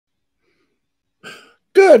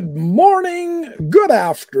Good morning, good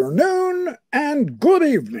afternoon, and good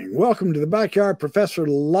evening. Welcome to the Backyard Professor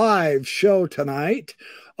live show tonight.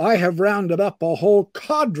 I have rounded up a whole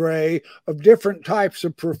cadre of different types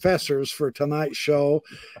of professors for tonight's show,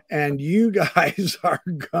 and you guys are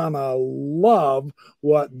gonna love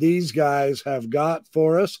what these guys have got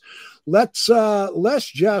for us. Let's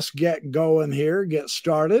just get going here, get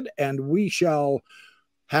started, and we shall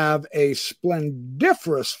have a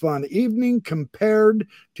splendiferous fun evening compared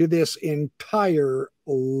to this entire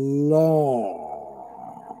long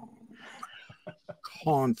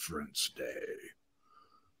conference day.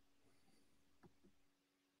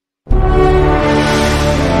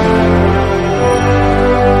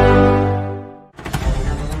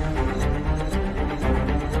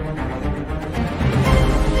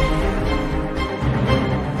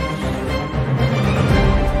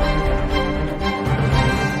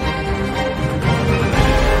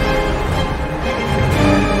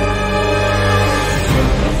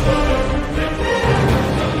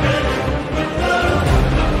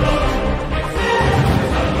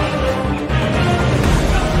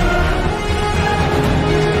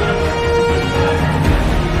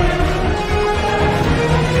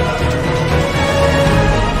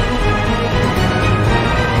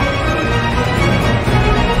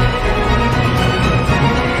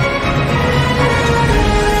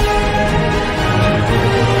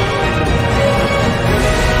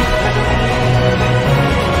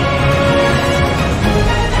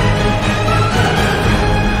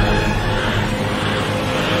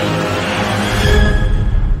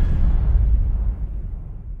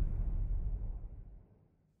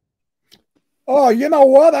 Oh, you know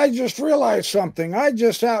what? I just realized something. I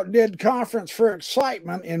just outdid Conference for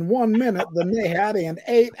Excitement in 1 minute than they had in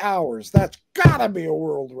 8 hours. That's got to be a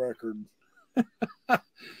world record.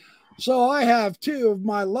 So I have two of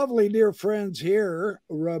my lovely dear friends here,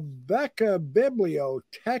 Rebecca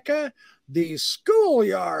Biblioteca, the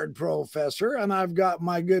schoolyard professor, and I've got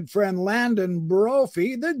my good friend Landon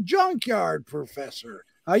Brophy, the junkyard professor.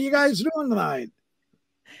 How you guys doing tonight?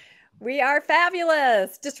 We are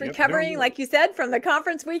fabulous. Just recovering, like you said, from the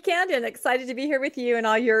conference weekend, and excited to be here with you and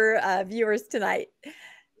all your viewers tonight.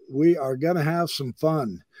 We are going to have some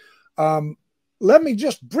fun. Let me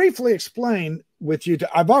just briefly explain with you.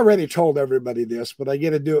 I've already told everybody this, but I get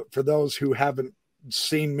to do it for those who haven't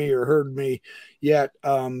seen me or heard me yet.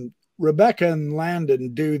 Rebecca and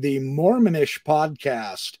Landon do the Mormonish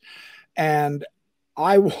podcast, and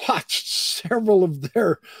I watched several of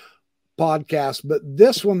their podcast, but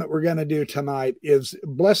this one that we're going to do tonight is,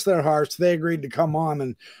 bless their hearts, they agreed to come on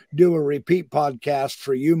and do a repeat podcast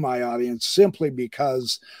for you, my audience, simply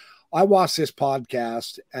because I watched this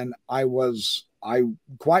podcast and I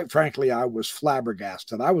quite frankly, I was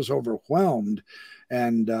flabbergasted. I was overwhelmed,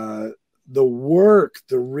 and the work,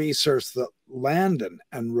 the research that Landon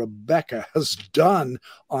and Rebecca has done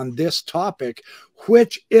on this topic,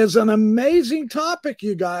 which is an amazing topic,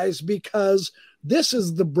 you guys, because this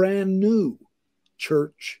is the brand new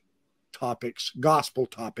church topics, gospel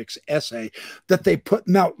topics essay that they put.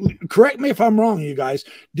 Now, correct me if I'm wrong, you guys.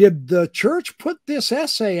 Did the church put this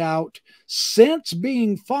essay out since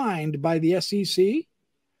being fined by the SEC?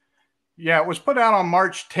 Yeah, it was put out on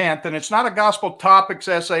March 10th, and it's not a gospel topics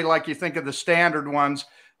essay like you think of the standard ones.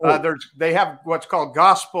 They have what's called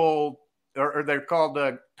gospel, or they're called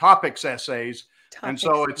topics essays. And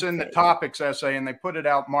so it's in the topics essay, and they put it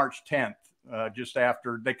out March 10th. Just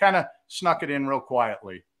after they kind of snuck it in real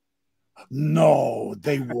quietly. No,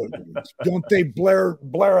 they wouldn't. Don't they blare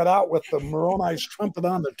it out with the Moroni's trumpet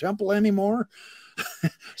on the temple anymore?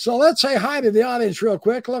 So let's say hi to the audience real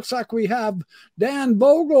quick. Looks like we have Dan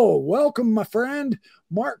Bogle. Welcome, my friend.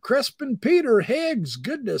 Mark Crispin, Peter Higgs.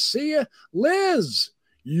 Good to see you. Liz.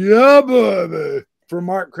 Yeah, baby. For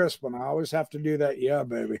Mark Crispin. I always have to do that. Yeah,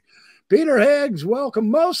 baby. Peter Higgs. Welcome.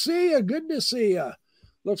 Mo, see you. Good to see you.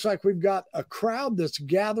 Looks like we've got a crowd that's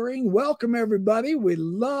gathering. Welcome, everybody. We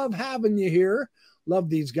love having you here.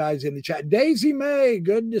 Love these guys in the chat. Daisy May,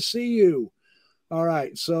 good to see you. All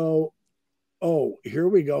right, so, here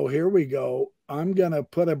we go. Here we go. I'm going to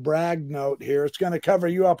put a brag note here. It's going to cover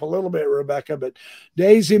you up a little bit, Rebecca, but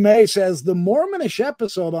Daisy May says the Mormonish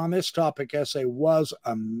episode on this topic essay was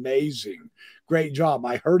amazing. Great job.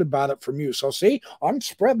 I heard about it from you. So see, I'm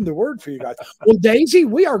spreading the word for you guys. Well, Daisy,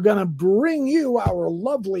 we are going to bring you our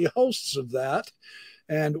lovely hosts of that.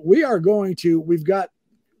 And we are going to, we're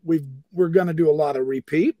going to do a lot of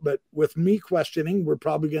repeat, but with me questioning, we're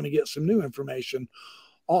probably going to get some new information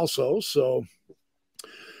also. So,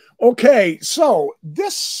 okay. So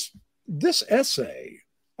this essay,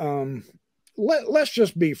 let's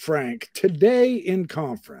just be frank. Today in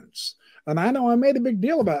conference, And I know I made a big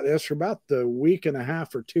deal about this for about the week and a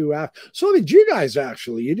half or two after. So did you guys,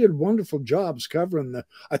 actually. You did wonderful jobs covering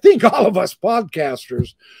I think all of us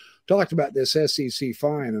podcasters talked about this SEC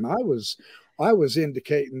fine. And I was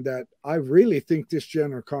indicating that I really think this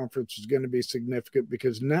general conference is going to be significant,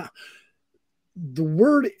 because now the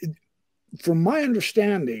word, from my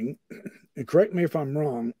understanding, and correct me if I'm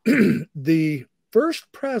wrong, the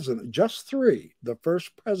first president, just three, the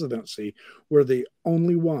first presidency were the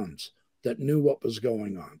only ones that knew what was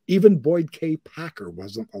going on. Even Boyd K. Packer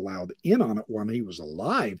wasn't allowed in on it when he was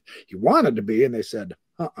alive. He wanted to be, and they said,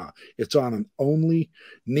 it's on an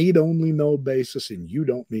need only know basis, and you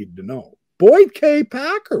don't need to know. Boyd K.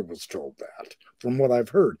 Packer was told that, from what I've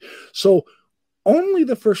heard. So only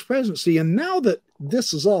the first presidency, and now that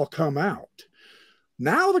this has all come out,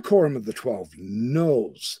 now the Quorum of the 12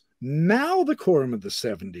 knows. Now the Quorum of the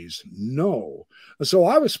 70s know. So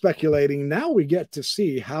I was speculating, now we get to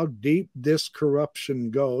see how deep this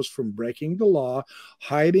corruption goes, from breaking the law,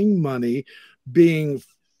 hiding money, being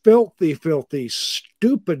filthy,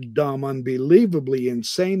 stupid, dumb, unbelievably,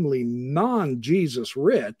 insanely non-Jesus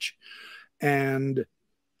rich, and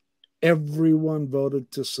everyone voted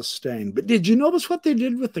to sustain. But did you notice what they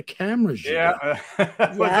did with the cameras? Yeah.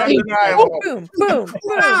 Boom.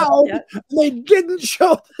 Wow. Yeah. They didn't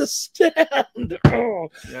show the stand. Oh.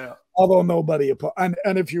 Yeah. Although nobody opposed. And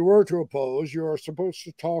if you were to oppose, you are supposed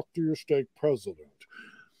to talk to your state president.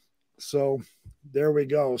 So there we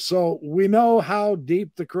go. So we know how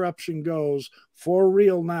deep the corruption goes. For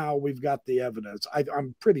real now, we've got the evidence.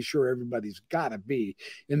 I'm pretty sure everybody's got to be.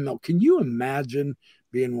 Can you imagine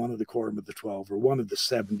being one of the Quorum of the 12 or one of the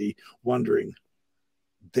 70, wondering,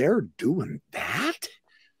 they're doing that?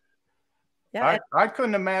 Yeah, I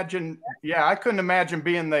couldn't imagine. Yeah, I couldn't imagine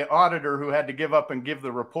being the auditor who had to give up and give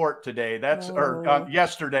the report today. Or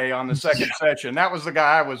yesterday on the second session. That was the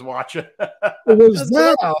guy I was watching. Was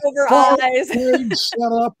that a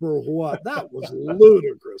set up or what? That was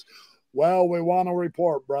ludicrous. Well, we want to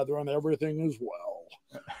report, brethren, everything is well.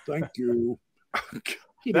 Thank you.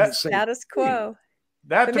 That's status quo.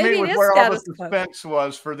 That to me was where all the suspense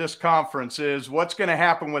was for this conference, is what's going to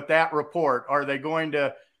happen with that report. Are they going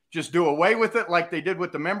to just do away with it like they did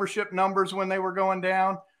with the membership numbers when they were going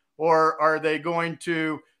down? Or are they going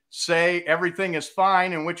to say everything is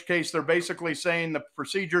fine, in which case they're basically saying the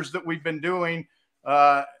procedures that we've been doing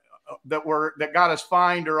that got us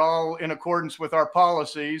fined are all in accordance with our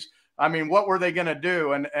policies? I mean, what were they going to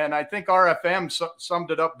do? And I think RFM summed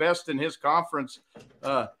it up best in his conference,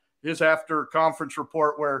 his after conference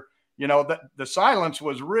report, where, the silence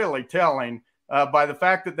was really telling by the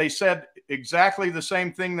fact that they said exactly the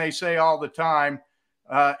same thing they say all the time.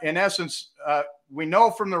 In essence, we know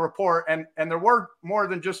from the report, and there were more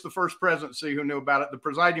than just the first presidency who knew about it. The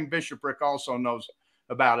presiding bishopric also knows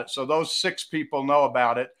about it. So those 6 people know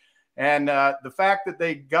about it. And the fact that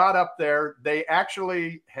they got up there, they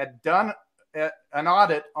actually had done an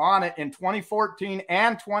audit on it in 2014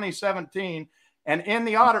 and 2017. And in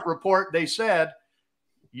the audit report, they said,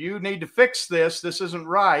 you need to fix this. This isn't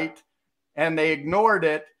right. And they ignored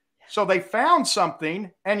it. So they found something,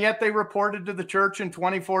 and yet they reported to the church in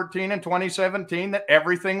 2014 and 2017 that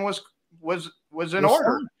everything was in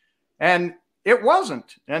order. And it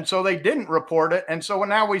wasn't. And so they didn't report it. And so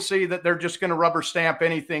now we see that they're just going to rubber stamp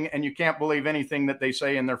anything, and you can't believe anything that they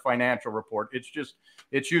say in their financial report.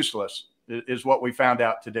 It's useless, is what we found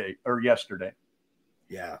out today or yesterday.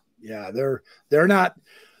 Yeah. They're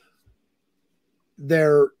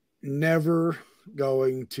never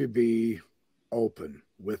going to be open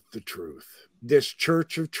with the truth. This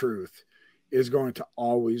church of truth is going to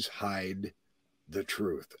always hide the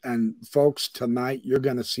truth. And folks, tonight you're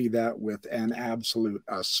going to see that with an absolute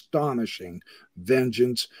astonishing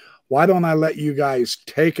vengeance. Why don't I let you guys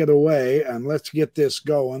take it away, and let's get this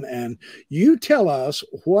going. And you tell us,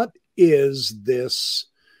 what is this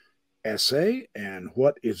essay and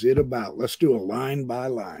what is it about? Let's do a line by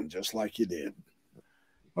line, just like you did.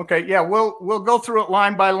 Okay, yeah, we'll go through it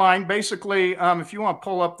line by line. Basically, if you want to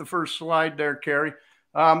pull up the first slide there, Carrie,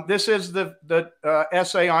 this is the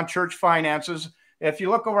essay on church finances. If you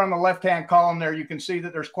look over on the left-hand column there, you can see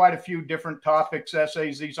that there's quite a few different topics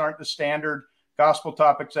essays. These aren't the standard gospel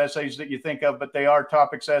topics essays that you think of, but they are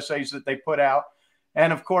topics essays that they put out.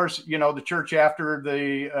 And of course, the church, after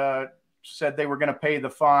they said they were going to pay the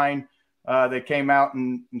fine, they came out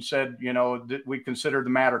and said, that we consider the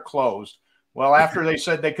matter closed. Well, after they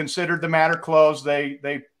said they considered the matter closed,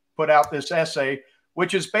 they put out this essay,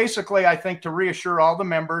 which is basically, I think, to reassure all the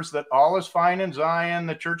members that all is fine in Zion.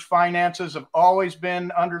 The church finances have always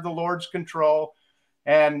been under the Lord's control.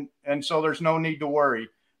 And so there's no need to worry.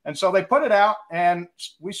 And so they put it out, and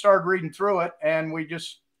we started reading through it, and we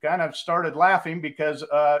just kind of started laughing because,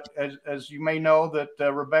 as you may know,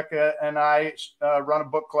 that Rebecca and I run a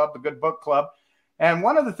book club, the Good Book Club. And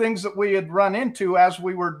one of the things that we had run into as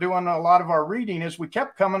we were doing a lot of our reading is we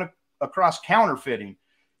kept coming across counterfeiting.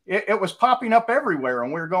 It was popping up everywhere,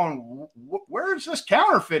 and we were going, where is this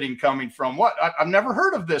counterfeiting coming from? What? I've never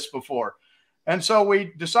heard of this before. And so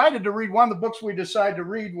we decided to read, one of the books we decided to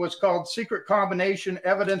read was called Secret Combination,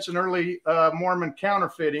 Evidence in Early Mormon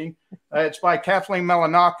Counterfeiting. It's by Kathleen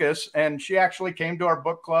Melanakis, and she actually came to our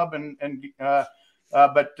book club,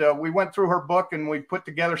 but we went through her book and we put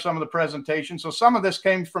together some of the presentations. So some of this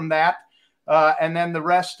came from that. And then the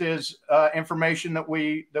rest is information that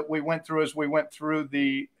we went through as we went through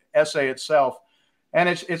the essay itself. And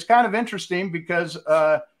it's kind of interesting because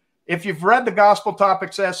if you've read the Gospel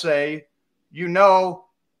Topics essay, you know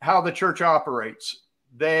how the church operates.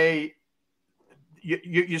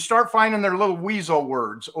 You start finding their little weasel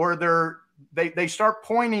words, or they start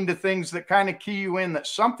pointing to things that kind of key you in that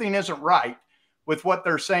something isn't right with what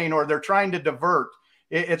they're saying, or they're trying to divert.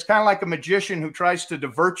 It's kind of like a magician who tries to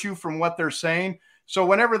divert you from what they're saying. So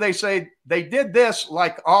whenever they say they did this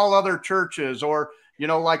like all other churches, or,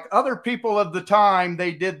 like other people of the time,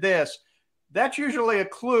 they did this, that's usually a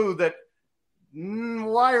clue that,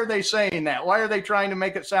 why are they saying that? Why are they trying to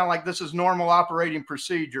make it sound like this is normal operating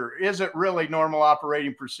procedure? Is it really normal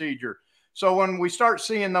operating procedure? So when we start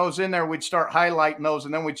seeing those in there, we'd start highlighting those,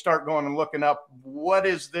 and then we'd start going and looking up, what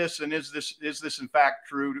is this? And is this in fact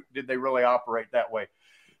true? Did they really operate that way?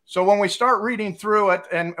 So when we start reading through it,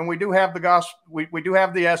 and we do have the gospel, we do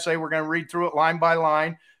have the essay, we're going to read through it line by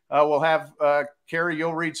line. We'll have Carrie,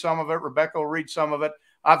 you'll read some of it. Rebecca will read some of it.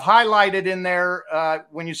 I've highlighted in there,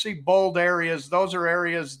 when you see bold areas, those are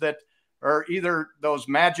areas that are either those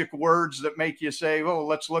magic words that make you say, oh,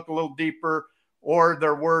 let's look a little deeper, or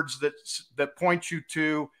they're words that point you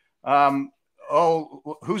to,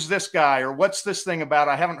 oh, who's this guy, or what's this thing about?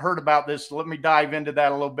 I haven't heard about this. Let me dive into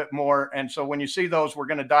that a little bit more. And so when you see those, we're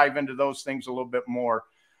going to dive into those things a little bit more.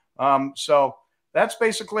 So that's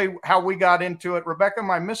basically how we got into it. Rebecca,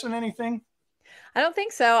 am I missing anything? I don't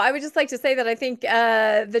think so. I would just like to say that I think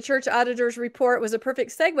the church auditor's report was a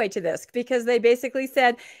perfect segue to this, because they basically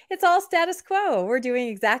said, it's all status quo. We're doing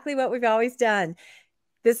exactly what we've always done.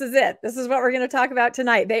 This is it. This is what we're going to talk about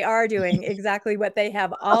tonight. They are doing exactly what they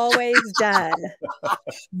have always done.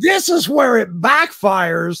 This is where it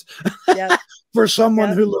backfires. Yep. For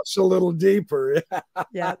someone who looks a little deeper.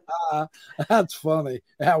 Yeah. That's funny.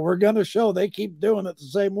 Yeah, we're going to show they keep doing it the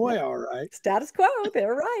same way. All right. Status quo.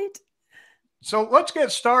 They're right. So let's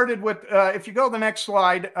get started with, if you go to the next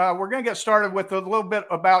slide, we're going to get started with a little bit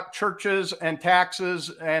about churches and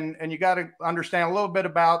taxes. And you got to understand a little bit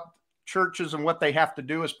about churches and what they have to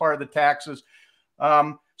do as part of the taxes.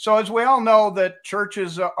 So as we all know, that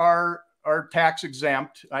churches are tax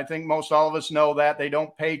exempt. I think most all of us know that they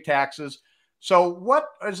don't pay taxes. So what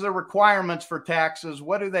is the requirements for taxes?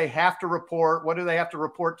 What do they have to report? What do they have to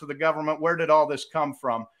report to the government? Where did all this come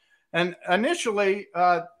from? And initially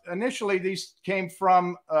these came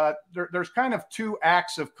from, there's kind of two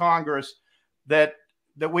acts of Congress that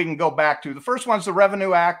we can go back to. The first one's the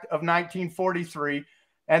Revenue Act of 1943.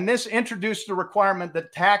 And this introduced the requirement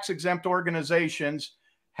that tax-exempt organizations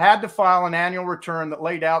had to file an annual return that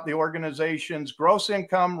laid out the organization's gross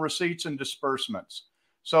income, receipts, and disbursements.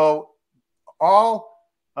 So all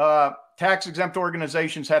tax-exempt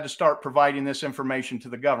organizations had to start providing this information to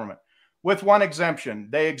the government. With one exemption,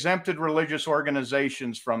 they exempted religious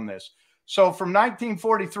organizations from this. So from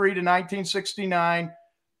 1943 to 1969,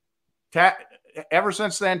 ever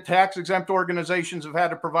since then, tax-exempt organizations have had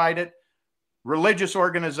to provide it. Religious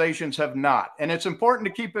organizations have not. And it's important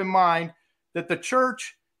to keep in mind that the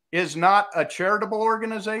church is not a charitable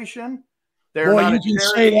organization. They're Boy, not you can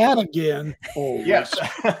say that again. Oh, yes.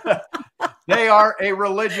 They are a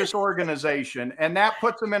religious organization, and that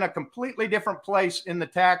puts them in a completely different place in the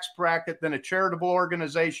tax bracket than a charitable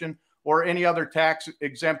organization or any other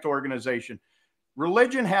tax-exempt organization.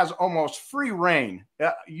 Religion has almost free reign.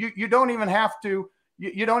 You don't even have to.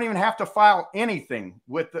 You don't even have to file anything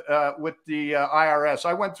with the IRS.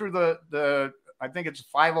 I went through the I think it's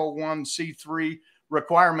 501c3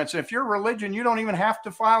 requirements. If you're a religion, you don't even have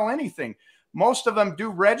to file anything. Most of them do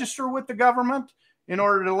register with the government in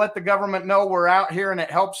order to let the government know we're out here, and it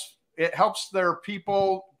helps their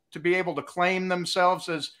people to be able to claim themselves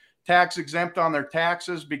as tax exempt on their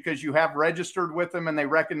taxes because you have registered with them and they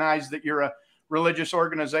recognize that you're a religious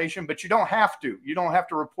organization, but you don't have to. You don't have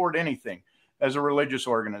to report anything as a religious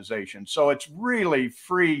organization. So it's really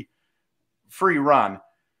free run.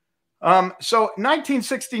 So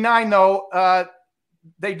 1969, though,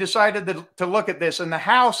 they decided to look at this, and the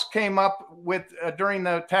House came up with, during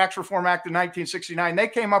the Tax Reform Act of 1969, they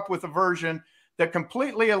came up with a version that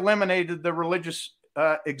completely eliminated the religious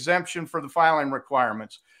exemption for the filing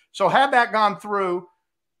requirements. So had that gone through,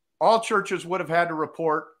 all churches would have had to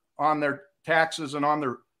report on their taxes and on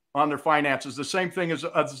their finances, the same thing as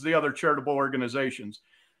the other charitable organizations.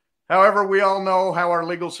 However, we all know how our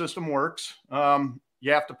legal system works.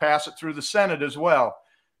 You have to pass it through the Senate as well.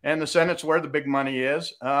 And the Senate's where the big money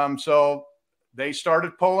is. So they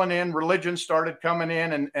started pulling in, religion started coming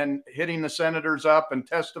in and hitting the senators up and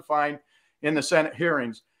testifying in the Senate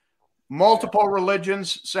hearings. Multiple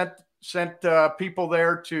religions sent people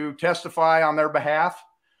there to testify on their behalf.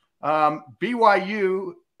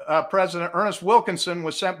 BYU President Ernest Wilkinson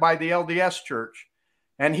was sent by the LDS Church,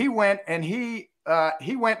 and he went and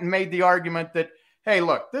made the argument that, hey,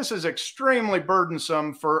 look, this is extremely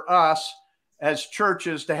burdensome for us as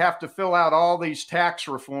churches to have to fill out all these tax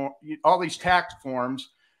forms,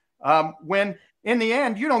 when in the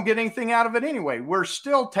end, you don't get anything out of it anyway. We're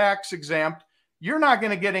still tax exempt. You're not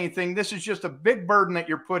going to get anything. This is just a big burden that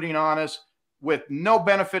you're putting on us with no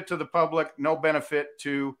benefit to the public, no benefit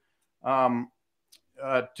to the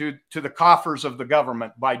coffers of the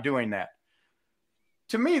government by doing that.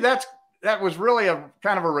 To me, that was really a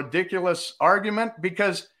kind of a ridiculous argument,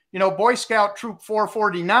 because Boy Scout Troop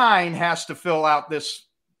 449 has to fill out this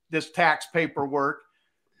tax paperwork,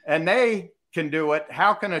 and they can do it.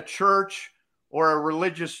 How can a church or a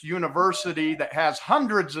religious university that has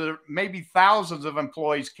hundreds of, maybe thousands of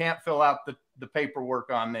employees can't fill out the paperwork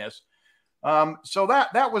on this? So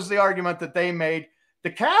that was the argument that they made.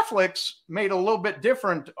 The Catholics made a little bit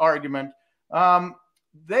different argument.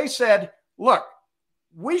 They said, look,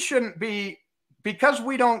 we shouldn't be, because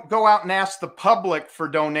we don't go out and ask the public for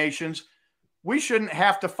donations, we shouldn't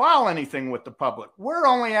have to file anything with the public. We're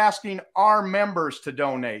only asking our members to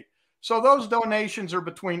donate. So those donations are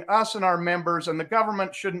between us and our members, and the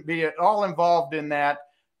government shouldn't be at all involved in that.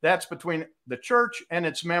 That's between the church and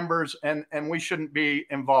its members, and we shouldn't be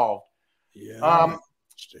involved. Yeah.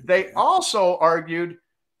 They also argued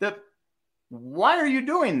that, why are you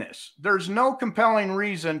doing this? There's no compelling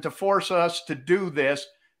reason to force us to do this.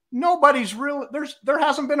 Nobody's really, there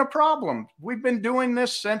hasn't been a problem. We've been doing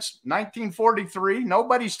this since 1943.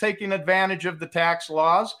 Nobody's taking advantage of the tax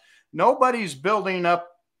laws. Nobody's building up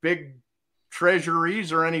big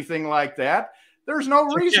treasuries or anything like that. There's no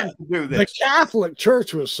reason to do this. The Catholic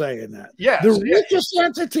Church was saying that. Yes. The richest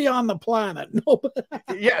entity on the planet. Nobody.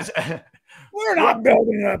 Yes. We're not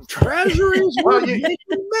building up treasuries. We're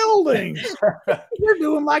making buildings. We're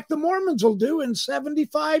doing like the Mormons will do in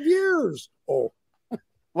 75 years. Oh.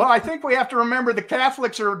 Well, I think we have to remember the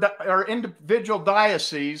Catholics are individual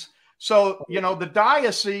dioceses. So, the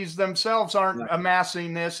dioceses themselves aren't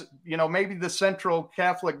amassing this. Maybe the central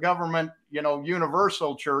Catholic government,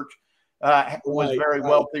 universal church was very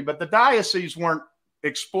wealthy, but the dioceses weren't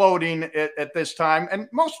exploding at this time. And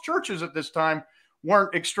most churches at this time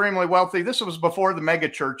weren't extremely wealthy. This was before the mega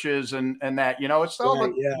churches and that, it's all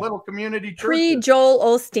the little community churches. Pre-Joel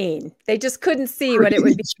Osteen. They just couldn't see what it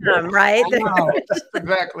would become, right? That's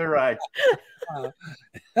exactly right.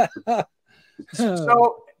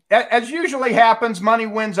 So, as usually happens, money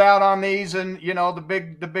wins out on these, and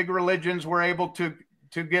the big religions were able to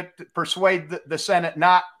persuade the Senate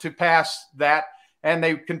not to pass that, and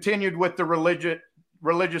they continued with the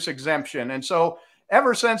religious exemption. And so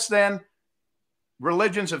ever since then,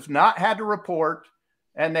 religions have not had to report,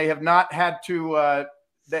 and they have not had to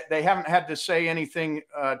they haven't had to say anything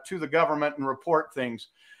to the government and report things.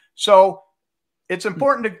 So it's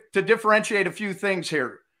important to differentiate a few things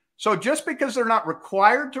here. So just because they're not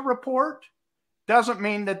required to report doesn't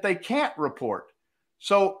mean that they can't report.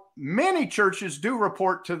 So many churches do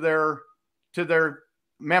report to their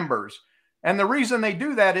members. And the reason they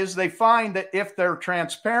do that is they find that if they're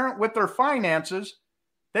transparent with their finances,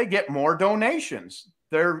 they get more donations.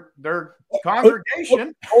 Their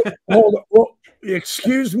congregation.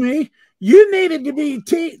 Excuse me. You needed to be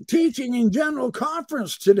teaching in general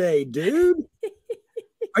conference today, dude.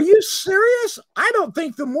 Are you serious? I don't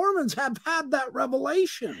think the Mormons have had that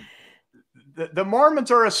revelation. The Mormons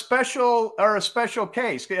are a special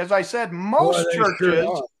case. As I said, most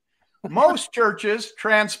churches,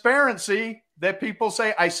 transparency, that people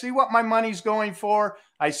say, I see what my money's going for.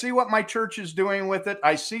 I see what my church is doing with it.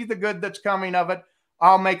 I see the good that's coming of it.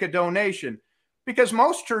 I'll make a donation. Because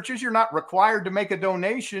most churches, you're not required to make a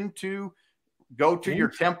donation to go to your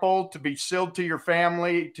temple, to be sealed to your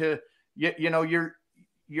family, to,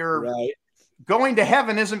 you're right. Going to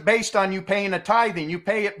heaven isn't based on you paying a tithing. You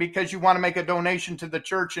pay it because you want to make a donation to the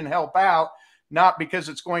church and help out. not because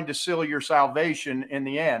it's going to seal your salvation in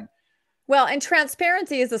the end. Well, and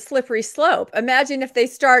transparency is a slippery slope. Imagine if they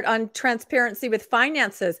start on transparency with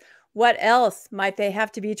finances. What else might they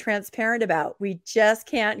have to be transparent about? We just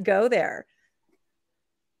can't go there.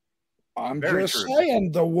 I'm just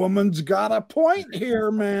saying, the woman's got a point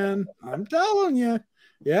here, man. I'm telling you.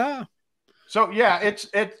 Yeah. So yeah,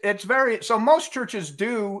 it's very, so most churches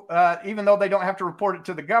do, even though they don't have to report it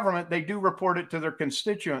to the government, they do report it to their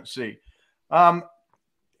constituency. And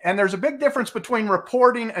there's a big difference between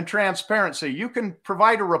reporting and transparency. You can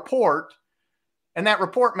provide a report, and that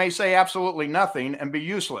report may say absolutely nothing and be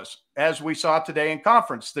useless, as we saw today in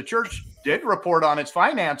conference. The church did report on its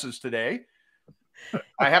finances today.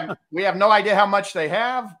 We have no idea how much they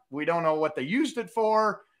have. We don't know what they used it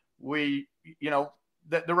for. The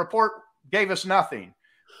report gave us nothing.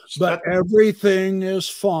 But everything is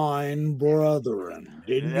fine, brethren.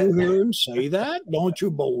 Didn't you hear him say that? Don't you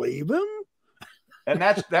believe him? And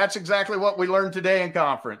that's exactly what we learned today in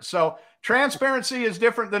conference. So transparency is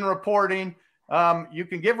different than reporting. You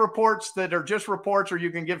can give reports that are just reports, or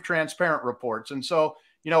you can give transparent reports. And so,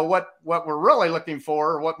 what we're really looking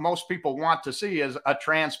for, what most people want to see, is a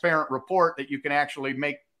transparent report that you can actually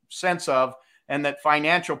make sense of, and that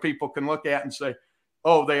financial people can look at and say,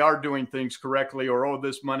 oh, they are doing things correctly, or, oh,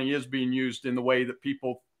 this money is being used in the way that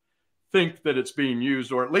people think that it's being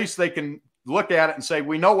used, or at least they can look at it and say,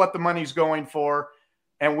 we know what the money's going for,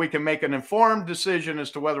 and we can make an informed decision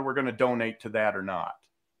as to whether we're going to donate to that or not.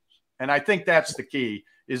 And I think that's the key,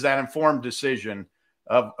 is that informed decision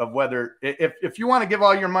of whether, if you want to give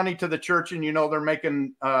all your money to the church and they're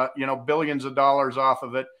making billions of dollars off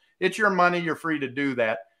of it, it's your money, you're free to do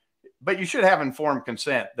that. But you should have informed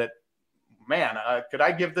consent that, man, could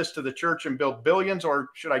I give this to the church and build billions, or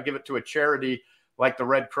should I give it to a charity like the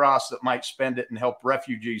Red Cross that might spend it and help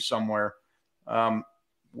refugees somewhere?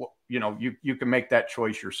 You can make that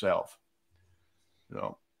choice yourself.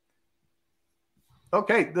 So,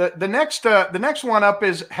 okay, the next one up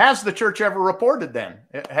is, has the church ever reported then?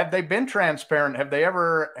 Have they been transparent? Have they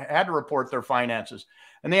ever had to report their finances?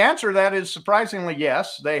 And the answer to that is surprisingly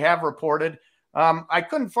yes, they have reported. I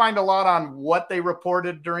couldn't find a lot on what they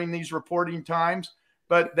reported during these reporting times,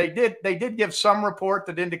 but they did give some report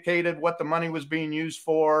that indicated what the money was being used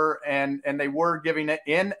for, and they were giving it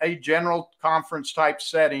in a general conference type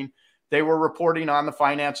setting. They were reporting on the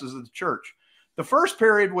finances of the church. The first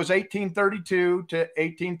period was 1832 to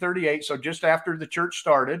 1838, so just after the church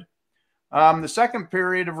started. The second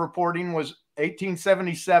period of reporting was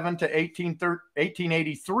 1877 to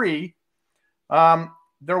 1883.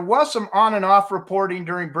 There was some on and off reporting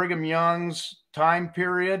during Brigham Young's time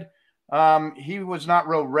period. He was not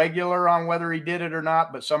real regular on whether he did it or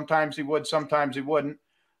not, but sometimes he would, sometimes he wouldn't.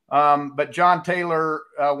 But John Taylor,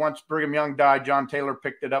 once Brigham Young died, John Taylor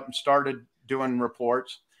picked it up and started doing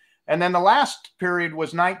reports. And then the last period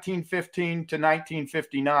was 1915 to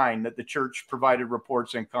 1959 that the church provided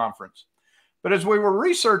reports in conference. But as we were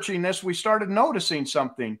researching this, we started noticing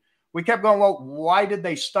something. We kept going, well, why did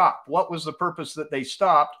they stop? What was the purpose that they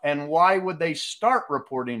stopped? And why would they start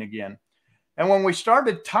reporting again? And when we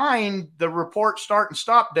started tying the report start and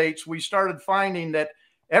stop dates, we started finding that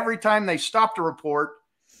every time they stopped a report,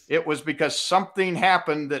 it was because something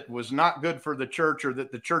happened that was not good for the church, or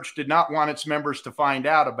that the church did not want its members to find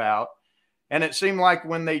out about. And it seemed like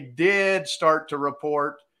when they did start to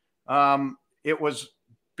report, it was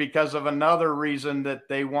because of another reason, that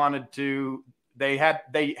they wanted to, they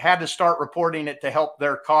had to start reporting it to help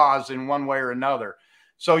their cause in one way or another.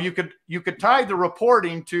 So you could tie the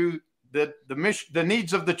reporting to the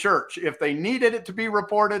needs of the church. If they needed it to be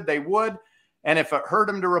reported, they would. And if it hurt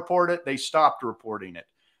them to report it, they stopped reporting it.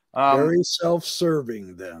 Very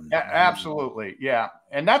self-serving then. Absolutely. Yeah.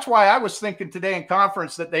 And that's why I was thinking today in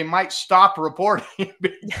conference that they might stop reporting.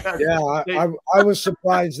 I was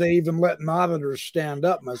surprised they even let an auditor stand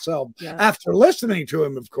up myself. Yeah. After listening to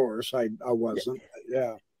him, of course, I wasn't.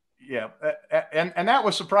 Yeah. Yeah. And that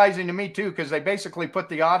was surprising to me too, because they basically put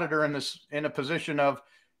the auditor in a position of,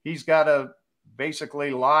 he's got to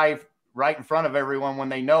basically lie right in front of everyone when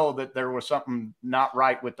they know that there was something not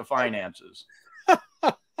right with the finances.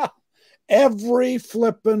 Every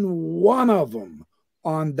flippin' one of them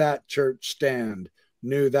on that church stand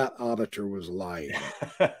knew that auditor was lying.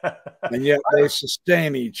 And yet they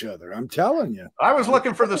sustain each other. I'm telling you. I was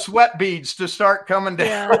looking for the sweat beads to start coming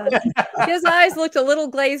down. Yeah. His eyes looked a little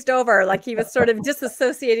glazed over, like he was sort of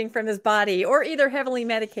disassociating from his body, or either heavily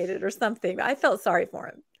medicated or something. I felt sorry for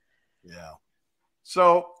him. Yeah.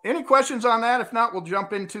 So any questions on that? If not, we'll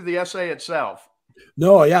jump into the essay itself.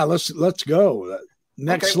 No, yeah, let's go.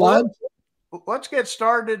 Next slide. let's get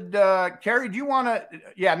started. Carrie, do you want to?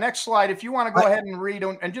 Yeah, next slide. If you want to go ahead and read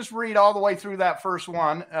and just read all the way through that first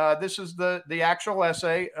one. This is the actual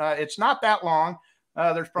essay. It's not that long.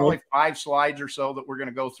 There's probably 5 slides or so that we're going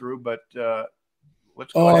to go through, but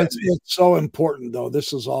let's go ahead. It's so important, though.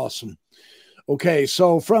 This is awesome. Okay,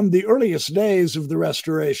 so from the earliest days of the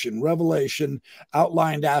Restoration, Revelation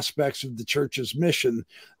outlined aspects of the church's mission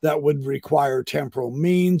that would require temporal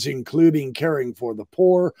means, including caring for the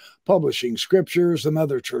poor, publishing scriptures and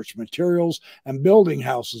other church materials, and building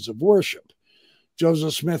houses of worship.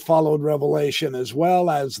 Joseph Smith followed Revelation as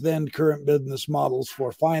well as then current business models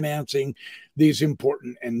for financing these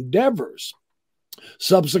important endeavors.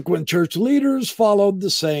 Subsequent church leaders followed the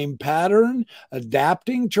same pattern,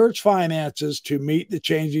 adapting church finances to meet the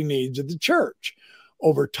changing needs of the church.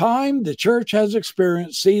 Over time, the church has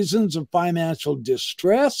experienced seasons of financial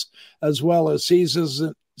distress, as well as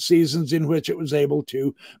seasons in which it was able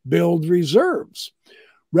to build reserves.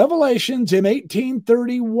 Revelations in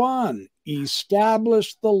 1831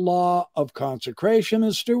 established the law of consecration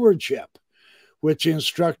and stewardship, which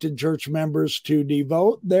instructed church members to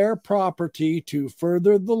devote their property to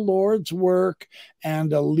further the Lord's work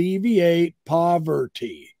and alleviate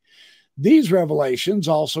poverty. These revelations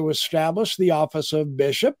also established the office of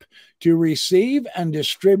bishop to receive and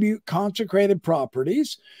distribute consecrated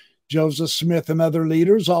properties. Joseph Smith and other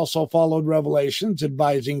leaders also followed revelations,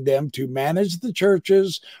 advising them to manage the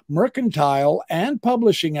church's mercantile and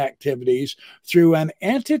publishing activities through an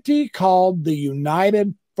entity called the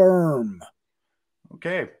United Firm.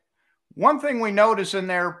 Okay. One thing we notice in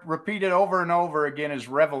there repeated over and over again is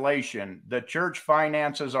revelation. The church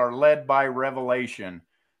finances are led by revelation.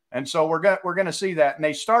 And so we're going to see that. And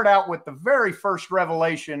they start out with the very first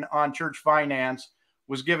revelation on church finance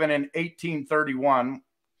was given in 1831.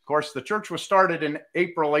 Of course, the church was started in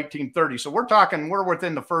April 1830. So we're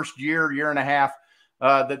within the first year and a half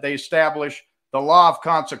that they established the law of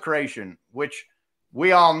consecration, which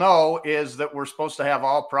we all know is that we're supposed to have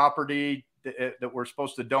all property, that we're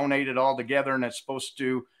supposed to donate it all together, and it's supposed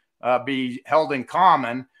to be held in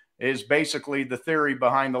common, is basically the theory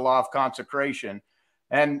behind the law of consecration.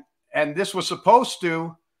 And this was supposed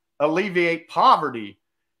to alleviate poverty.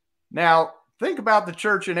 Now, think about the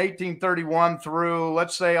church in 1831 through,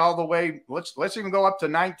 let's say, all the way, let's even go up to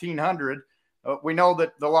 1900. We know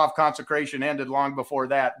that the law of consecration ended long before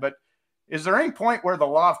that, but is there any point where the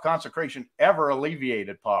law of consecration ever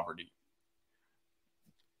alleviated poverty?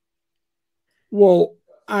 Well,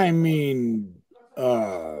 I mean,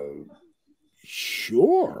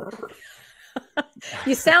 sure.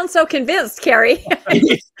 You sound so convinced, Kerry.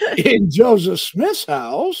 In Joseph Smith's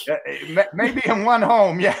house. Maybe in one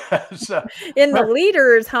home, yes. In the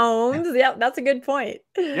leaders' homes. Yeah, that's a good point.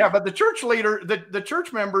 Yeah, but the church leader, the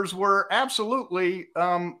church members were absolutely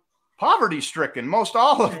poverty-stricken. Most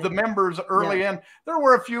all of the members early in. There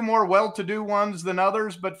were a few more well-to-do ones than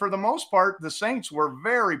others, but for the most part, the saints were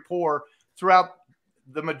very poor throughout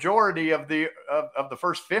the majority of the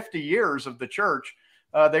first 50 years of the church.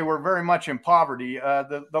 They were very much in poverty.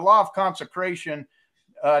 The law of consecration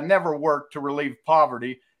never worked to relieve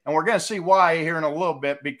poverty. And we're going to see why here in a little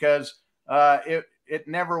bit, because it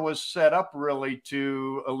never was set up really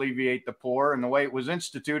to alleviate the poor. And the way it was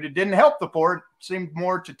instituted didn't help the poor. It seemed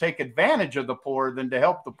more to take advantage of the poor than to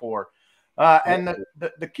help the poor. And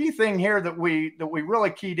the key thing here that we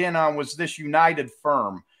really keyed in on was this United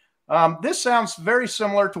Firm. This sounds very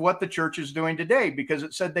similar to what the church is doing today, because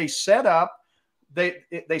it said they set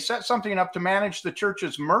something up to manage the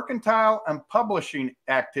church's mercantile and publishing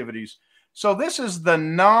activities. So this is the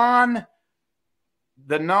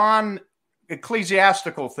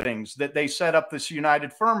non-ecclesiastical things that they set up this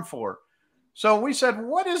United Firm for. So we said,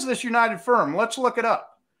 what is this United Firm? Let's look it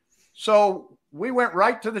up. So we went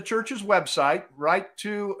right to the church's website, right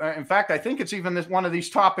to, in fact, I think it's even one of these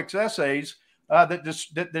topics essays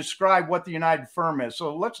that describe what the United Firm is.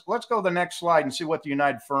 So let's go to the next slide and see what the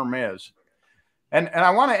United Firm is. And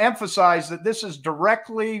I want to emphasize that this is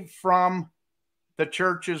directly from the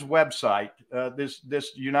church's website,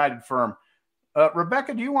 this United Firm.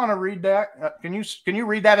 Rebecca, do you want to read that? Can you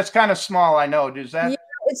read that? It's kind of small, I know. Does that? Yeah,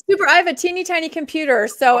 it's super. I have a teeny tiny computer,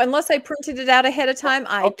 so unless I printed it out ahead of time,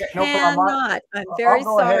 I cannot. I'm very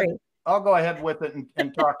sorry. I'll go ahead with it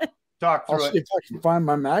and talk through it. If I can find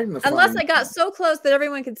my magnifying. Unless I got so close that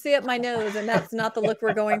everyone could see up my nose, and that's not the look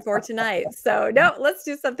we're going for tonight. So no, let's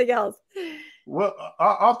do something else. Well,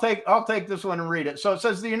 I'll take this one and read it. So it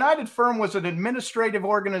says the United Firm was an administrative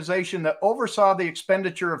organization that oversaw the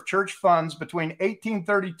expenditure of church funds between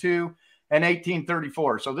 1832 and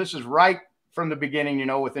 1834. So this is right from the beginning,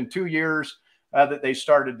 within 2 years that they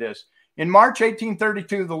started this. In March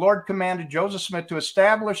 1832, the Lord commanded Joseph Smith to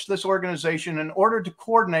establish this organization in order to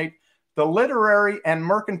coordinate the literary and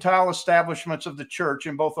mercantile establishments of the church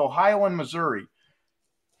in both Ohio and Missouri.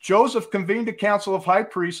 Joseph convened a council of high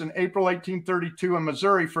priests in April 1832 in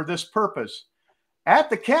Missouri for this purpose. At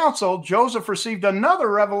the council, Joseph received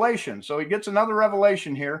another revelation. So he gets another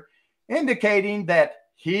revelation here, indicating that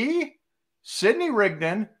he, Sidney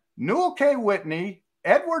Rigdon, Newell K. Whitney,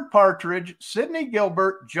 Edward Partridge, Sidney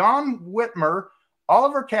Gilbert, John Whitmer,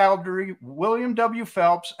 Oliver Cowdery, William W.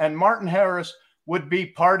 Phelps, and Martin Harris would be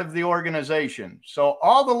part of the organization. So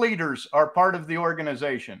all the leaders are part of the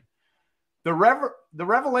organization. The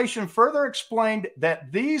revelation further explained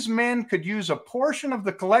that these men could use a portion of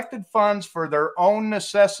the collected funds for their own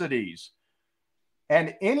necessities,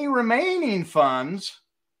 and any remaining funds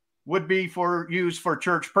would be used for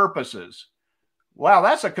church purposes. Wow,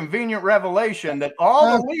 that's a convenient revelation that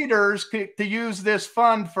all the leaders could to use this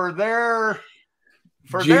fund for their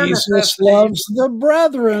Jesus loves the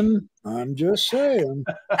brethren. I'm just saying.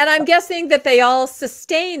 And I'm guessing that they all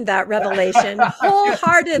sustained that revelation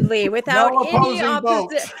wholeheartedly without any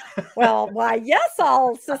opposition. Well, why, yes,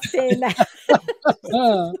 I'll sustain that.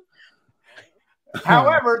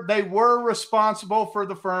 However, they were responsible for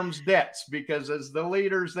the firm's debts because as the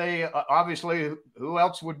leaders, they obviously, who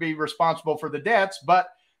else would be responsible for the debts? But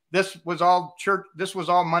this was all church. This was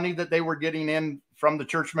all money that they were getting in from the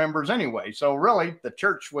church members anyway. So really, the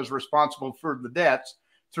church was responsible for the debts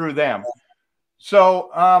through them.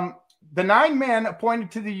 So the 9 men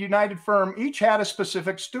appointed to the United Firm each had a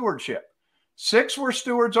specific stewardship. 6 were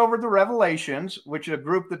stewards over the Revelations, which is a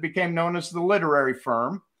group that became known as the Literary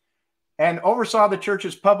Firm, and oversaw the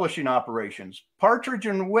church's publishing operations. Partridge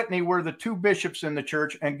and Whitney were the 2 bishops in the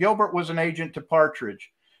church, and Gilbert was an agent to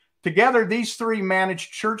Partridge. Together, these 3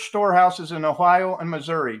 managed church storehouses in Ohio and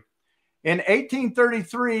Missouri. In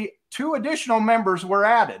 1833, 2 additional members were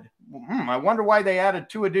added. I wonder why they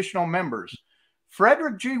added 2 additional members.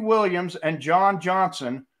 Frederick G. Williams and John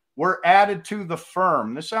Johnson were added to the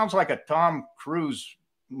firm. This sounds like a Tom Cruise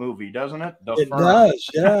movie, doesn't it? It does,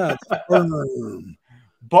 yeah. The firm.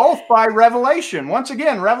 Both by revelation. Once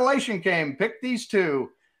again, revelation came. Pick these 2.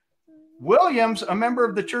 Williams, a member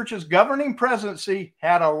of the church's governing presidency,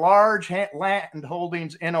 had a large land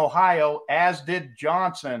holdings in Ohio, as did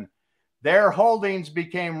Johnson. Their holdings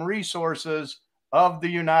became resources of the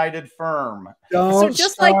United Firm. Don't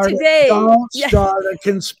start a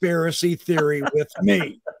conspiracy theory with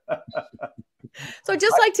me. So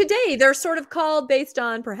just like today, they're sort of called based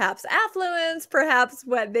on perhaps affluence, perhaps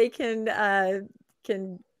what they can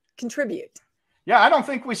contribute. Yeah, I don't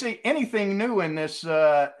think we see anything new in this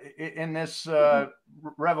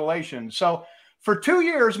revelation. So for 2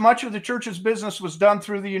 years, much of the church's business was done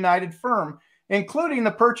through the United Firm, including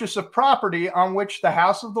the purchase of property on which the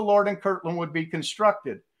House of the Lord in Kirtland would be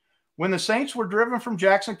constructed. When the saints were driven from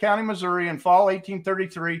Jackson County, Missouri in fall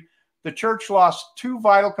 1833, the church lost 2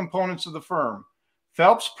 vital components of the firm,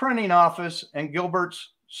 Phelps' printing office and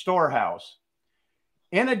Gilbert's storehouse.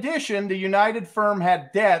 In addition, the United Firm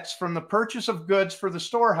had debts from the purchase of goods for the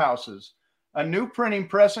storehouses, a new printing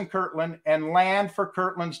press in Kirtland, and land for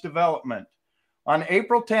Kirtland's development. On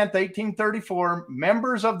April 10th, 1834,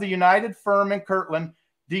 members of the United Firm in Kirtland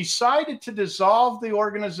decided to dissolve the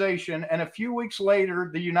organization, and a few weeks later,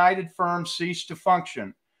 the United Firm ceased to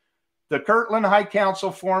function. The Kirtland High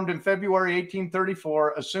Council, formed in February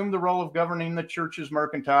 1834, assumed the role of governing the church's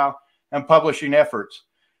mercantile and publishing efforts.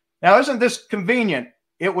 Now, isn't this convenient?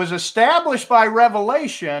 It was established by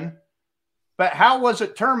revelation, but how was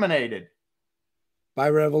it terminated? By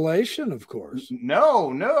revelation, of course.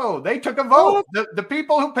 No. They took a vote. The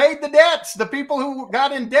people who paid the debts, the people who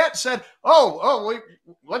got in debt said,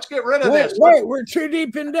 let's get rid of this. Wait, we're too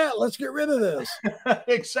deep in debt. Let's get rid of this.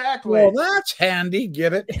 Exactly. Well, that's handy.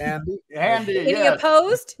 Get it? Handy. Handy. Any yes.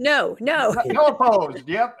 opposed? No. No opposed.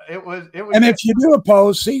 Yep. It was. And if you do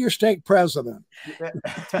oppose, see your stake president.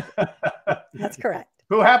 That's correct.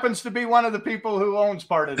 Who happens to be one of the people who owns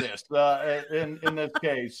part of this in this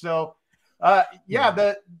case. So,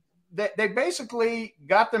 they basically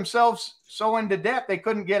got themselves so into debt they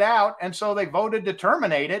couldn't get out, and so they voted to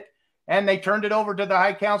terminate it, and they turned it over to the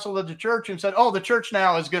High Council of the church and said, the church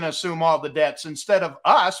now is going to assume all the debts instead of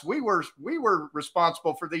us. We were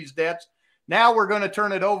responsible for these debts. Now we're going to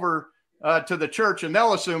turn it over to the church, and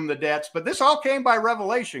they'll assume the debts. But this all came by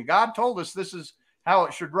revelation. God told us this is how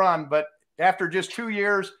it should run, but after just 2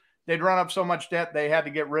 years, they'd run up so much debt they had to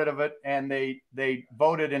get rid of it, and they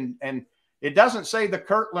voted. And it doesn't say the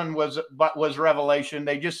Kirtland was revelation.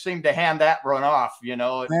 They just seemed to hand that one off, you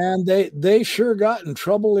know. And they sure got in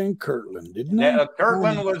trouble in Kirtland, didn't they?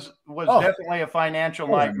 Kirtland definitely a financial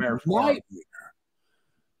nightmare for them.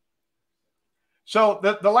 So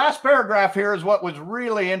the last paragraph here is what was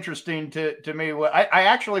really interesting to me. I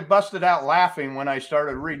actually busted out laughing when I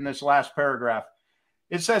started reading this last paragraph.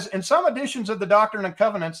 It says, in some editions of the Doctrine and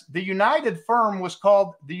Covenants, the United Firm was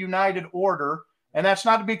called the United Order. And that's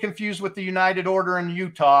not to be confused with the United Order in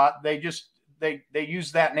Utah. They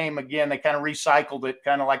used that name again. They kind of recycled it,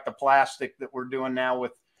 kind of like the plastic that we're doing now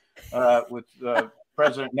with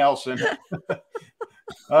President Nelson.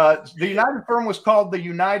 The United Firm was called the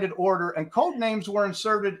United Order, and code names were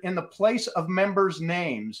inserted in the place of members'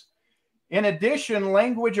 names. In addition,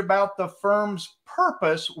 language about the firm's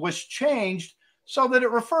purpose was changed so that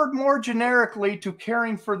it referred more generically to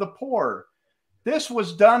caring for the poor. This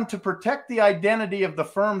was done to protect the identity of the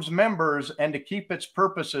firm's members and to keep its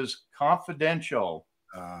purposes confidential.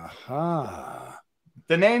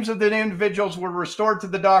 The names of the individuals were restored to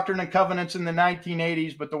the Doctrine and Covenants in the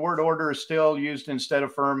 1980s, but the word order is still used instead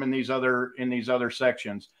of firm in these other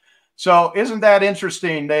sections. So isn't that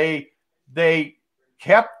interesting? They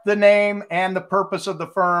kept the name and the purpose of the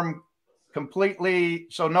firm completely,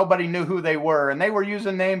 so nobody knew who they were, and they were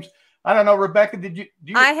using names. I don't know, Rebecca, do you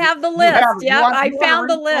I have the list. I found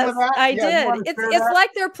the list. I did. It's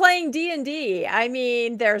like they're playing D&D. I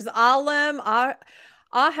mean, there's Alim,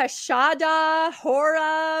 Ahashada,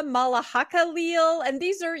 Hora, Malahakalil, and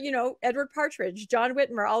these are, Edward Partridge, John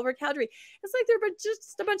Whitmer, Oliver Cowdery. It's like they're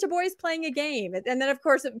just a bunch of boys playing a game. And then, of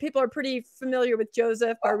course, people are pretty familiar with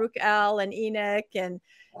Joseph, Baruch El, and Enoch, and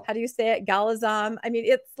how do you say it? Galazam. I mean,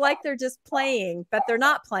 it's like they're just playing, but they're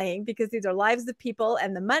not playing because these are lives of people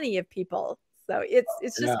and the money of people. So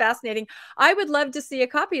it's just fascinating. I would love to see a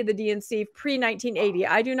copy of the D&C pre-1980.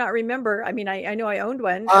 I do not remember. I mean, I know I owned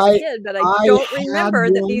one as a kid, but I don't remember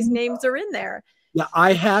that these names are in there. Yeah,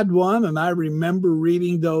 I had one, and I remember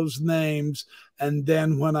reading those names. And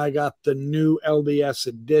then when I got the new LDS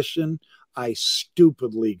edition, I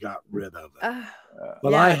stupidly got rid of it.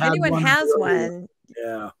 But I had anyone one has one.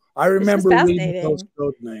 Yeah, I remember reading those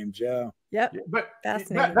code names. Yeah. Yep. But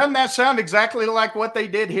doesn't that sound exactly like what they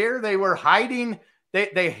did here? They were hiding.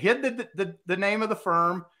 They hid the name of the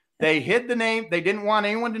firm. They hid the name. They didn't want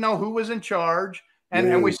anyone to know who was in charge.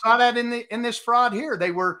 And we saw that in this fraud here.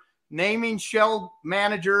 They were naming shell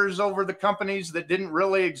managers over the companies that didn't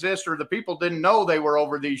really exist, or the people didn't know they were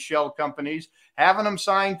over these shell companies, having them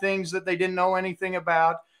sign things that they didn't know anything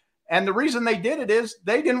about. And the reason they did it is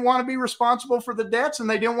they didn't want to be responsible for the debts, and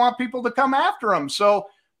they didn't want people to come after them. So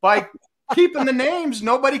by keeping the names,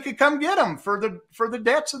 nobody could come get them for the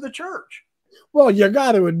debts of the church. Well, you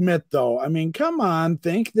got to admit, though, I mean, come on,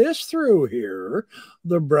 think this through here.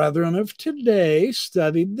 The brethren of today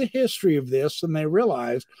studied the history of this, and they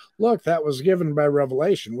realized, look, that was given by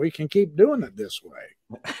revelation. We can keep doing it this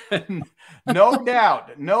way. No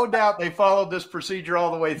doubt they followed this procedure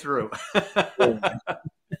all the way through.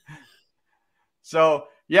 So,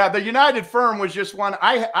 yeah, the United Firm was just one.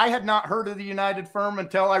 I had not heard of the United Firm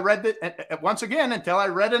until I read until I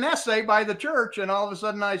read an essay by the church. And all of a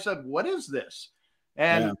sudden I said, what is this?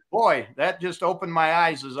 And boy, that just opened my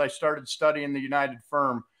eyes as I started studying the United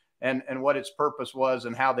Firm and what its purpose was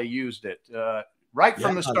and how they used it right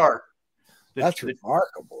from the start. That's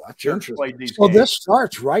remarkable. That's interesting. So this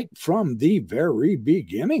starts right from the very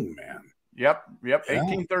beginning, man. Yep.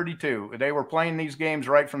 1832. They were playing these games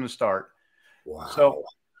right from the start. Wow. So,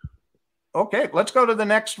 okay, let's go to the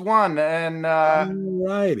next one. And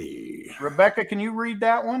righty, Rebecca, can you read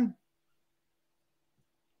that one?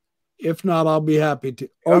 If not, I'll be happy to.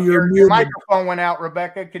 Your microphone went out,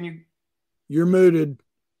 Rebecca. Can you? You're muted.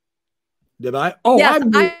 Did I? Oh, yes,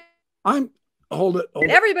 I'm. Hold it.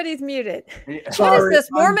 Everybody's muted. Sorry, what is this?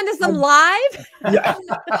 Mormonism live? Yeah.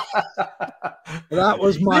 That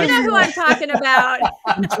was my. You know who I'm talking about.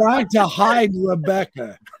 I'm trying to hide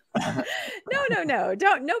Rebecca. No.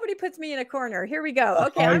 Don't. Nobody puts me in a corner. Here we go.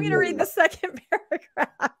 Okay, I'm going to read the second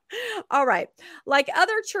paragraph. All right. Like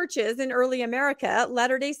other churches in early America,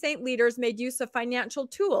 Latter-day Saint leaders made use of financial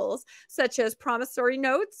tools such as promissory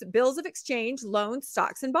notes, bills of exchange, loans,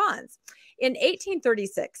 stocks, and bonds. In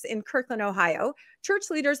 1836, in Kirkland, Ohio, church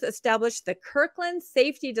leaders established the Kirkland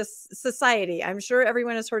Safety Society. I'm sure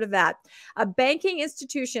everyone has heard of that, a banking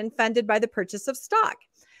institution funded by the purchase of stock.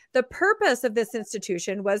 The purpose of this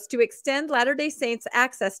institution was to extend Latter-day Saints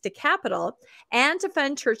access to capital and to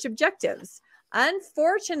fund church objectives.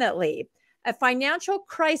 Unfortunately, a financial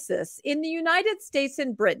crisis in the United States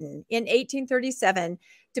and Britain in 1837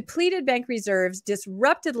 depleted bank reserves,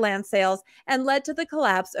 disrupted land sales, and led to the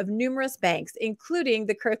collapse of numerous banks, including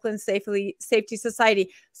the Kirkland Safety Society.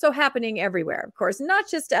 So happening everywhere, of course, not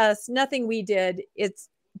just us, nothing we did. It's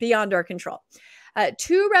beyond our control.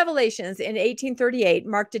 Two revelations in 1838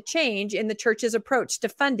 marked a change in the church's approach to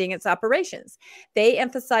funding its operations. They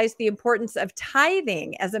emphasized the importance of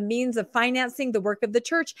tithing as a means of financing the work of the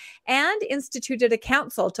church and instituted a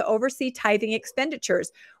council to oversee tithing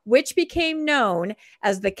expenditures, which became known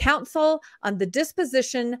as the Council on the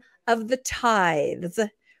Disposition of the Tithes,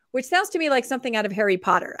 which sounds to me like something out of Harry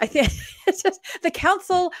Potter. I think it's just the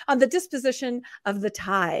Council on the Disposition of the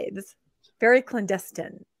Tithes. Very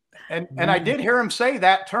clandestine. And I did hear him say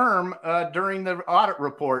that term during the audit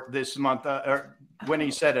report this month, or when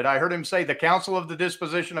he said it. I heard him say the Council of the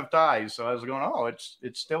Disposition of Tithes. So I was going, oh, it's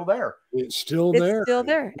still there. It's still there. It's still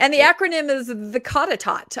there. And the acronym is the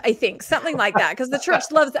COTATOT, I think, something like that, because the church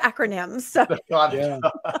loves acronyms. So.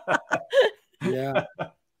 Yeah.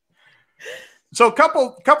 So a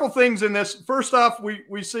couple things in this. First off,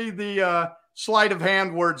 we see the sleight of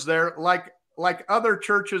hand words there. Like other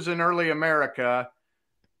churches in early America,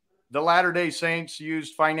 the Latter-day Saints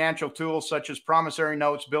used financial tools such as promissory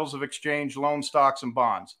notes, bills of exchange, loan stocks, and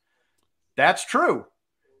bonds. That's true.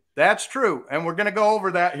 That's true. And we're going to go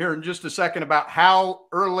over that here in just a second about how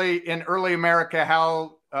early America,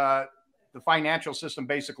 how the financial system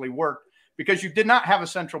basically worked, because you did not have a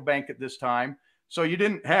central bank at this time. So you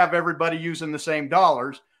didn't have everybody using the same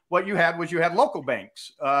dollars. What you had was you had local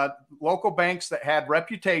banks that had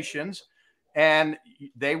reputations, and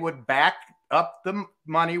they would back up the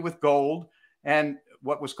money with gold and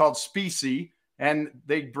what was called specie. And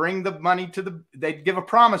they'd bring the money they'd give a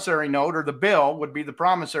promissory note, or the bill would be the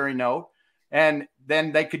promissory note. And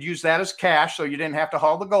then they could use that as cash. So you didn't have to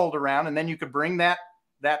haul the gold around. And then you could bring that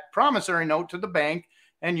promissory note to the bank,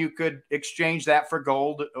 and you could exchange that for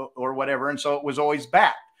gold or whatever. And so it was always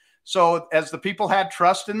backed. So as the people had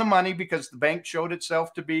trust in the money, because the bank showed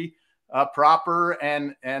itself to be proper,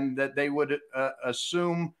 and that they would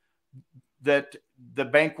assume that the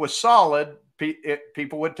bank was solid,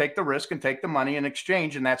 people would take the risk and take the money in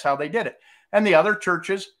exchange. And that's how they did it. And the other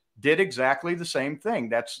churches did exactly the same thing.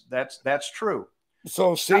 That's true.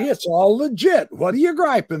 So see, it's all legit. What are you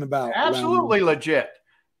griping about? Absolutely legit.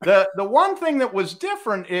 The one thing that was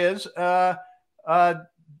different is that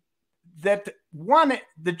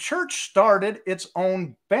the church started its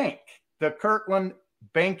own bank, the Kirtland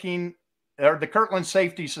the Kirtland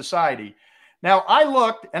Safety Society. Now, I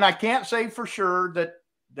looked, and I can't say for sure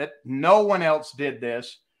that no one else did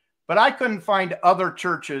this, but I couldn't find other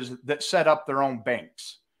churches that set up their own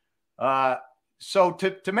banks. So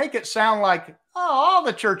to make it sound like, oh, all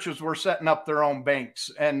the churches were setting up their own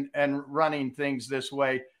banks and running things this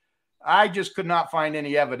way, I just could not find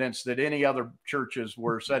any evidence that any other churches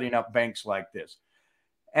were setting up banks like this.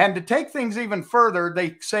 And to take things even further,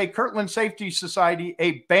 they say Kirtland Safety Society,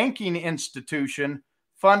 a banking institution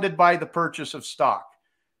funded by the purchase of stock.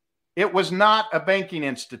 It was not a banking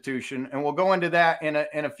institution, and we'll go into that in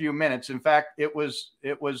a few minutes. In fact, it was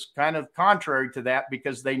kind of contrary to that,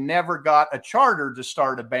 because they never got a charter to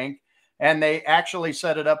start a bank, and they actually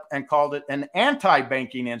set it up and called it an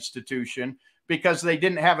anti-banking institution because they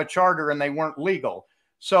didn't have a charter and they weren't legal.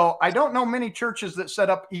 So I don't know many churches that set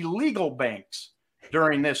up illegal banks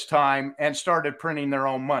during this time and started printing their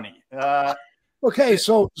own money. Okay,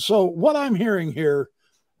 so what I'm hearing here,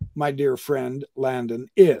 my dear friend Landon,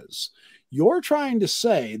 is you're trying to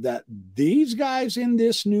say that these guys in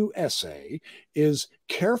this new essay is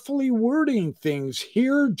carefully wording things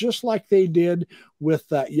here, just like they did with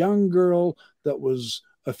that young girl that was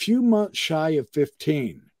a few months shy of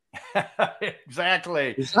 15.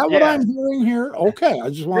 Exactly. Is that what I'm hearing here? Okay, I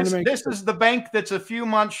just wanted to make this is the bank that's a few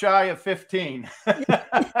months shy of 15.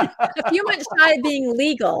 A few months shy of being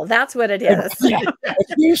legal. That's what it is.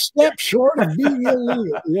 A few steps short of being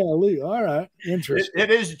illegal. Yeah, legal. All right. Interesting.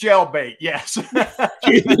 It is jailbait, yes.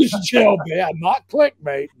 It is jailbait, not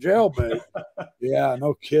clickbait, jailbait. Yeah,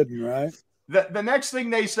 no kidding, right? The next thing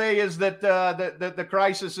they say is that the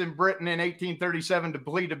crisis in Britain in 1837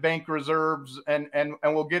 depleted bank reserves, and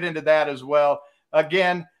we'll get into that as well.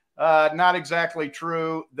 Again, not exactly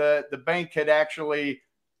true. The bank had actually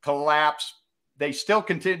collapsed. They still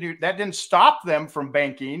continued. That didn't stop them from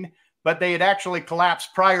banking, but they had actually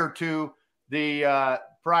collapsed prior to the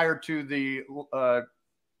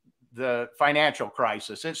financial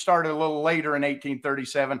crisis. It started a little later in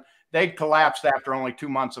 1837. They'd collapsed after only 2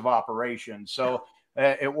 months of operation. So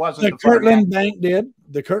it wasn't the Kirtland Bank did.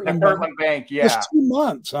 The Kirtland Bank, yeah. Just 2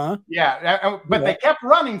 months, huh? Yeah, but they kept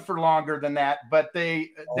running for longer than that. But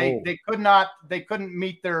they couldn't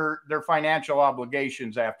meet their financial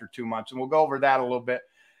obligations after 2 months, and we'll go over that a little bit.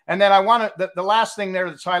 And then I want to the last thing there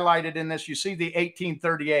that's highlighted in this. You see the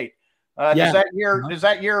 1838. Does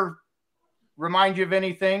that year remind you of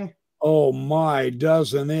anything? Oh my,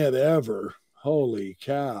 doesn't it ever? Holy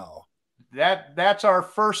cow. That's our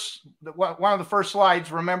first, one of the first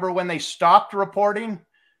slides. Remember when they stopped reporting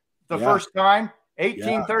the first time?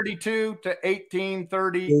 1832 to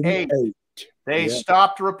 1838. They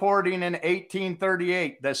stopped reporting in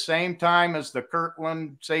 1838, the same time as the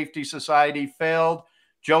Kirtland Safety Society failed.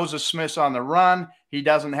 Joseph Smith's on the run. He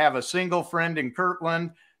doesn't have a single friend in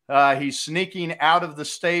Kirtland. He's sneaking out of the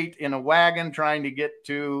state in a wagon, trying to get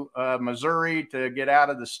to Missouri to get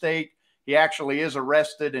out of the state. He actually is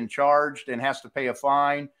arrested and charged and has to pay a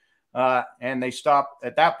fine. And they stop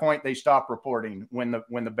at that point. They stop reporting when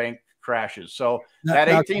the bank crashes. So that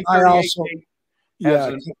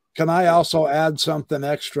 1838. Can I also add something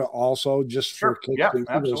extra? Also, just for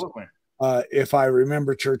absolutely. If I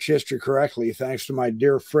remember church history correctly, thanks to my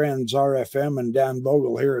dear friends RFM and Dan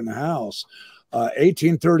Bogle here in the house,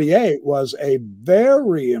 1838 was a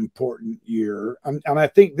very important year, and I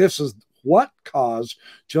think this is what caused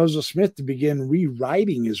Joseph Smith to begin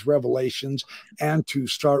rewriting his revelations and to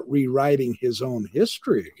start rewriting his own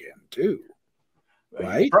history again, too.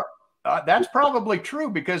 Right? That's probably true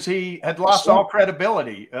because he had lost all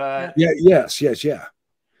credibility. Yes.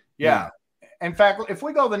 In fact, if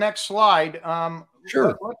we go to the next slide,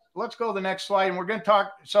 sure. Let's go to the next slide, and we're going to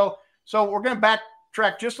talk. So we're going to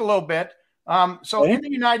backtrack just a little bit. In the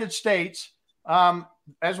United States,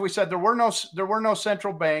 as we said, there were no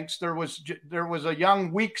central banks. There was a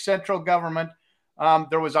young, weak central government.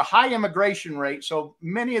 There was a high immigration rate, so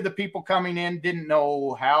many of the people coming in didn't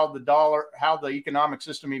know how the economic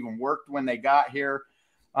system even worked when they got here.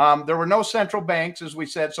 There were no central banks, as we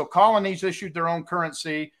said, so colonies issued their own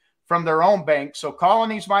currency from their own banks. So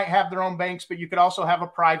colonies might have their own banks, but you could also have a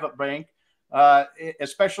private bank,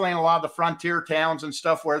 especially in a lot of the frontier towns and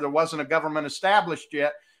stuff where there wasn't a government established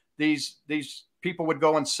yet. These people would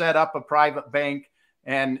go and set up a private bank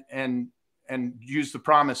and use the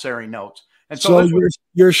promissory notes. And so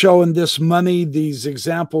you're showing this money, these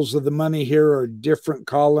examples of the money here are different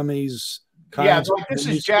colonies. This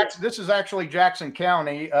is actually Jackson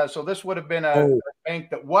County. So this would have been a bank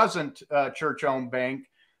that wasn't a church-owned bank.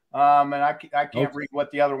 And I can't read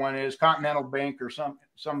what the other one is, Continental Bank or something.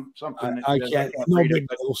 I can't read it.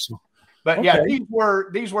 But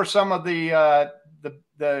these were some of the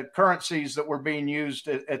currencies that were being used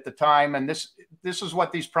at the time. And this is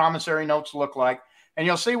what these promissory notes look like. And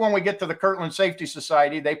you'll see when we get to the Kirtland Safety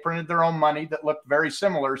Society, they printed their own money that looked very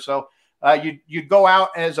similar. So you'd go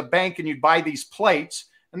out as a bank and you'd buy these plates,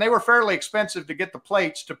 and they were fairly expensive to get the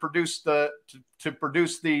plates to produce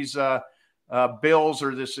these bills,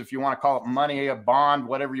 or this, if you want to call it money, a bond,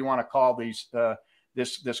 whatever you want to call these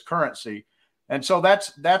this currency. And so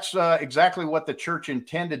that's exactly what the church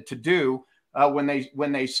intended to do when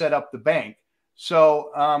they set up the bank.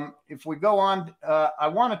 So if we go on, I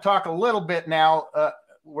want to talk a little bit now.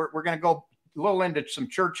 We're going to go a little into some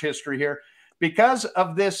church history here because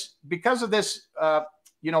of this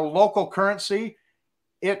local currency.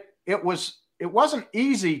 It wasn't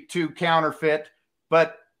easy to counterfeit,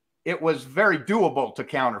 but it was very doable to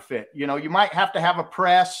counterfeit. You might have to have a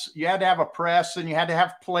press. You had to have a press, and you had to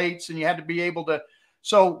have plates, and you had to be able to.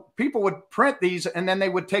 So people would print these, and then they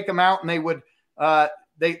would take them out, and they would.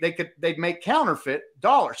 They'd make counterfeit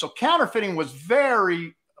dollars. So counterfeiting was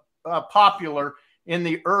very popular in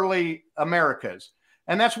the early Americas.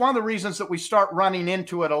 And that's one of the reasons that we start running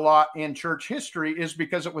into it a lot in church history, is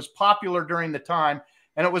because it was popular during the time.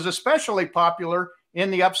 And it was especially popular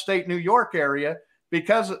in the upstate New York area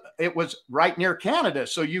because it was right near Canada.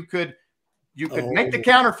 So you could make the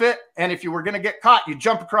counterfeit. And if you were going to get caught, you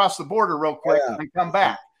jump across the border real quick and come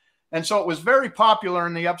back. And so it was very popular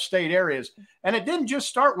in the upstate areas. And it didn't just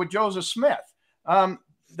start with Joseph Smith.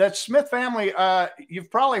 That Smith family, you've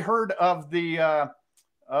probably heard of the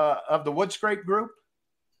Wood Scrape group.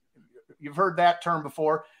 You've heard that term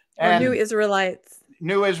before. And New Israelites.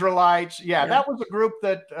 New Israelites. Yeah, that was a group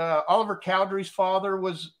that Oliver Cowdery's father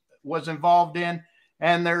was involved in.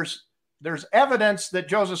 And there's evidence that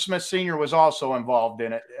Joseph Smith Sr. was also involved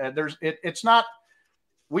in it. It's not,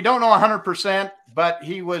 we don't know 100%, but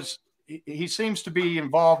he seems to be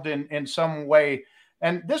involved in some way.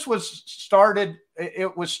 And this was started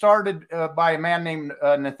by a man named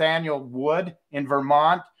Nathaniel Wood in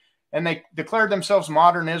Vermont. And they declared themselves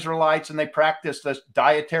modern Israelites, and they practiced this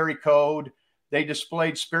dietary code. They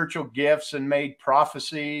displayed spiritual gifts and made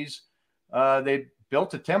prophecies. They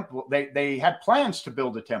built a temple. They had plans to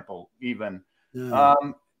build a temple even. Yeah.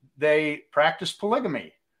 They practiced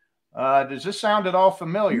polygamy. Does this sound at all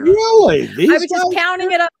familiar? Really? I was just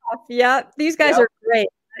counting it off. Yeah, these guys are great.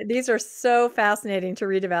 These are so fascinating to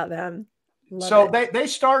read about them. So they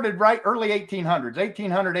started right early 1800s,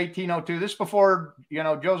 1800, 1802. This before, you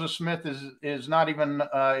know, Joseph Smith is not even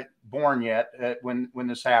born yet when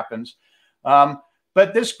this happens.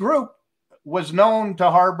 But this group was known to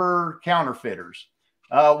harbor counterfeiters.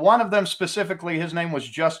 One of them specifically, his name was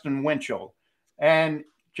Justin Winchell. And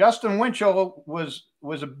Justin Winchell was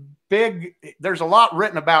a big, there's a lot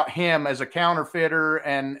written about him as a counterfeiter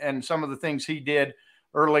and some of the things he did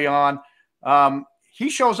early on. He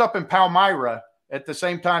shows up in Palmyra at the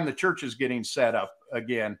same time the church is getting set up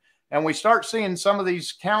again. And we start seeing some of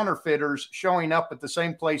these counterfeiters showing up at the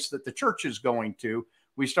same place that the church is going to.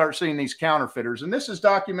 We start seeing these counterfeiters. And this is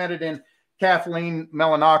documented in Kathleen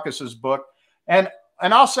Melanakis's book. And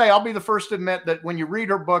I'll say, I'll be the first to admit that when you read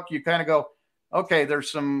her book, you kind of go, okay, there's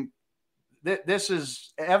some, this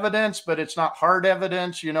is evidence, but it's not hard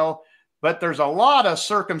evidence, you know. But there's a lot of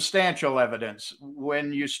circumstantial evidence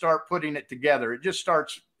when you start putting it together. It just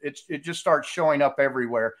starts showing up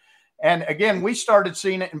everywhere. And again, we started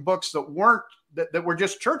seeing it in books that were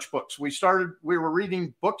just church books. We were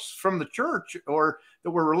reading books from the church or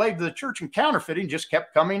that were related to the church, and counterfeiting just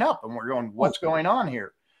kept coming up. And we're going, what's going on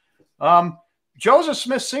here? Joseph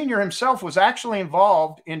Smith Sr. himself was actually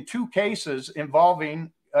involved in 2 cases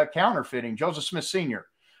involving counterfeiting. Joseph Smith Sr.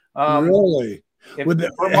 Really? Hey,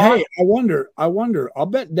 I wonder. I'll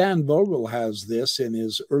bet Dan Vogel has this in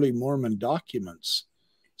his early Mormon documents.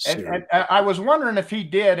 And I was wondering if he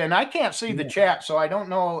did, and I can't see the chat, so I don't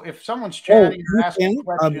know if someone's chatting or asking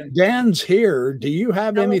questions. Dan's here. Do you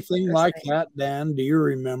have anything like that, Dan? Do you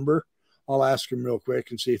remember? I'll ask him real quick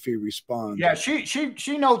and see if he responds. Yeah,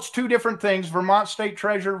 she notes 2 different things: Vermont State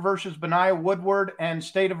Treasurer versus Benaiah Woodward, and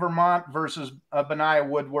State of Vermont versus Benaiah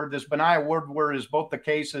Woodward. This Benaiah Woodward is both the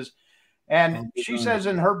cases. And she says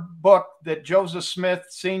in her book that Joseph Smith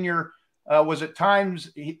Sr. Was at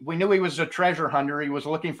times, we knew he was a treasure hunter. He was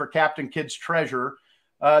looking for Captain Kidd's treasure.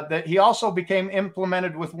 That he also became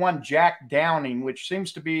implemented with one Jack Downing, which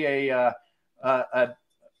seems to be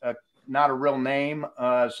not a real name.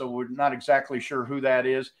 So we're not exactly sure who that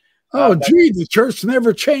is. Oh, gee, the church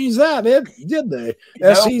never changed that, did they?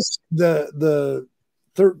 SE's the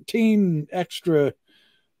 13 extra,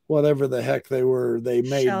 whatever the heck they were, they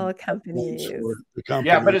made shell companies. The company.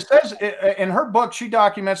 Yeah, but it says in her book, she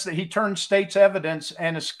documents that he turned state's evidence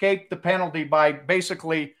and escaped the penalty by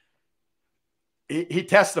basically he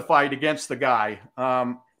testified against the guy.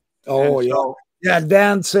 Yeah,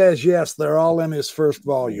 Dan says yes, they're all in his first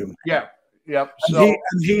volume. Yeah, yep. So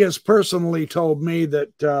he has personally told me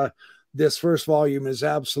that this first volume is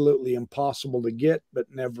absolutely impossible to get,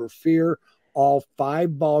 but never fear. All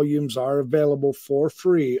 5 volumes are available for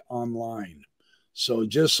free online. So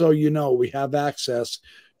just so you know, we have access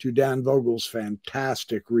to Dan Vogel's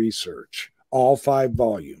fantastic research, all 5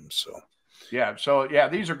 volumes. So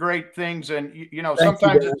these are great things. And, you know,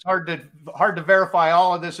 sometimes it's hard to verify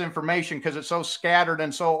all of this information because it's so scattered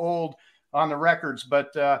and so old on the records. But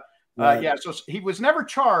right. So he was never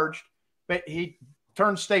charged, but he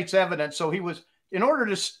turned state's evidence. So he was, in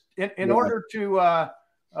order to,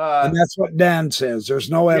 and that's what Dan says. There's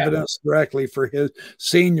no evidence directly for his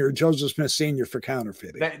Joseph Smith Sr. for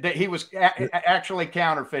counterfeiting. That he was actually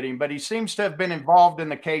counterfeiting, but he seems to have been involved in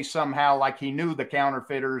the case somehow, like he knew the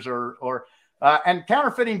counterfeiters and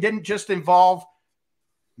counterfeiting didn't just involve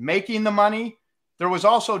making the money. There was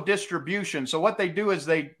also distribution. So what they do is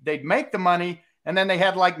they'd make the money, and then they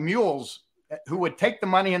had like mules who would take the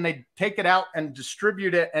money and they'd take it out and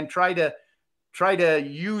distribute it and try to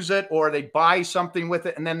use it, or they buy something with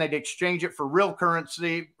it and then they'd exchange it for real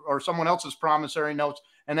currency or someone else's promissory notes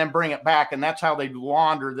and then bring it back. And that's how they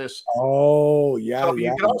launder this. Oh, yeah. So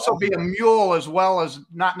you could also be a mule as well as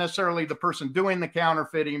not necessarily the person doing the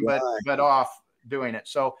counterfeiting, but off doing it.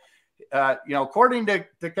 So, according to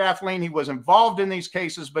Kathleen, he was involved in these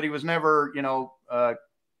cases, but he was never,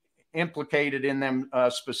 implicated in them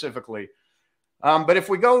specifically. But if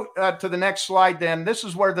we go to the next slide, then this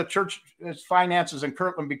is where the church finances in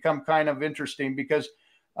Kirtland become kind of interesting because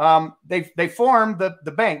they formed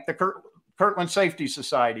the bank, the Kirtland Safety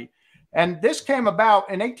Society. And this came about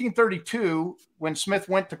in 1832 when Smith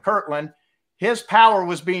went to Kirtland. His power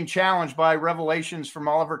was being challenged by revelations from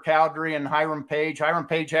Oliver Cowdery and Hiram Page. Hiram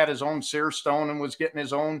Page had his own seer stone and was getting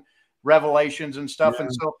his own revelations and stuff. Yeah.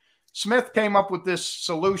 And so Smith came up with this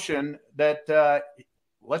solution that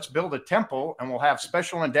let's build a temple and we'll have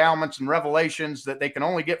special endowments and revelations that they can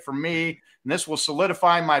only get from me. And this will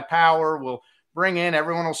solidify my power. We'll bring in,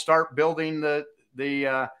 everyone will start building the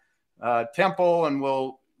temple, and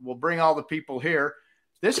we'll bring all the people here.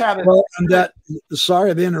 This had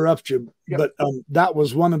sorry to interrupt you, yep. But that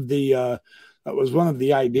was one of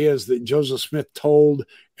the ideas that Joseph Smith told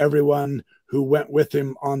everyone who went with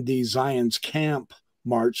him on the Zion's Camp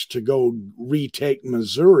march to go retake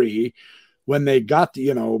Missouri. When they got the,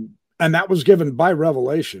 and that was given by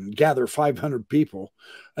revelation, gather 500 people.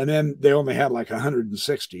 And then they only had like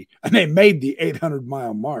 160, and they made the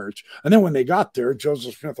 800-mile march. And then when they got there,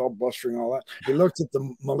 Joseph Smith, all blustering, all that, he looked at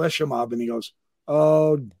the militia mob and he goes,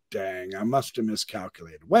 "Oh, dang, I must have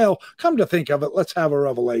miscalculated. Well, come to think of it, let's have a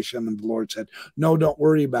revelation." And the Lord said, "No, don't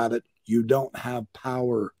worry about it. You don't have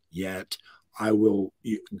power yet. I will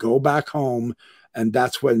go back home." And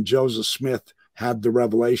that's when Joseph Smith had the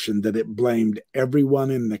revelation that it blamed everyone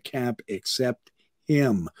in the camp except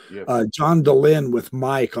him. Yep. John Dehlin with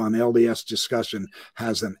Mike on LDS Discussion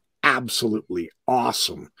has an absolutely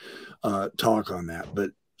awesome talk on that.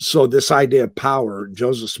 But so this idea of power,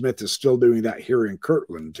 Joseph Smith is still doing that here in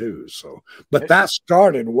Kirtland too. So, but that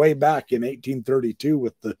started way back in 1832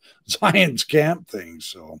 with the Zion's Camp thing.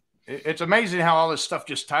 So it's amazing how all this stuff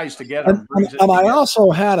just ties together. And I also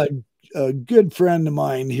had a good friend of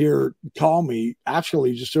mine here call me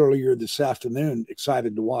actually just earlier this afternoon,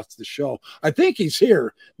 excited to watch the show. I think he's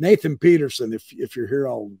here. Nathan Peterson. If you're here,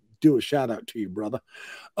 I'll do a shout out to you, brother.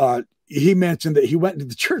 He mentioned that he went to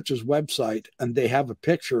the church's website and they have a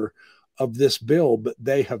picture of this bill, but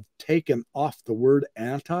they have taken off the word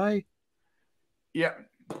anti. Yeah.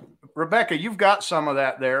 Rebecca, you've got some of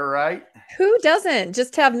that there, right? Who doesn't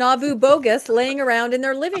just have Nauvoo bogus laying around in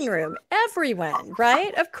their living room? Everyone,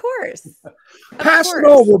 right? Of course. Pass it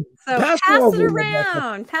over. So pass it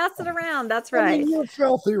around. Pass it around. That's right. I mean, you're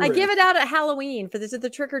filthy rich. I give it out at Halloween for the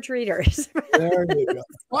trick-or-treaters. There you go.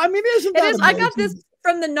 Well, I mean, isn't that amazing? I got this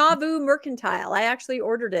from the Nauvoo Mercantile. I actually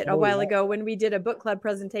ordered it a while ago when we did a book club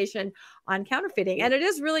presentation on counterfeiting. And it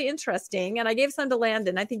is really interesting. And I gave some to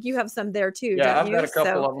Landon. I think you have some there too. Yeah, I've got a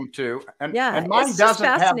couple of them too. And mine doesn't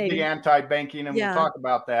have the anti-banking, and we'll talk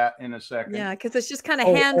about that in a second. Yeah, because it's just kind of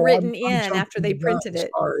handwritten in after they printed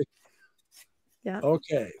it. Sorry. Yeah.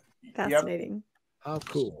 Okay. Fascinating. Yep. How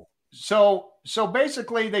cool. So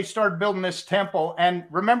basically they started building this temple, and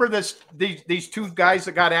remember these two guys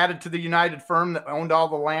that got added to the United Firm that owned all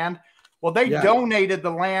the land. Well, they donated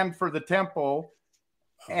the land for the temple,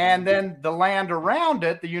 and then the land around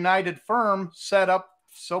it, the United Firm set up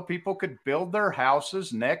so people could build their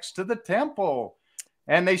houses next to the temple,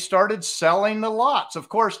 and they started selling the lots. Of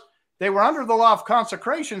course, they were under the law of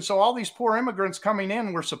consecration, so all these poor immigrants coming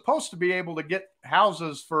in were supposed to be able to get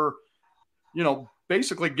houses for,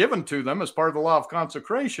 basically given to them as part of the law of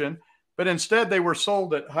consecration, but instead they were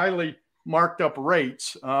sold at highly marked up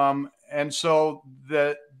rates. And so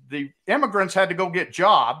the immigrants had to go get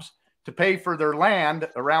jobs to pay for their land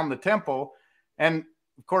around the temple. And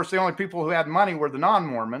of course, the only people who had money were the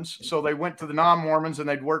non-Mormons. So they went to the non-Mormons and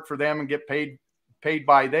they'd work for them and get paid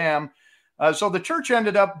by them. So the church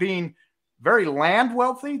ended up being very land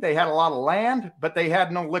wealthy. They had a lot of land, but they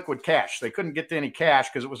had no liquid cash. They couldn't get to any cash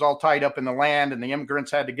because it was all tied up in the land, and the immigrants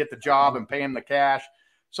had to get the job and pay them the cash.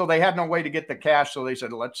 So they had no way to get the cash. So they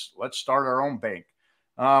said, let's start our own bank.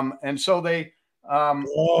 And so they,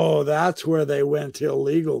 that's where they went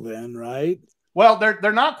illegal then, right? Well,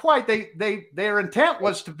 they're not quite. Their intent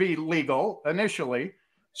was to be legal initially.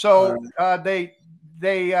 So they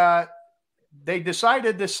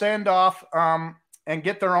decided to send off, and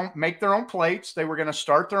make their own plates. They were going to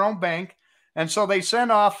start their own bank. And so they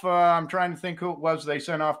sent off, I'm trying to think who it was they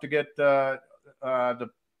sent off to get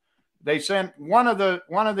they sent one of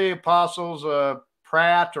the apostles,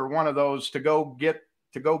 Pratt, or one of those, to go get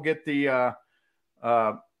the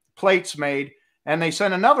plates made. And they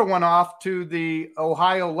sent another one off to the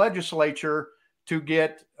Ohio legislature to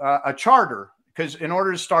get a charter, because in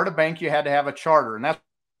order to start a bank, you had to have a charter. And that's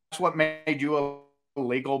what made you a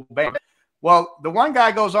legal bank. Well, the one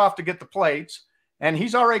guy goes off to get the plates, and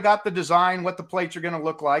he's already got the design, what the plates are going to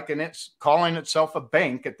look like, and it's calling itself a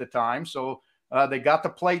bank at the time. So they got the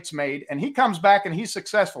plates made, and he comes back and he's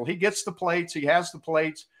successful. He gets the plates. He has the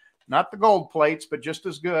plates, not the gold plates, but just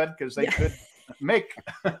as good, because they could make.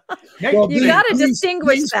 Well, you got to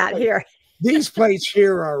distinguish that here. These plates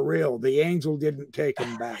here are real. The angel didn't take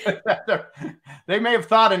them back. They may have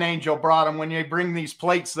thought an angel brought them when you bring these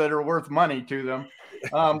plates that are worth money to them.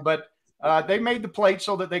 But they made the plates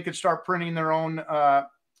so that they could start printing their own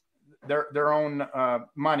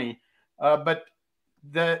money. But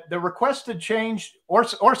the requested change,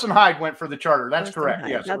 Orson Hyde went for the charter. That's correct.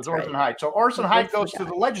 Yes, it was Orson Hyde. So Orson Hyde goes to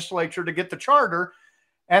the legislature to get the charter,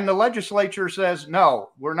 and the legislature says,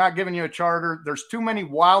 no, we're not giving you a charter. There's too many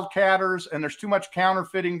wildcatters and there's too much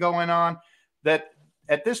counterfeiting going on, that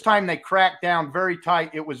at this time they cracked down very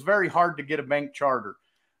tight. It was very hard to get a bank charter.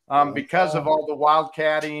 because of all the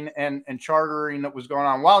wildcatting and chartering that was going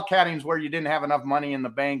on. Wildcatting is where you didn't have enough money in the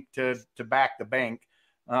bank to back the bank.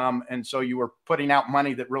 And so you were putting out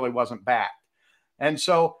money that really wasn't backed. And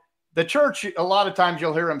so the church, a lot of times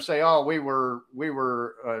you'll hear them say, oh, we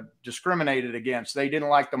were discriminated against. They didn't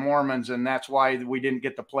like the Mormons, and that's why we didn't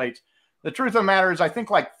get the plates. The truth of the matter is, I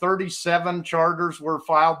think like 37 charters were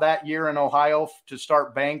filed that year in Ohio to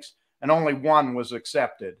start banks, and only one was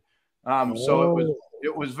accepted. So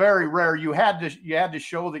it was very rare. You had to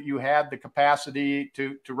show that you had the capacity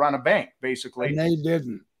to run a bank, basically. And they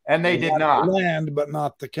didn't. And they did not. Land, but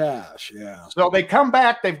not the cash. Yeah. So they come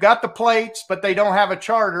back, they've got the plates, but they don't have a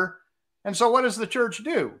charter. And so what does the church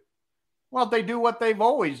do? Well, they do what they've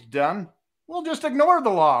always done. We'll just ignore the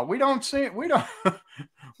law. We don't see it. We don't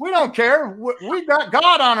care. We've got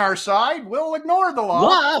God on our side. We'll ignore the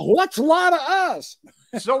law. What's law to us?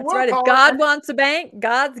 So that's right. If God wants a bank,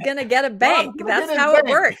 God's going to get a bank. That's how it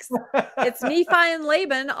works. It's Nephi and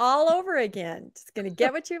Laban all over again. Just going to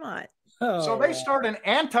get what you want. So they start an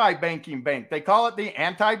anti-banking bank. They call it the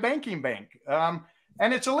anti-banking bank.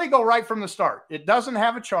 And it's illegal right from the start. It doesn't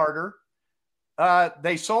have a charter.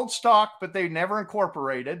 They sold stock, but they never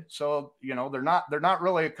incorporated. So, they're not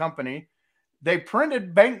really a company. They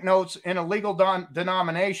printed banknotes in illegal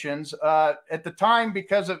denominations at the time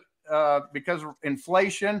because of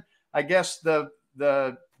inflation. I guess the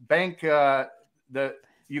bank, you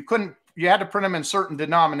had to print them in certain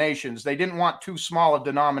denominations. They didn't want too small of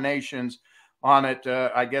denominations on it.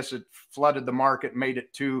 I guess it flooded the market, made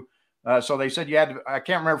it too. So they said you had to, I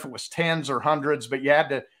can't remember if it was tens or hundreds, but you had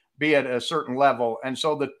to be at a certain level. And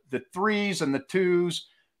so the threes and the twos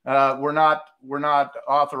were not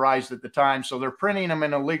authorized at the time. So they're printing them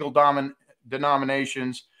in illegal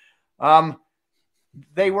denominations.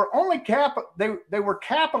 They were only they were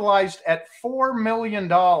capitalized at $4 million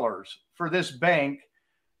for this bank,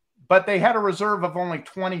 but they had a reserve of only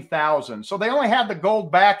 $20,000. So they only had the gold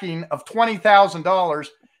backing of $20,000,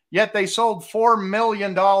 yet they sold $4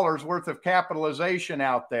 million worth of capitalization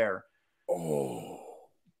out there. Oh.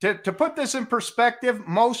 To put this in perspective,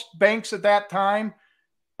 most banks at that time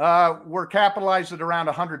were capitalized at around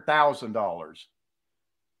 $100,000,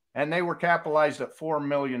 and they were capitalized at $4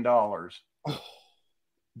 million. Oh.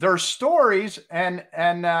 There's stories, and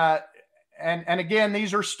again,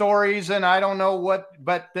 these are stories, and I don't know what,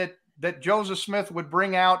 but that Joseph Smith would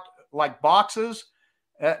bring out like boxes.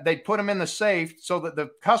 They'd put them in the safe so that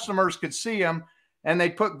the customers could see them, and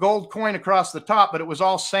they'd put gold coin across the top, but it was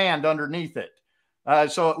all sand underneath it.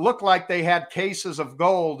 So it looked like they had cases of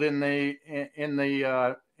gold in the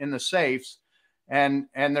safes. And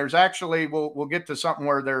there's actually, we'll get to something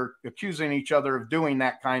where they're accusing each other of doing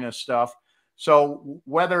that kind of stuff. So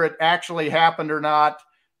whether it actually happened or not,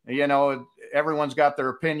 everyone's got their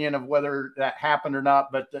opinion of whether that happened or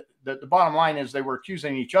not. But the bottom line is they were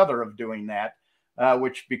accusing each other of doing that,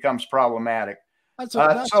 which becomes problematic. That's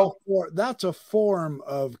a form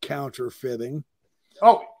of counterfeiting.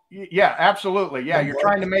 Oh, yeah, absolutely. Yeah, you're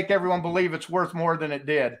trying to make everyone believe it's worth more than it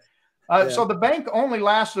did. So the bank only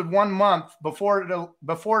lasted 1 month before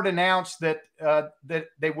it announced that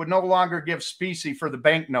they would no longer give specie for the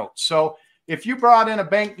banknotes. So if you brought in a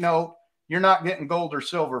banknote, you're not getting gold or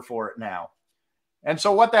silver for it now. And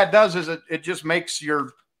so what that does is it just makes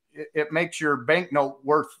your banknote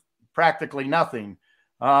worth practically nothing.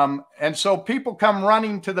 And so people come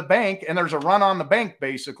running to the bank, and there's a run on the bank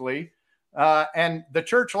basically. And the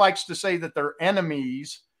church likes to say that their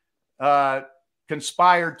enemies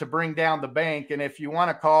conspired to bring down the bank. And if you want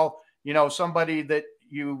to call, somebody that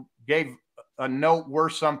you gave a note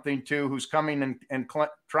worth something to, who's coming and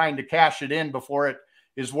trying to cash it in before it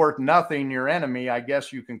is worth nothing, your enemy, I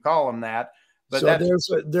guess you can call them that. But so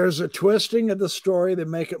there's a twisting of the story to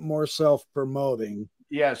make it more self-promoting.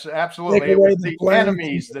 Yes, absolutely. It was the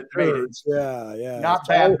enemies that traded. Yeah. Not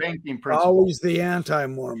bad banking principles. Always the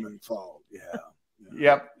anti-Mormon fault. Yeah.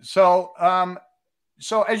 Yep. So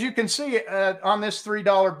as you can see on this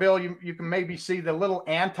 $3 bill, you can maybe see the little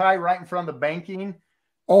anti right in front of the banking.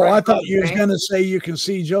 Oh, I thought you was going to say you can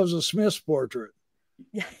see Joseph Smith's portrait.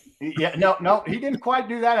 Yeah, no, he didn't quite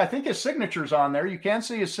do that. I think his signature's on there. You can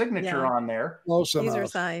see his signature on there. Close enough. These are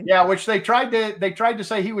signed. Yeah, which they tried to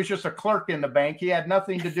say he was just a clerk in the bank. He had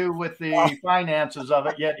nothing to do with the finances of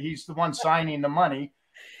it, yet he's the one signing the money.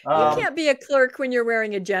 You can't be a clerk when you're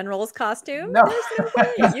wearing a general's costume. No. There's no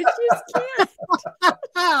way. You just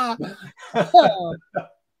can't.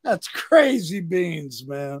 That's crazy beans,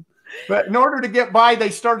 man. But in order to get by, they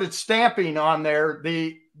started stamping on there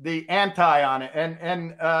the anti on it.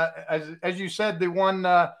 And as you said, the one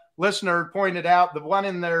listener pointed out, the one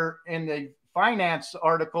in the finance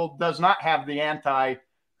article does not have the anti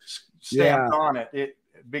stamped on it.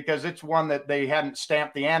 Because it's one that they hadn't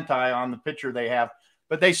stamped the anti on the picture they have,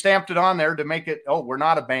 but they stamped it on there to make it, oh, we're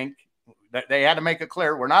not a bank. They had to make it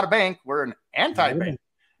clear, we're not a bank, we're an anti-bank.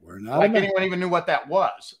 We're not like anyone even knew what that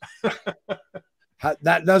was.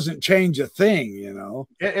 That doesn't change a thing, you know.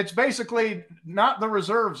 It's basically not the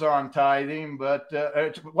reserves on tithing, but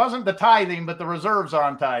it wasn't the tithing, but the reserves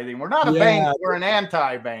on tithing. We're not a bank, we're an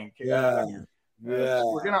anti-bank. We're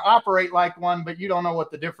going to operate like one, but you don't know what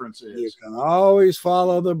the difference is. You can always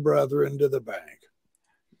follow the brethren to the bank.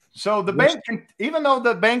 So the bank, even though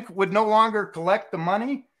the bank would no longer collect the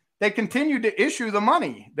money, they continued to issue the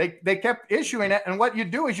money. They kept issuing it. And what you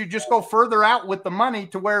do is you just go further out with the money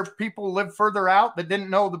to where people live further out that didn't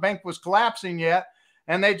know the bank was collapsing yet.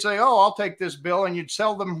 And they'd say, oh, I'll take this bill. And you'd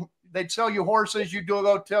sell them. They'd sell you horses. You'd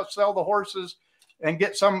go sell the horses and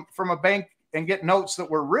get some from a bank and get notes that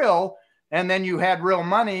were real. And then you had real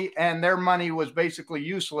money, and their money was basically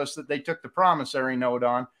useless that they took the promissory note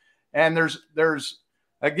on. And there's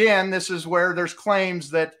again, this is where there's claims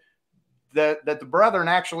that the brethren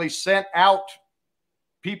actually sent out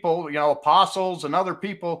people, you know, apostles and other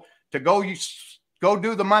people to go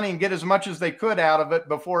do the money and get as much as they could out of it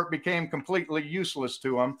before it became completely useless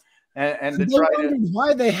to them. And to try to,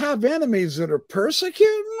 why they have enemies that are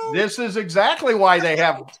persecuting them? This is exactly why they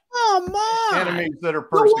have enemies that are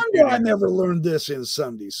persecuting. No wonder I never learned this in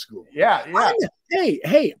Sunday school. Yeah.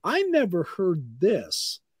 Hey, I never heard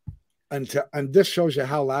this until, and this shows you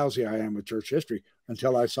how lousy I am with church history,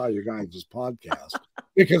 until I saw you guys' podcast.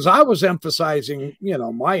 Because I was emphasizing, you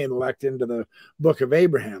know, my intellect into the Book of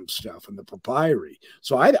Abraham stuff and the papyri.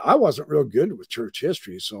 So I wasn't real good with church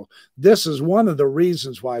history. So this is one of the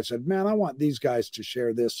reasons why I said, man, I want these guys to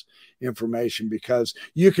share this information, because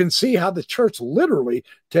you can see how the church literally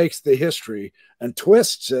takes the history and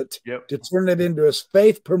twists it to turn it into a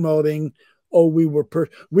faith promoting. Oh, we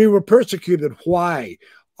were persecuted. Why?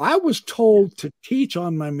 I was told to teach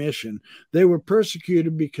on my mission. They were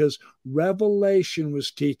persecuted because Revelation was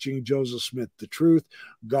teaching Joseph Smith the truth.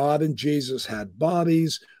 God and Jesus had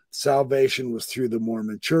bodies. Salvation was through the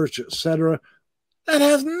Mormon church, etc. That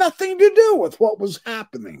has nothing to do with what was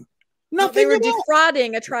happening. Nothing. They were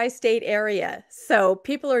defrauding a tri-state area, so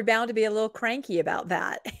people are bound to be a little cranky about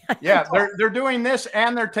that. Yeah, they're doing this,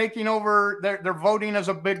 and they're taking over. They're voting as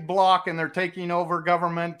a big block, and they're taking over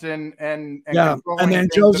government and then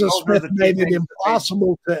Joseph Smith made it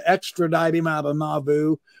impossible to extradite him out of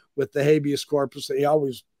Nauvoo with the habeas corpus. He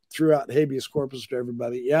always threw out habeas corpus to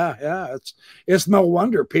everybody. Yeah, it's no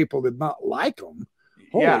wonder people did not like him.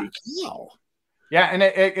 Holy cow. Yeah, and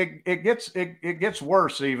it gets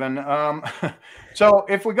worse even. So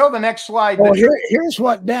if we go to the next slide. Well, here's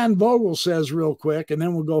what Dan Vogel says real quick, and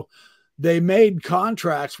then we'll go. They made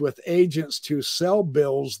contracts with agents to sell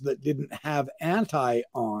bills that didn't have anti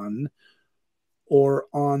on or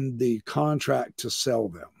on the contract to sell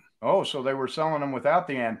them. Oh, so they were selling them without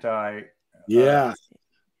the anti. Yeah.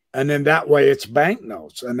 And then that way it's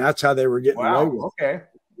banknotes, and that's how they were getting away with it. Okay.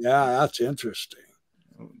 Yeah, that's interesting.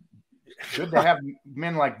 Good to have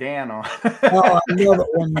men like Dan on. Oh, I love it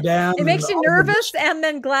when Dan. It makes you nervous and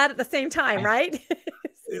then glad at the same time, right?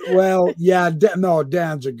 Well, yeah.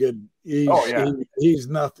 Dan's a good. He's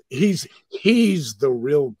nothing. He's the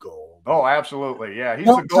real gold. Oh, absolutely. Yeah, he's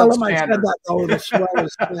the gold standard.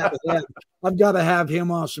 I've got to have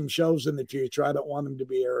him on some shows in the future. I don't want him to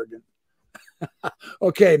be arrogant.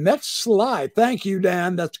 Okay, next slide. Thank you,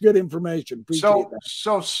 Dan. That's good information.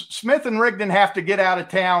 So Smith and Rigdon have to get out of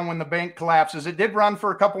town when the bank collapses. It did run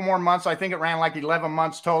for a couple more months. I think it ran like 11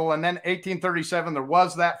 months total. And then 1837, there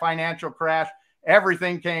was that financial crash.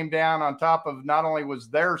 Everything came down on top of, not only was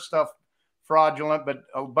their stuff fraudulent, but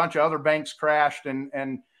a bunch of other banks crashed.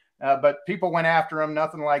 But people went after them.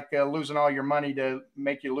 Nothing like losing all your money to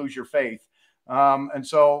make you lose your faith. And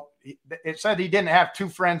so it said he didn't have two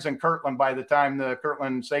friends in Kirtland by the time the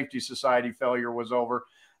Kirtland Safety Society failure was over.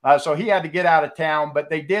 So he had to get out of town,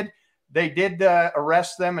 but they did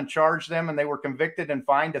arrest them and charge them, and they were convicted and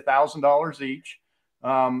fined $1,000 each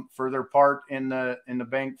for their part in the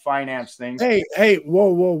bank finance thing. Hey,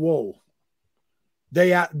 whoa.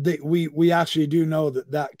 We actually do know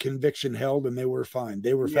that conviction held, and they were fined.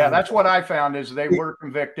 They were fined. Yeah, that's what I found, is they were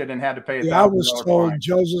convicted and had to pay $1,000. Yeah, I was told fine.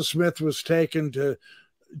 Joseph Smith was taken to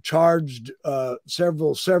charged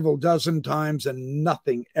several dozen times, and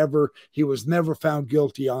nothing ever. He was never found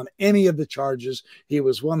guilty on any of the charges. He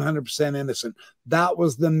was 100% innocent. That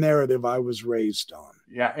was the narrative I was raised on.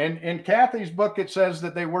 Yeah, and in Kathy's book, it says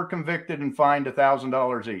that they were convicted and fined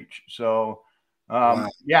 $1,000 each. So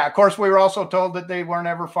Yeah, of course, we were also told that they were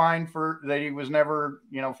never fined that he was never,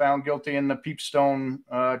 found guilty in the Peepstone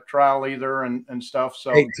trial either and stuff. So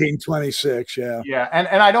 1826, yeah. Yeah, and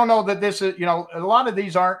I don't know that this is, a lot of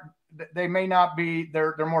these they may not be,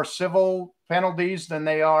 they're more civil penalties than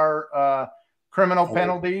they are criminal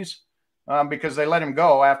penalties, because they let him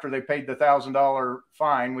go after they paid the $1,000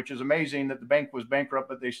 fine, which is amazing that the bank was bankrupt,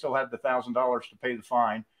 but they still had the $1,000 to pay the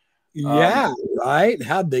fine. Yeah, right.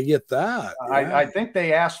 How'd they get that? Yeah. I think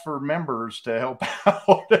they asked for members to help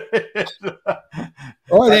out.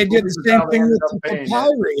 Oh, they did the same thing with the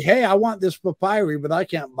papyri. Hey, I want this papyri, but I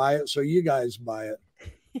can't buy it, so you guys buy it.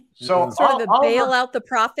 So sort of the bail out the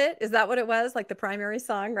prophet. Is that what it was? Like the primary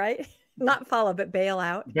song, right? Not follow, but bail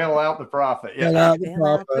out. Bail out the prophet. Yeah. Bail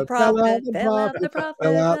out the prophet. Bail out the prophet.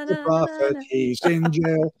 Bail out the prophet. He's in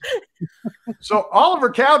jail. So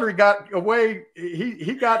Oliver Cowdery got away.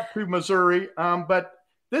 He got to Missouri, but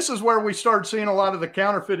this is where we started seeing a lot of the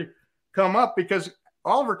counterfeiting come up, because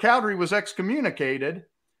Oliver Cowdery was excommunicated,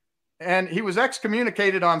 and he was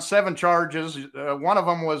excommunicated on 7 charges. One of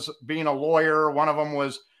them was being a lawyer. One of them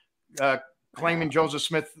was claiming Joseph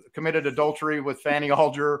Smith committed adultery with Fanny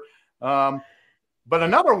Alger. But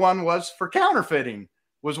another one was for counterfeiting,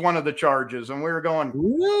 was one of the charges. And we were going,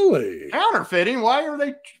 really? Counterfeiting? Why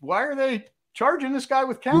are they charging this guy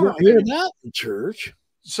with counterfeiting? You don't hear that in church.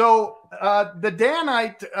 So the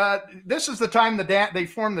Danite, this is the time they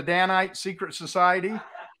formed the Danite Secret Society,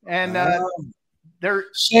 and they're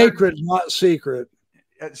sacred, not secret.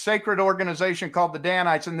 A sacred organization called the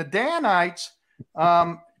Danites, and the Danites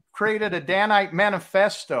created a Danite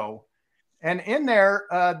manifesto. And in there,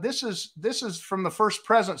 this is from the first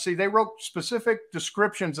presidency. They wrote specific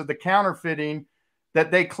descriptions of the counterfeiting that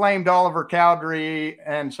they claimed Oliver Cowdery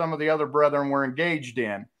and some of the other brethren were engaged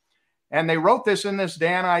in. And they wrote this in this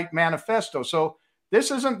Danite manifesto. So this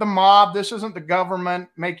isn't the mob. This isn't the government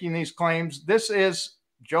making these claims. This is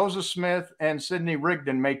Joseph Smith and Sidney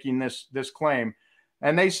Rigdon making this claim.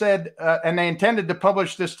 And they said, and they intended to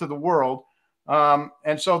publish this to the world.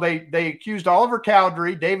 And so they accused Oliver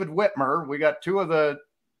Cowdery, David Whitmer. We got two of the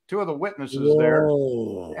witnesses there,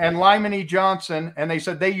 and Lyman E. Johnson. And they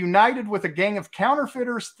said they united with a gang of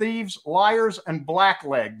counterfeiters, thieves, liars, and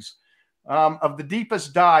blacklegs of the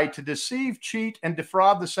deepest dye to deceive, cheat, and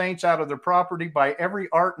defraud the saints out of their property by every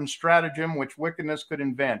art and stratagem which wickedness could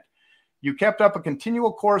invent. You kept up a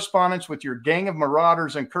continual correspondence with your gang of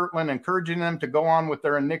marauders in Kirtland, encouraging them to go on with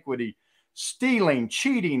their iniquity. Stealing,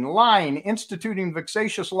 cheating, lying, instituting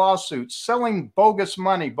vexatious lawsuits, selling bogus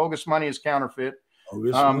money. Bogus money is counterfeit.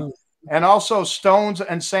 And also stones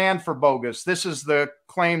and sand for bogus. This is the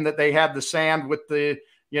claim that they had the sand with the,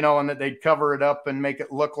 and that they'd cover it up and make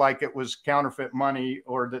it look like it was counterfeit money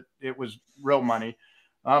or that it was real money.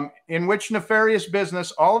 In which nefarious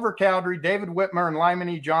business Oliver Cowdery, David Whitmer, and Lyman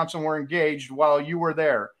E. Johnson were engaged while you were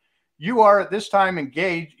there. You are at this time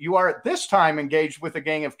engaged with a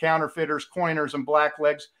gang of counterfeiters, coiners, and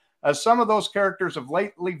blacklegs, as some of those characters have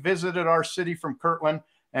lately visited our city from Kirtland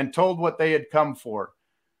and told what they had come for.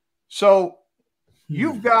 So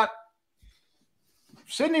you've got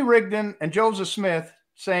Sidney Rigdon and Joseph Smith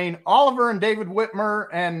saying, Oliver and David Whitmer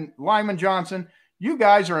and Lyman Johnson, you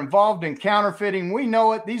guys are involved in counterfeiting. We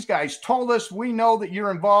know it. These guys told us. We know that you're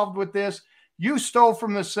involved with this. You stole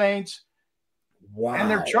from the saints. Wow.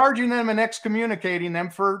 And they're charging them and excommunicating them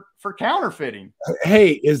for counterfeiting.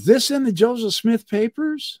 Hey, is this in the Joseph Smith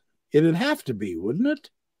papers? It'd have to be, wouldn't it?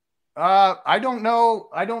 I don't know.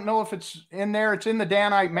 I don't know if it's in there. It's in the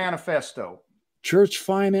Danite Manifesto. Church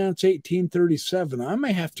Finance 1837. I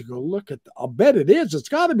may have to go look at I'll bet it is. It's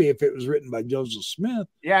got to be if it was written by Joseph Smith.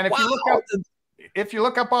 Yeah, and if you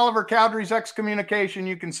look up Oliver Cowdery's excommunication,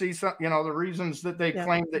 you can see some, the reasons that they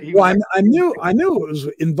claimed that he was. I knew it was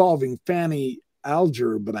involving Fanny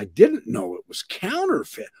Alger, but I didn't know it was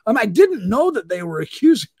counterfeit. I didn't know that they were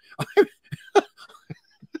accusing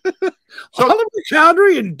Oliver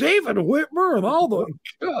Cowdery and David Whitmer and all the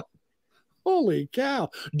holy cow.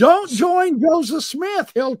 Don't join Joseph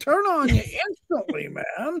Smith. He'll turn on you instantly,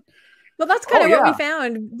 man. Well, that's kind of what we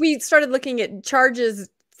found. We started looking at charges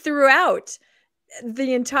throughout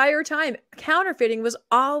the entire time. Counterfeiting was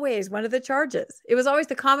always one of the charges. It was always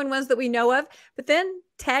the common ones that we know of, but then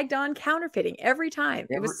tagged on counterfeiting every time.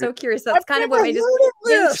 It was so curious. That's kind of what made us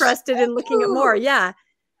interested in looking at more. Yeah.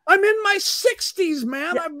 I'm in my 60s,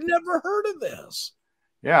 man. I've never heard of this.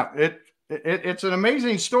 Yeah, it's an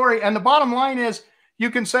amazing story. And the bottom line is,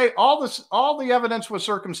 you can say all the evidence was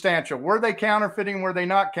circumstantial. Were they counterfeiting? Were they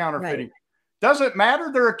not counterfeiting? Right. Doesn't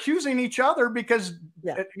matter. They're accusing each other because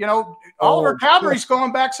You know, Oliver Cowdery's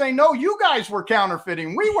going back saying, no, you guys were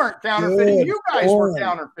counterfeiting. We weren't counterfeiting. You guys were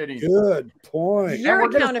counterfeiting. Good point. You're a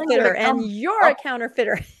counterfeiter, and you're a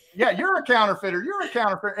counterfeiter. Yeah, you're a counterfeiter. You're a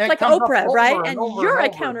counterfeiter. It's like Oprah, right? And you're a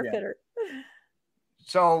counterfeiter.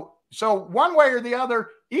 So one way or the other,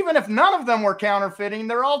 even if none of them were counterfeiting,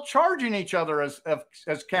 they're all charging each other as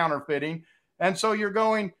counterfeiting. And so you're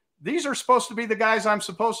going, these are supposed to be the guys I'm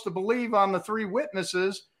supposed to believe on the three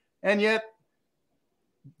witnesses. And yet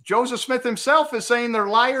Joseph Smith himself is saying they're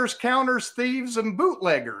liars, counters, thieves, and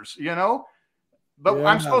bootleggers, you know, but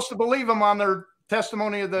I'm supposed to believe them on their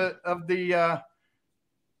testimony of the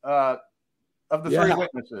three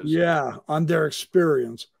witnesses. Yeah. On their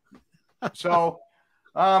experience. So,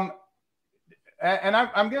 and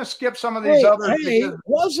I'm going to skip some of these others.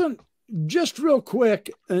 Wasn't just real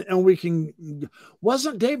quick, and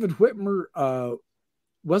wasn't David Whitmer,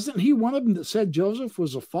 wasn't he one of them that said Joseph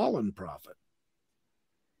was a fallen prophet?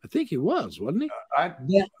 I think he was, wasn't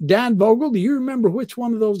he? Dan Vogel, do you remember which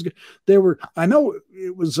one of those they were? I know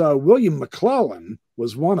it was William McClellan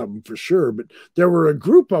was one of them for sure, but there were a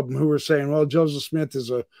group of them who were saying, well, Joseph Smith is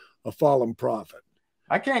a fallen prophet.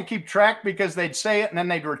 I can't keep track because they'd say it and then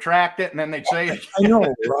they'd retract it and then they'd say it. I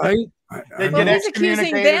know, right? He's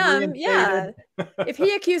accusing them. Yeah. If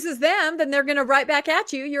he accuses them, then they're going to write back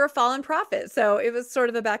at you. You're a fallen prophet. So it was sort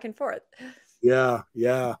of a back and forth. Yeah.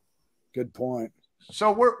 Yeah. Good point.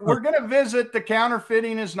 So we're going to visit the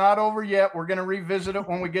counterfeiting is not over yet. We're going to revisit it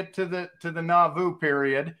when we get to the Nauvoo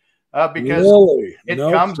period because it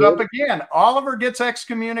comes up again. Oliver gets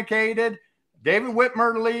excommunicated. David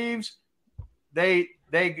Whitmer leaves. They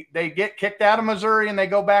get kicked out of Missouri and they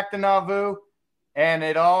go back to Nauvoo, and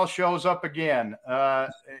it all shows up again.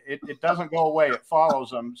 It doesn't go away. It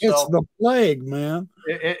follows them. So it's the plague, man.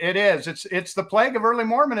 It is. It's the plague of early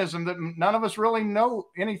Mormonism that none of us really know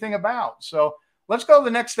anything about. So let's go to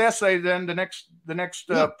the next essay then, the next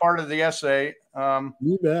part of the essay.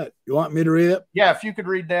 You bet. You want me to read it? Yeah, if you could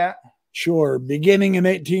read that. Sure. Beginning in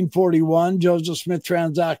 1841, Joseph Smith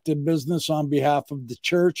transacted business on behalf of the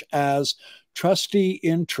church as trustee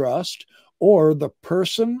in trust, or the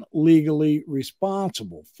person legally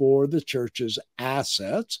responsible for the church's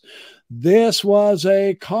assets. This was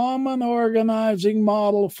a common organizing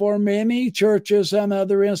model for many churches and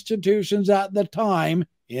other institutions at the time,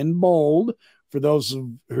 in bold, for those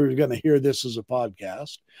who are going to hear this as a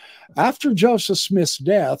podcast. After Joseph Smith's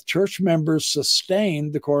death, church members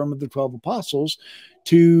sustained the Quorum of the 12 Apostles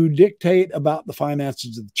to dictate about the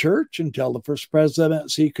finances of the church until the first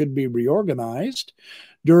presidency could be reorganized.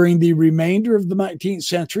 During the remainder of the 19th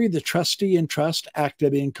century, the trustee in trust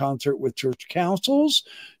acted in concert with church councils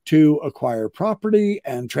to acquire property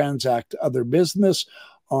and transact other business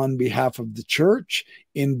on behalf of the church,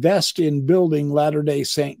 invest in building Latter-day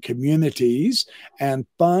Saint communities, and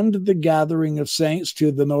fund the gathering of saints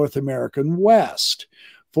to the North American West.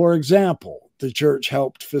 For example, the church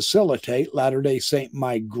helped facilitate Latter-day Saint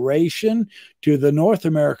migration to the North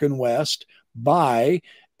American West by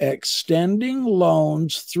extending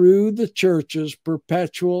loans through the church's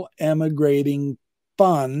perpetual emigrating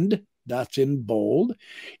fund, that's in bold,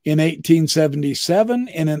 in 1877.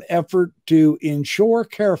 In an effort to ensure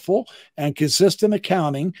careful and consistent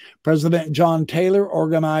accounting, President John Taylor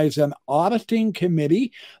organized an auditing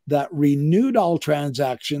committee that renewed all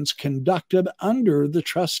transactions conducted under the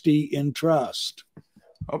trustee in trust.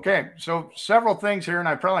 Okay, so several things here, and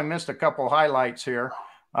I probably missed a couple highlights here.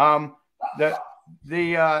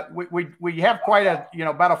 We have quite a,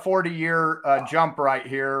 about a 40-year jump right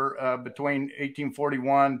here between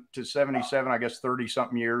 1841 to 77, I guess 30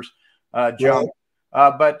 something years jump.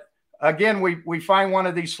 But again, we find one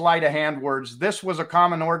of these sleight of hand words. This was a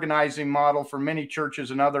common organizing model for many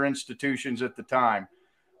churches and other institutions at the time.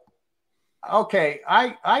 Okay,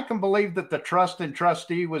 I can believe that the trust and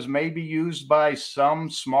trustee was maybe used by some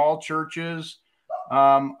small churches.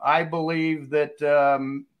 I believe that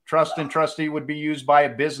trust and trustee would be used by a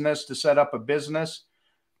business to set up a business.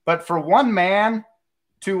 But for one man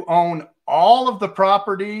to own all of the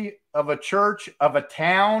property of a church, of a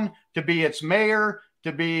town, to be its mayor,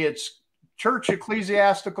 to be its church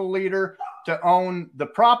ecclesiastical leader, to own the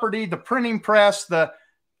property, the printing press,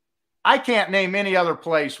 I can't name any other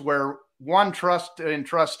place where one trust and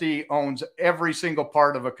trustee owns every single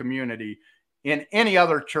part of a community in any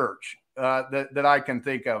other church that I can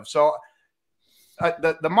think of. So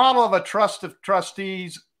the model of a trust of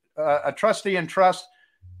trustees, a trustee in trust,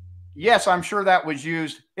 yes, I'm sure that was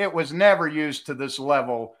used. It was never used to this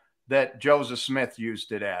level that Joseph Smith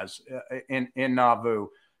used it as in Nauvoo.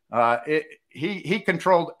 He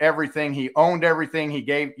controlled everything. He owned everything.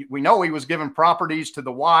 We know he was giving properties to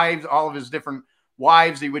the wives, all of his different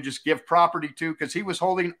wives he would just give property to, because he was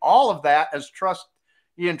holding all of that as trust,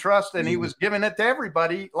 and he was giving it to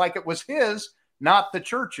everybody like it was his, not the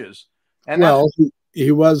church's. And well,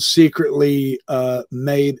 he was secretly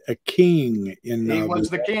made a king in Nauvoo. He was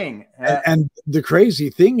the king. And the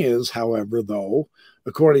crazy thing is, however, though,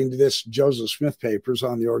 according to this Joseph Smith papers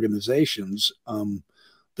on the organizations,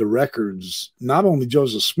 the records, not only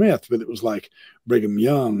Joseph Smith, but it was like Brigham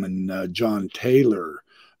Young and John Taylor.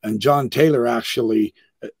 And John Taylor actually,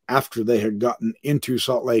 after they had gotten into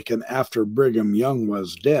Salt Lake and after Brigham Young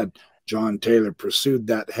was dead, John Taylor pursued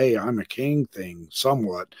that, hey, I'm a king thing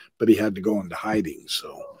somewhat, but he had to go into hiding.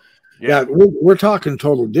 So, yeah, we're talking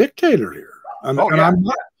total dictator here. I'm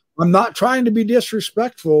not trying to be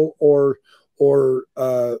disrespectful or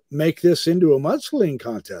make this into a mudslinging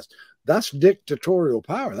contest. That's dictatorial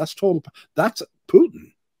power. That's that's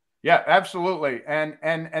Putin. Yeah, absolutely. And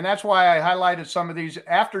that's why I highlighted some of these.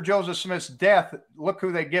 After Joseph Smith's death, look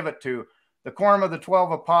who they give it to. The Quorum of the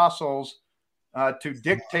 12 Apostles, to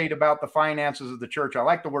dictate about the finances of the church. I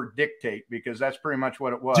like the word dictate because that's pretty much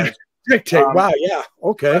what it was. Dictate. Wow. Yeah.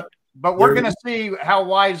 Okay. But we're going to see how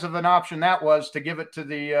wise of an option that was to give it to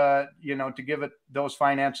the, to give it those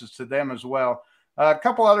finances to them as well. A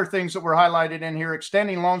couple other things that were highlighted in here: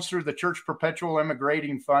 extending loans through the Church Perpetual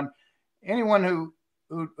Immigrating Fund. Anyone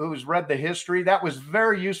who's read the history, that was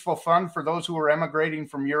very useful fund for those who were emigrating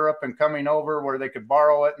from Europe and coming over, where they could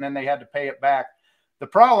borrow it and then they had to pay it back. The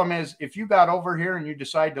problem is, if you got over here and you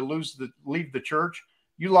decide to leave the church,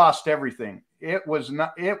 you lost everything. It was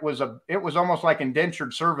almost like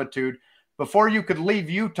indentured servitude. Before you could leave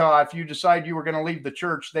Utah, if you decide you were going to leave the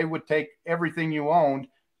church, they would take everything you owned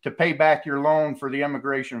to pay back your loan for the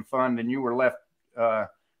immigration fund, and you were left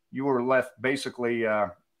basically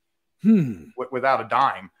without a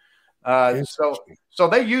dime. So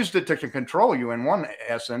they used it to control you in one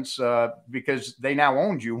essence, because they now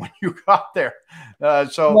owned you when you got there.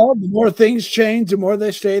 The more things change, the more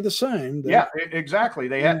they stay the same. Yeah, exactly.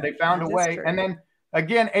 They found a way. True. And then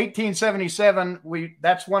again, 1877,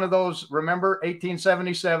 that's one of those. Remember,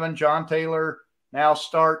 1877, John Taylor now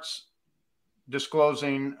starts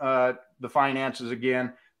disclosing the finances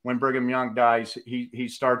again. When Brigham Young dies, he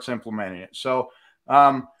starts implementing it. So,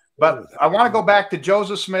 but I want to go back to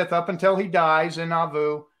Joseph Smith up until he dies in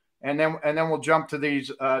Nauvoo, and then we'll jump to these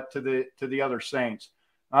to the other saints.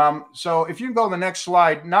 So if you can go to the next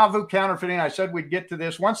slide, Nauvoo counterfeiting. I said we'd get to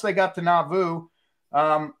this. Once they got to Nauvoo,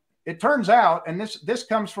 it turns out, and this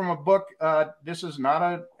comes from a book. This is not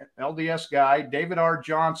a LDS guy, David R.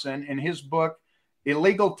 Johnson, in his book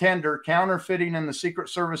Illegal Tender: Counterfeiting in the Secret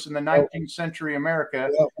Service in the 19th Century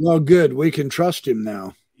America. Well, good. We can trust him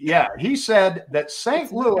now. Yeah, he said that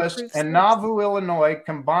St. Louis and Nauvoo, Illinois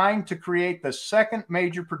combined to create the second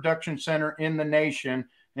major production center in the nation,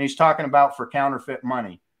 and he's talking about for counterfeit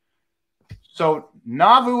money. So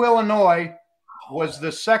Nauvoo, Illinois was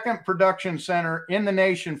the second production center in the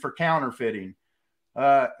nation for counterfeiting,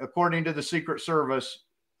 according to the Secret Service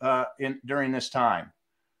during this time.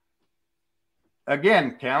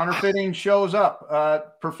 Again, counterfeiting shows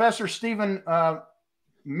up. Professor Stephen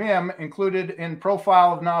Mim included in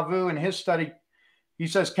Profile of Nauvoo in his study. He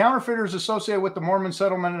says counterfeiters associated with the Mormon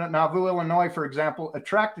settlement at Nauvoo, Illinois, for example,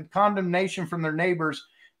 attracted condemnation from their neighbors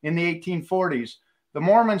in the 1840s. The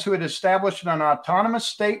Mormons, who had established an autonomous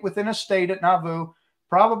state within a state at Nauvoo,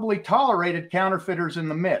 probably tolerated counterfeiters in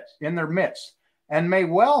their midst, and may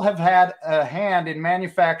well have had a hand in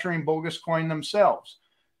manufacturing bogus coin themselves.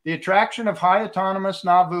 The attraction of high autonomous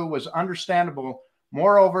Nauvoo was understandable.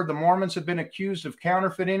 Moreover, the Mormons have been accused of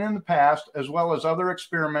counterfeiting in the past, as well as other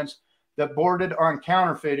experiments that bordered on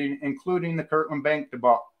counterfeiting, including the Kirtland Bank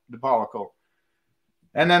debacle.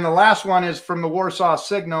 And then the last one is from the Warsaw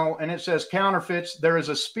Signal, and it says counterfeits. There is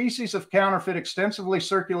a species of counterfeit extensively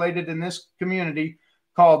circulated in this community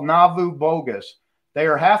called Nauvoo bogus. They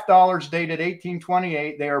are half dollars dated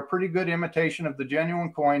 1828. They are a pretty good imitation of the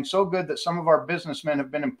genuine coin, so good that some of our businessmen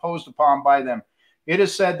have been imposed upon by them. It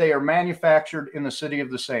is said they are manufactured in the City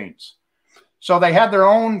of the Saints. So they had their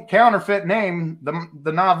own counterfeit name,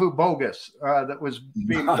 the Nauvoo bogus, that was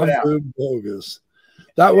being put out. Nauvoo bogus.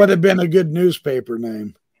 That would have been a good newspaper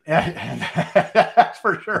name. That's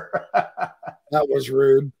for sure. That was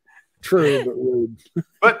rude. True, but rude.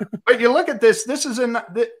 but you look at this. This is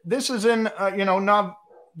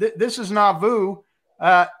Nauvoo.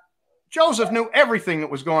 Joseph knew everything that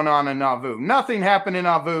was going on in Nauvoo. Nothing happened in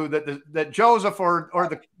Nauvoo that Joseph or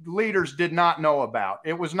the leaders did not know about.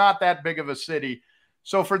 It was not that big of a city.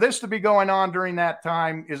 So for this to be going on during that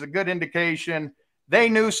time is a good indication they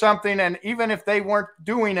knew something. And even if they weren't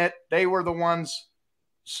doing it, they were the ones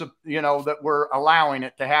that were allowing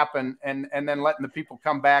it to happen, and then letting the people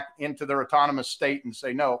come back into their autonomous state and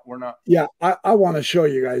say, no, we're not. Yeah, I want to show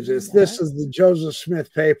you guys this. This is the Joseph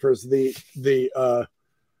Smith papers, the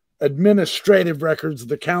administrative records,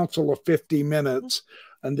 the Council of 50 Minutes,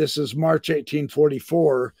 and this is March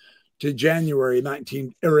 1844 to January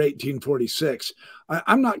 1846.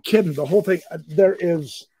 I'm not kidding. The whole thing. There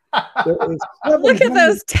is Look at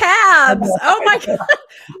those tabs. Oh my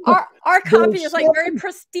God. Our copy is like very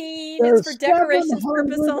pristine. It's for decorations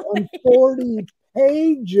purpose only. 40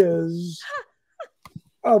 pages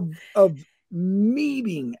of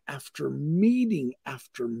meeting after meeting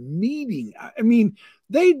after meeting. I mean,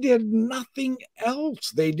 they did nothing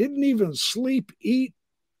else. They didn't even sleep, eat,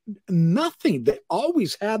 nothing. They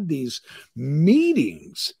always had these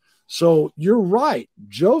meetings. So you're right.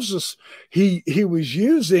 Joseph, he was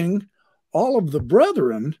using all of the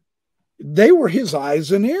brethren. They were his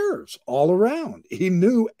eyes and ears all around. He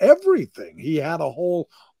knew everything. He had a whole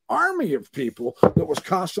army of people that was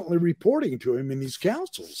constantly reporting to him in these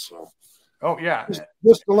councils. So, oh yeah,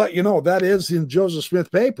 just to let you know, that is in Joseph Smith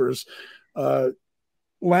papers.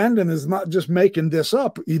 Landon is not just making this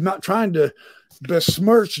up. He's not trying to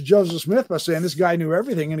besmirch Joseph Smith by saying this guy knew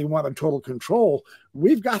everything and he wanted total control.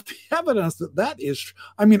 We've got the evidence that is.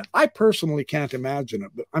 I mean, I personally can't imagine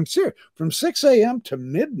it, but I'm serious. From 6 a.m. to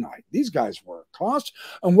midnight, these guys were constant.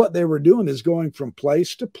 And what they were doing is going from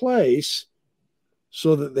place to place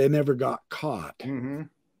so that they never got caught. Mm-hmm.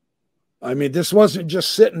 I mean, this wasn't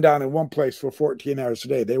just sitting down in one place for 14 hours a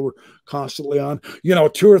day. They were constantly on,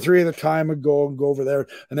 2 or 3 at a time would go over there,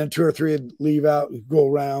 and then 2 or 3 would leave out, go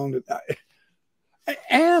around.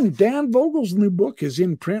 And Dan Vogel's new book is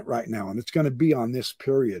in print right now, and it's going to be on this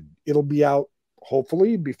period. It'll be out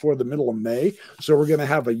hopefully before the middle of May. So we're going to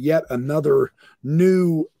have yet another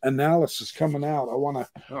new analysis coming out. I want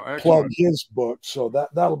to plug his book, so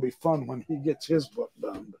that'll be fun when he gets his book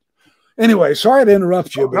done. Anyway, sorry to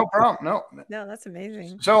interrupt you. No problem. No, that's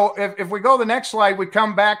amazing. So if we go to the next slide, we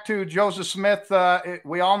come back to Joseph Smith.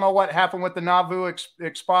 We all know what happened with the Nauvoo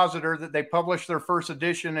Expositor, that they published their first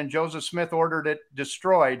edition and Joseph Smith ordered it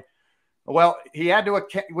destroyed. Well, he had to,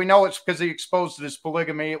 we know it's because he exposed his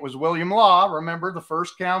polygamy. It was William Law, remember, the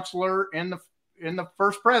first counselor in the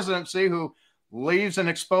first presidency, who leaves and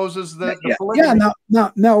exposes the polygamy. Yeah,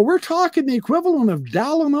 now we're talking the equivalent of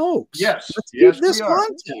Dallin Oaks. Yes. Let's give this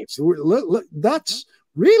context. That's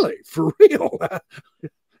really for real.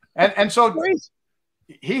 and so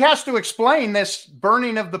he has to explain this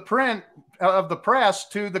burning of the press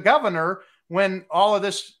to the governor when all of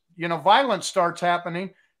this, violence starts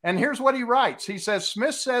happening. And here's what he writes. He says,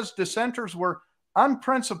 Smith says dissenters were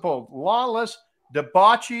unprincipled, lawless,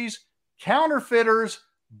 debauchees, counterfeiters,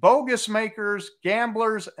 bogus makers,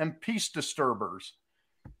 gamblers, and peace disturbers.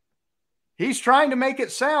 He's trying to make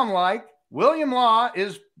it sound like William Law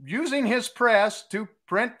is using his press to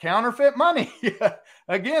print counterfeit money.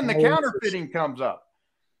 Again, the counterfeiting comes up.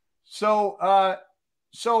 So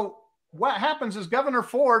what happens is Governor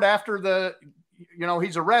Ford, after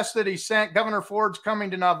he's arrested, he's sent, Governor Ford's coming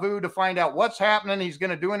to Nauvoo to find out what's happening. He's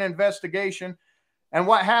going to do an investigation. And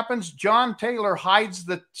what happens? John Taylor hides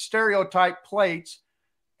the stereotype plates,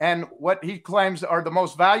 and what he claims are the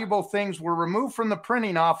most valuable things were removed from the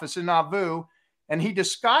printing office in Nauvoo, and he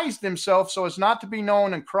disguised himself so as not to be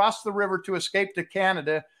known and crossed the river to escape to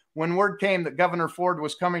Canada when word came that Governor Ford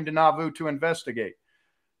was coming to Nauvoo to investigate.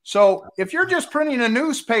 So if you're just printing a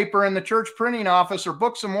newspaper in the church printing office or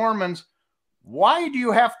Books of Mormons, why do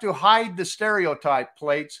you have to hide the stereotype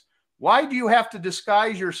plates? Why do you have to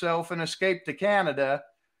disguise yourself and escape to Canada?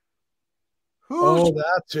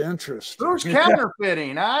 That's interesting. Who's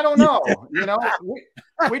counterfeiting? I don't know. We don't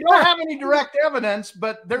have any direct evidence,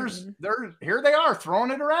 but here they are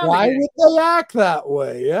throwing it around. Why would they act that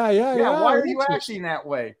way? Yeah. Why are you acting that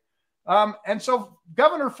way? And so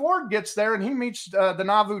Governor Ford gets there and he meets the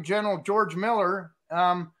Nauvoo General George Miller,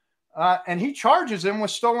 and he charges him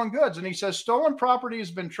with stolen goods. And he says, stolen property has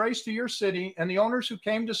been traced to your city, and the owners who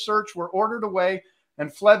came to search were ordered away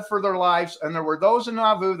and fled for their lives. And there were those in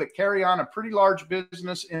Nauvoo that carry on a pretty large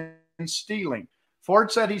business in stealing.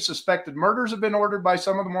 Ford said he suspected murders had been ordered by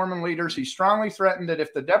some of the Mormon leaders. He strongly threatened that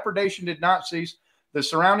if the depredation did not cease, the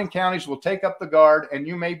surrounding counties will take up the guard and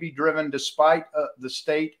you may be driven despite the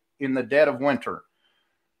state in the dead of winter.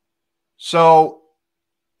 So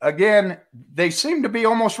again, they seem to be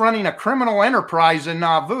almost running a criminal enterprise in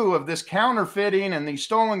Nauvoo of this counterfeiting and these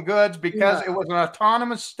stolen goods, because it was an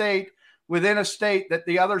autonomous state within a state that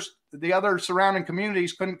the other surrounding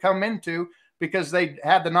communities couldn't come into because they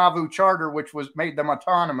had the Nauvoo Charter, which made them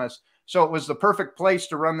autonomous. So it was the perfect place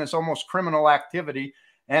to run this almost criminal activity.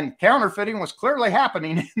 And counterfeiting was clearly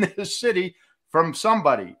happening in this city from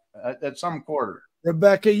somebody at some quarter.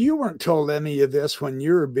 Rebecca, you weren't told any of this when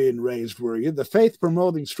you were being raised, were you? The faith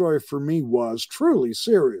promoting story for me was truly,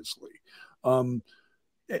 seriously.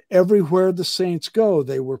 Everywhere the saints go,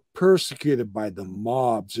 they were persecuted by the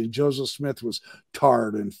mobs, and Joseph Smith was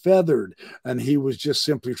tarred and feathered, and he was just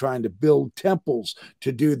simply trying to build temples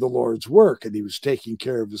to do the Lord's work, and he was taking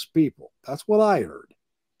care of his people. That's what I heard.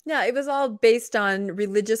 Yeah, it was all based on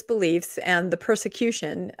religious beliefs and the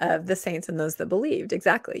persecution of the saints and those that believed.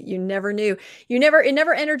 Exactly. You never knew. It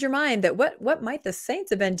never entered your mind that what might the saints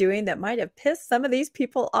have been doing that might have pissed some of these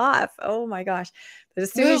people off. Oh my gosh. But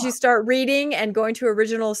as soon as you start reading and going to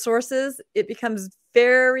original sources, it becomes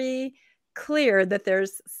very clear that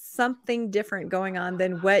there's something different going on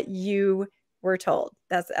than what you were told.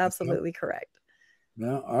 That's absolutely correct.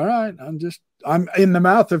 Yeah. All right. I'm in the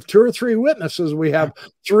mouth of 2 or 3 witnesses. We have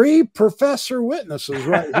 3 professor witnesses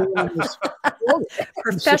right here on this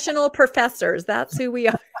professional professors. That's who we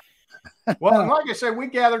are. Well, and like I said, we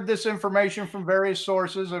gathered this information from various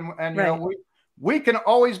sources, and you know, we can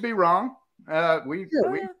always be wrong. We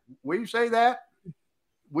say that.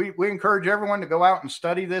 We encourage everyone to go out and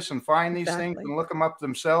study this and find these things and look them up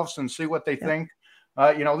themselves and see what they think.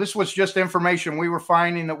 You know, this was just information we were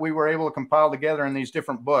finding that we were able to compile together in these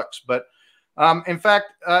different books. But in fact,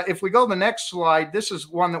 if we go to the next slide, this is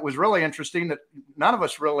one that was really interesting that none of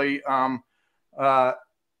us really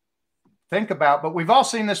think about. But we've all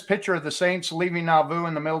seen this picture of the saints leaving Nauvoo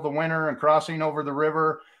in the middle of the winter and crossing over the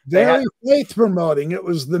river. Very faith promoting. It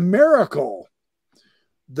was the miracle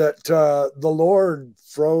that the Lord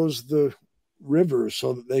froze the river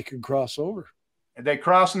so that they could cross over. They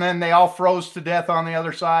crossed, and then they all froze to death on the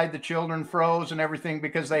other side. The children froze and everything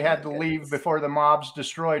because they had to leave before the mobs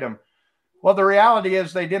destroyed them. Well, the reality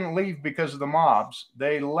is they didn't leave because of the mobs.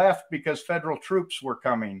 They left because federal troops were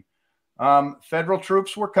coming. Federal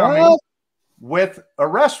troops were coming with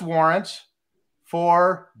arrest warrants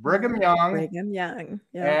for Brigham Young,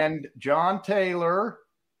 and John Taylor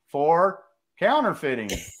for counterfeiting.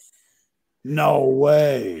 No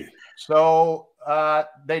way. So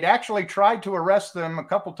they'd actually tried to arrest them a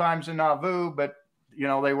couple times in Nauvoo, but you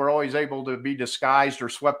know, they were always able to be disguised or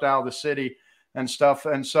swept out of the city and stuff.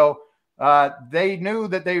 And so they knew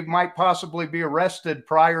that they might possibly be arrested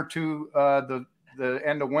prior to the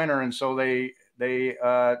end of winter. And so they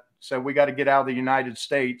said, we got to get out of the United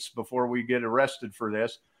States before we get arrested for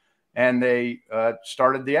this. And they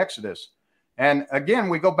started the Exodus. And again,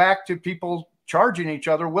 we go back to people charging each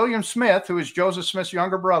other. William Smith, who is Joseph Smith's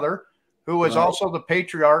younger brother, who was also the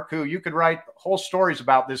patriarch, who you could write whole stories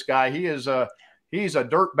about this guy. He's a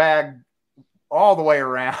dirtbag all the way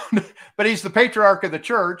around, but he's the patriarch of the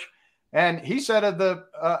church. And he said of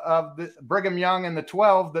the Brigham Young and the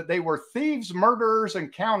 12 that they were thieves, murderers,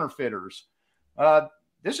 and counterfeiters.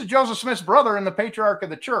 This is Joseph Smith's brother and the patriarch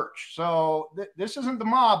of the church. So this isn't the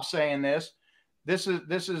mob saying this. This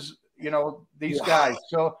is you know, these guys.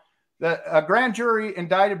 So a grand jury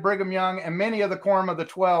indicted Brigham Young and many of the quorum of the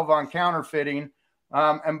 12 on counterfeiting.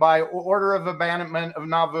 And by order of abandonment of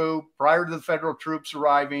Nauvoo, prior to the federal troops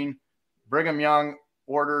arriving, Brigham Young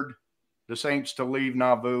ordered the saints to leave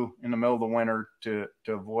Nauvoo in the middle of the winter to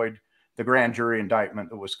avoid the grand jury indictment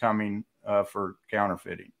that was coming for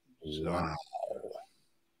counterfeiting. So,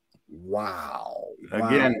 wow.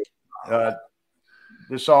 Again,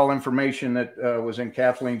 this all information that was in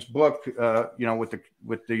Kathleen's book, you know, with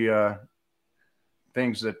the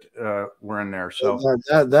things that were in there. So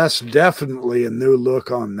that's definitely a new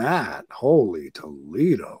look on that. Holy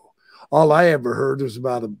Toledo. All I ever heard was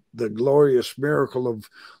about the glorious miracle of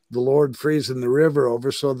the Lord freezing the river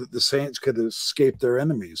over so that the saints could escape their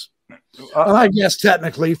enemies. And I guess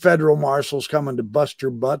technically federal marshals coming to bust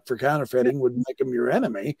your butt for counterfeiting would make them your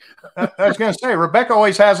enemy. I was going to say, Rebecca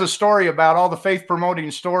always has a story about all the faith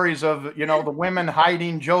promoting stories of, you know, the women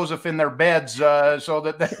hiding Joseph in their beds so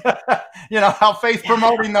that, they, you know, how faith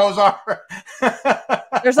promoting those are.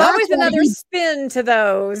 There's always another spin to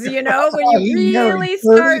those, you know, when you really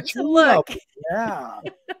start to look. Yeah.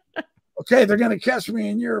 Okay, they're going to catch me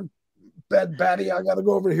in your bed, Patty. I got to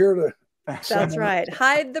go over here to. That's right.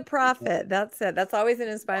 Hide the prophet. That's it. That's always an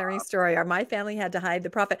inspiring story. My family had to hide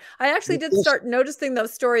the prophet. I actually did start noticing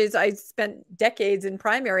those stories. I spent decades in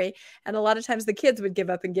primary, and a lot of times the kids would get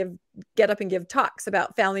up and give talks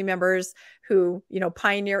about family members who, you know,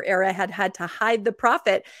 pioneer era had to hide the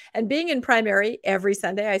prophet. And being in primary every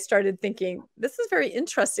Sunday, I started thinking, this is very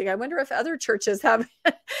interesting. I wonder if other churches have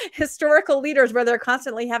historical leaders where they're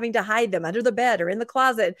constantly having to hide them under the bed or in the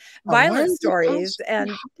closet, violent stories.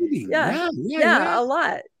 And yeah, a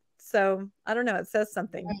lot. So I don't know. It says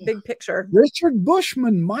something big picture. Richard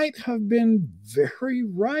Bushman might have been very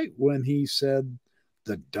right when he said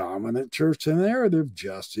the dominant church narrative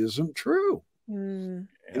just isn't true. Mm.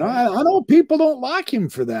 You know, I know people don't like him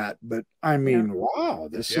for that, but I mean, wow,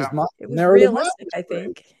 this is not it was realistic, I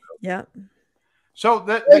think. Yeah. So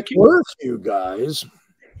the key, worth you guys.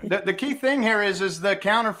 The key thing here is the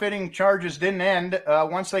counterfeiting charges didn't end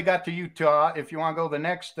once they got to Utah. If you want to go to the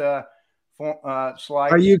next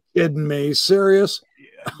slide. Are you kidding me? Serious?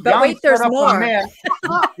 But Young wait, there's more.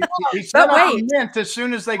 He set up a mint as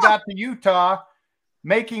soon as they got to Utah,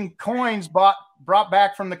 making coins brought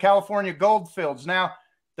back from the California gold fields. Now,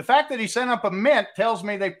 the fact that he sent up a mint tells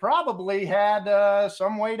me they probably had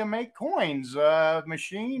some way to make coins,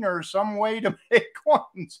 machine or some way to make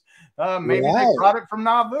coins. Maybe they brought it from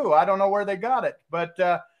Nauvoo. I don't know where they got it.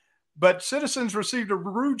 But citizens received a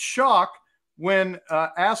rude shock when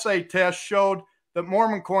assay tests showed that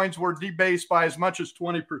Mormon coins were debased by as much as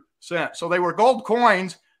 20%. So they were gold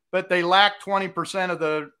coins, but they lacked 20% of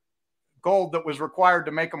the gold that was required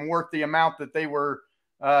to make them worth the amount that they were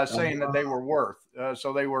saying that they were worth.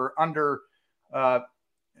 So they were under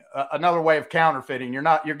another way of counterfeiting.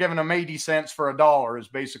 You're giving them 80 cents for $1 is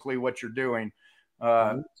basically what you're doing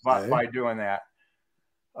by doing that.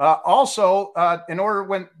 Also, in order,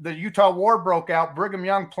 when the Utah War broke out, Brigham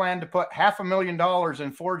Young planned to put $500,000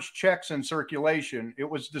 in forged checks in circulation. It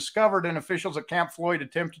was discovered, and officials at Camp Floyd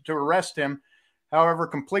attempted to arrest him. However,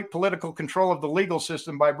 complete political control of the legal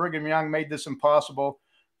system by Brigham Young made this impossible.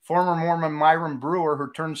 Former Mormon Myron Brewer,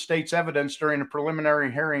 who turned state's evidence during a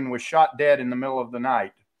preliminary hearing, was shot dead in the middle of the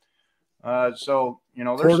night. So, you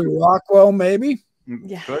know, there's Porter Rockwell, maybe.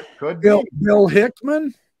 Yeah. Could Bill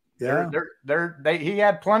Hickman. Yeah, he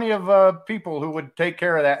had plenty of people who would take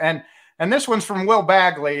care of that. And this one's from Will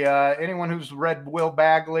Bagley. Anyone who's read Will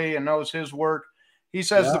Bagley and knows his work, he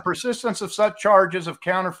says the persistence of such charges of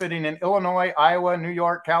counterfeiting in Illinois, Iowa, New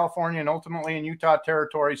York, California, and ultimately in Utah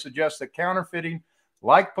territory suggests that counterfeiting,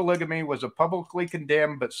 like polygamy, was a publicly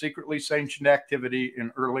condemned but secretly sanctioned activity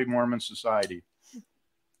in early Mormon society.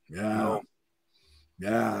 Yeah.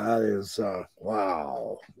 Yeah, that is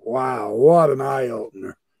wow. What an eye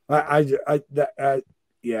opener.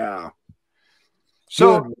 Yeah.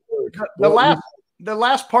 So the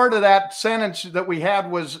last part of that sentence that we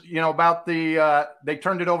had was, you know, about they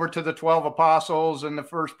turned it over to the 12 apostles and the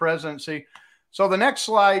first presidency. So the next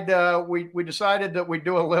slide, we decided that we'd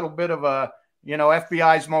do a little bit of a, you know,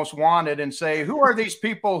 FBI's most wanted and say, who are these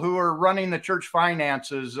people who are running the church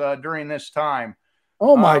finances during this time?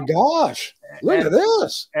 Oh my gosh. Look at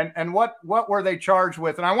this. And what were they charged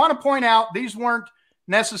with? And I want to point out, these weren't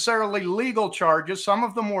necessarily legal charges. Some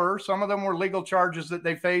of them were legal charges that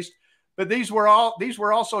they faced, but these were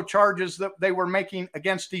also charges that they were making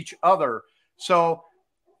against each other. So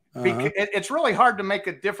it's really hard to make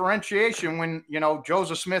a differentiation when, you know,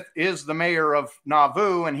 Joseph Smith is the mayor of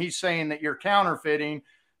Nauvoo and he's saying that you're counterfeiting.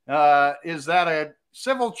 Is that a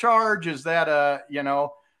civil charge? Is that a, you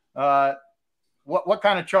know, what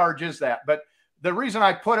kind of charge is that? But the reason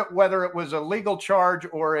I put it, whether it was a legal charge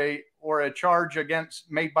or a charge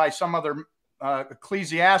made by some other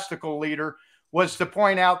ecclesiastical leader, was to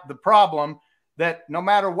point out the problem that no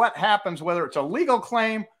matter what happens, whether it's a legal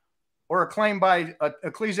claim or a claim by an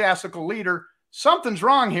ecclesiastical leader, something's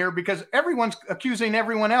wrong here because everyone's accusing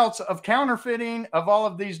everyone else of counterfeiting of all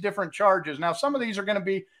of these different charges. Now, some of these are going to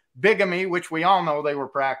be bigamy, which we all know they were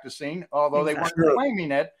practicing, although they weren't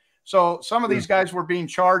claiming it. So some of these guys were being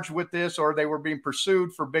charged with this, or they were being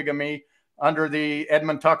pursued for bigamy under the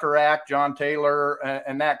Edmund Tucker Act, John Taylor,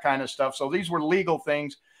 and that kind of stuff. So these were legal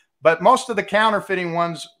things, but most of the counterfeiting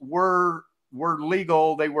ones were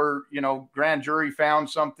legal. They were, you know, grand jury found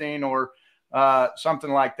something or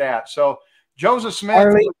something like that. So Joseph Smith,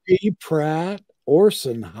 Harley B. Pratt,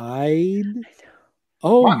 Orson Hyde.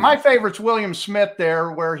 Oh, my favorite's William Smith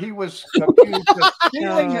there, where he was accused of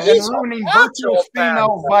stealing and ruining virtuous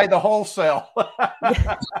females by the wholesale.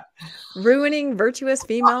 Ruining virtuous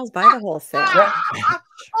females by the wholesale.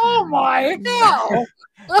 Oh my God.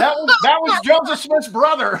 That was Joseph Smith's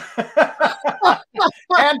brother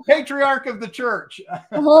and patriarch of the church.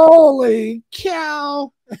 Holy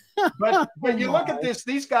cow. But you look at this,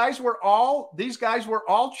 these guys were all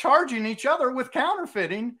charging each other with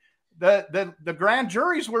counterfeiting. The grand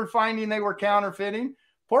juries were finding they were counterfeiting.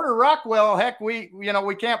 Porter Rockwell, heck, we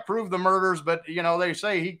can't prove the murders, but you know, they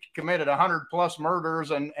say he committed 100+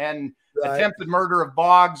 murders and attempted murder of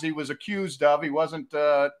Boggs. He was accused of. He wasn't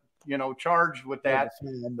charged with that.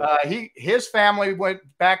 His family went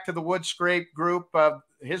back to the Woodscrape group.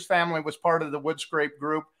 His family was part of the Woodscrape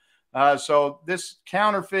group. So this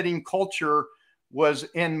counterfeiting culture was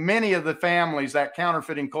in many of the families. That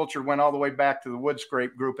counterfeiting culture went all the way back to the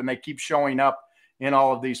Woodscrape group, and they keep showing up in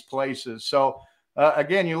all of these places. So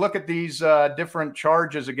again, you look at these different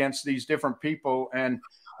charges against these different people, and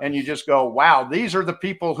you just go, wow, these are the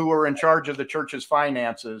people who are in charge of the church's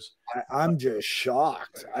finances. I'm just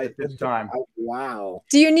shocked at this time. Wow.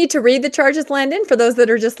 Do you need to read the charges, Landon, for those that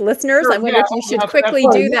are just listeners? Sure, I wonder if you should quickly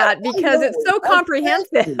do that, because it's so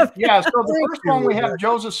comprehensive. Yeah, so the first one, we have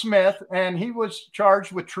Joseph Smith, and he was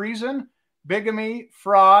charged with treason, bigamy,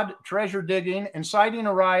 fraud, treasure digging, inciting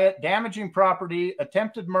a riot, damaging property,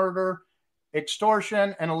 attempted murder,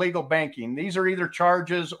 extortion, and illegal banking. These are either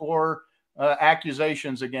charges or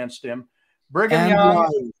accusations against him. Brigham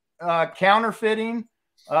Young, counterfeiting,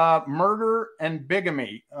 murder, and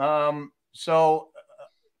bigamy. So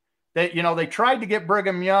they tried to get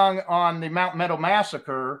Brigham Young on the Mount Meadow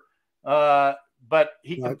massacre, but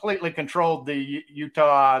he completely controlled the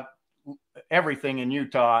Utah, everything in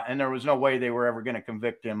Utah, and there was no way they were ever going to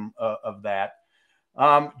convict him of that.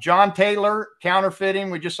 John Taylor, counterfeiting.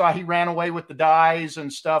 We just saw he ran away with the dyes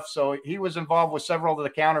and stuff. So he was involved with several of the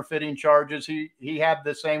counterfeiting charges. He had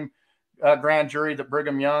the same grand jury that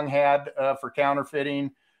Brigham Young had for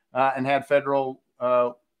counterfeiting, and had federal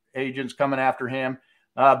agents coming after him.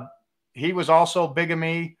 He was also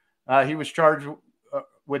bigamy. He was charged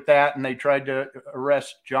with that, and they tried to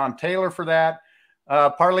arrest John Taylor for that.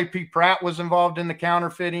 Parley P. Pratt was involved in the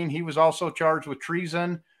counterfeiting. He was also charged with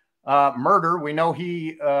treason. Murder. We know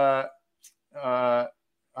he, I'm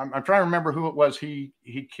trying to remember who it was he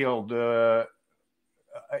killed. I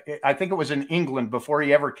think it was in England before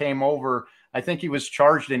he ever came over. I think he was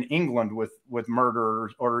charged in England with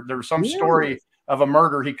murder, or there's some story of a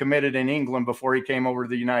murder he committed in England before he came over to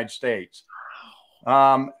the United States.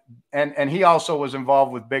 And he also was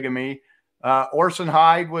involved with bigamy. Orson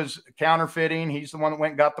Hyde was counterfeiting. He's the one that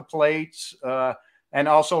went and got the plates, and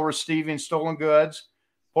also receiving stolen goods.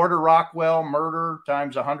 Porter Rockwell, murder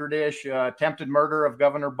times 100-ish, attempted murder of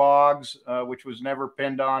Governor Boggs, which was never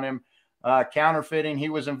pinned on him. Counterfeiting, he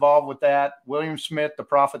was involved with that. William Smith, the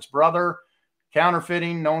prophet's brother,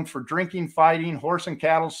 counterfeiting, known for drinking, fighting, horse and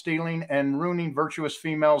cattle stealing, and ruining virtuous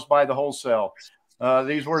females by the wholesale.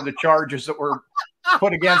 These were the charges that were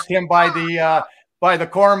put against him by the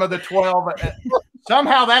Quorum of the 12.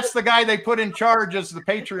 Somehow that's the guy they put in charge as the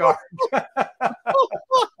patriarch.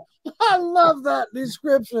 I love that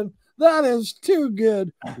description. That is too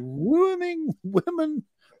good. Ruining women,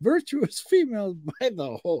 virtuous females by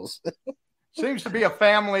the wholesale. Seems to be a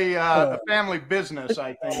family business,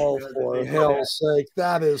 I think. Oh, for hell's sake.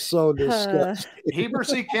 That is so disgusting. Heber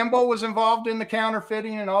C. Kimball was involved in the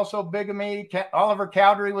counterfeiting and also bigamy. Oliver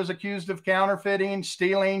Cowdery was accused of counterfeiting,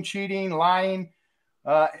 stealing, cheating, lying,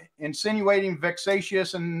 insinuating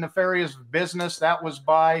vexatious and nefarious business. That was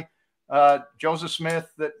by Joseph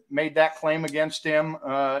Smith that made that claim against him,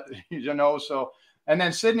 so, and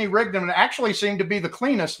then Sidney Rigdon actually seemed to be the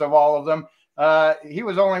cleanest of all of them. He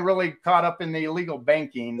was only really caught up in the illegal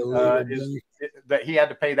banking, that he had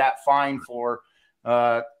to pay that fine for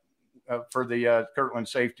the Kirtland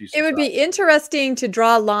Safety Society. It would be interesting to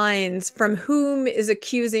draw lines from whom is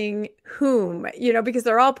accusing whom, because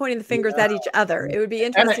they're all pointing the fingers at each other. It would be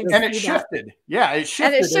interesting. And it shifted. That. Yeah, it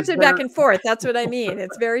shifted. And it shifted back and forth. That's what I mean.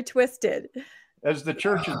 It's very twisted. As the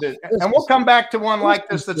churches did. And we'll come back to one like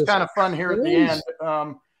this that's kind of fun here at the end,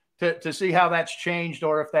 to see how that's changed,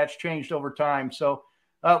 or if that's changed over time. So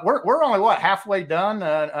we're only, halfway done?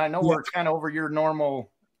 I know we're kind of over your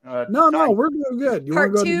normal... No, we're doing good. You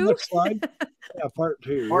want to go to the next slide? Yeah, part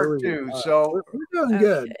two. So we're doing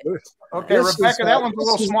good. Okay, Rebecca, that one's a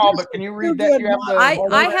little small, but can you read that?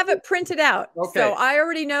 I have it printed out. Okay. So I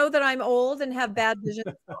already know that I'm old and have bad vision.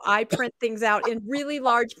 So I print things out in really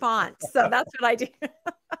large fonts. So that's what I do.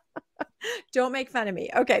 Don't make fun of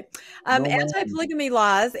me. Okay. Anti-polygamy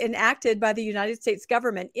laws enacted by the United States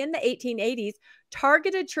government in the 1880s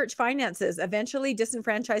targeted church finances, eventually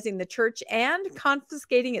disenfranchising the church and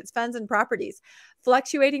confiscating its funds and properties.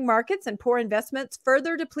 Fluctuating markets and poor investments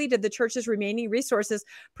further depleted the church's remaining resources,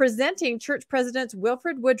 presenting church presidents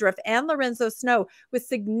Wilford Woodruff and Lorenzo Snow with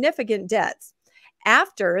significant debts.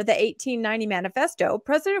 After the 1890 manifesto,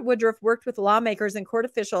 President Woodruff worked with lawmakers and court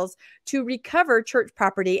officials to recover church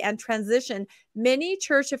property and transition many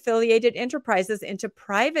church-affiliated enterprises into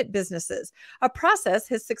private businesses, a process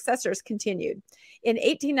his successors continued. In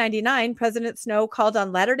 1899, President Snow called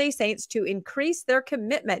on Latter-day Saints to increase their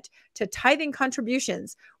commitment to tithing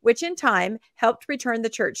contributions, which in time helped return the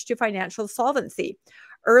church to financial solvency.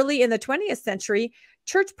 Early in the 20th century,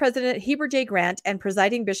 Church President Heber J. Grant and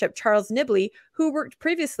presiding Bishop Charles Nibley, who worked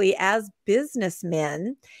previously as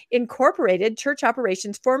businessmen, incorporated church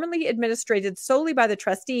operations formerly administered solely by the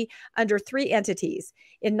trustee under 3 entities.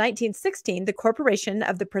 In 1916, the Corporation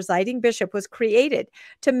of the Presiding Bishop was created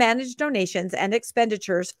to manage donations and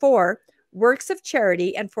expenditures for works of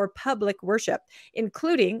charity and for public worship,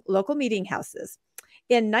 including local meeting houses.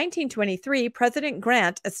 In 1923, President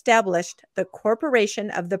Grant established the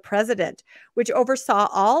Corporation of the President, which oversaw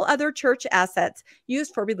all other church assets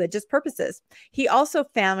used for religious purposes. He also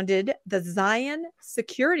founded the Zion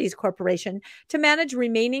Securities Corporation to manage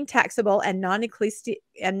remaining taxable and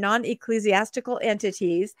non-ecclesiastical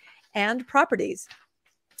entities and properties.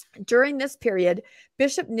 During this period,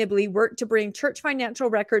 Bishop Nibley worked to bring church financial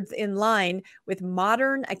records in line with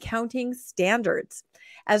modern accounting standards.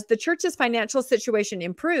 As the church's financial situation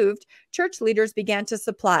improved, church leaders began to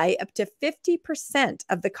supply up to 50%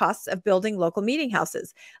 of the costs of building local meeting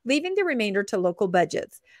houses, leaving the remainder to local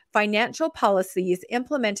budgets. Financial policies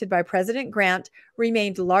implemented by President Grant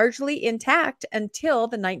remained largely intact until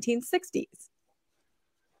the 1960s.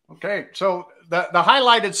 Okay, so the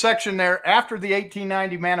highlighted section there, after the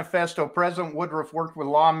 1890 manifesto, President Woodruff worked with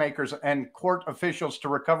lawmakers and court officials to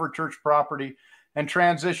recover church property and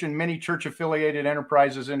transition many church-affiliated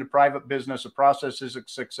enterprises into private business. The process is a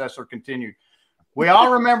success or continued. We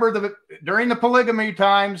all remember that during the polygamy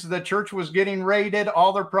times, the church was getting raided.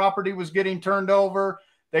 All their property was getting turned over.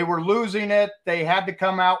 They were losing it. They had to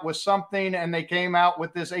come out with something, and they came out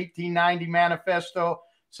with this 1890 manifesto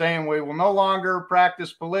saying we will no longer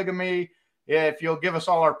practice polygamy if you'll give us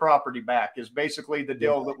all our property back, is basically the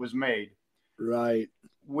deal that was made. Right.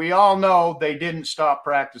 We all know they didn't stop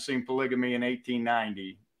practicing polygamy in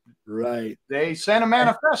 1890. Right. They sent a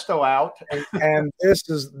manifesto out. And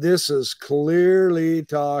this is clearly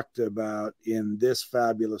talked about in this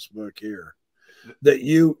fabulous book here that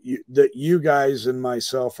you guys and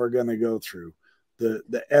myself are going to go through.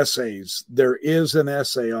 The essays. There is an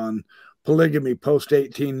essay on polygamy post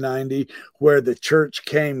 1890 where the church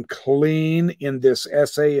came clean in this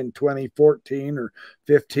essay in 2014 or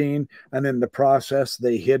 15, and in the process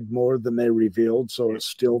they hid more than they revealed, so it's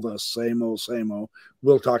still the same old.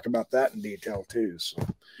 We'll talk about that in detail too. So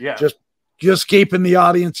yeah, just keeping the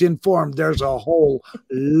audience informed. There's a whole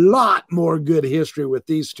lot more good history with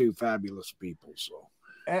these two fabulous people. So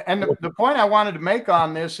and the point I wanted to make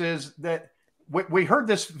on this is that we heard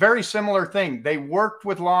this very similar thing. They worked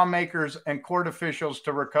with lawmakers and court officials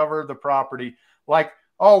to recover the property. Like,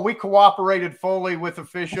 oh, we cooperated fully with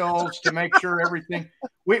officials to make sure everything.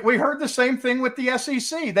 We heard the same thing with the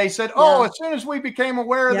SEC. They said, oh, as soon as we became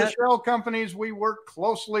aware of the shell companies, we worked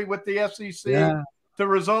closely with the SEC to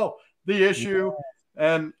resolve the issue.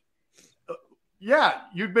 And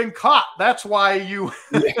you've been caught. That's why you.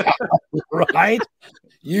 Right.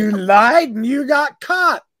 You lied and you got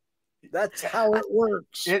caught. That's how it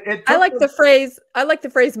works. I like the phrase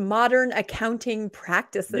modern accounting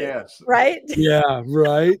practices. Yes. Right? Yeah,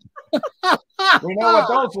 right. We know what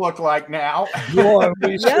those look like now. Boy,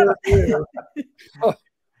 we sure do. Oh,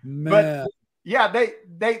 man. But yeah,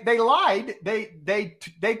 they lied.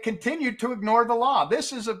 They continued to ignore the law.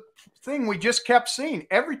 This is a thing we just kept seeing.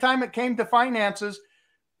 Every time it came to finances,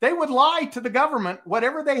 they would lie to the government,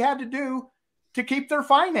 whatever they had to do to keep their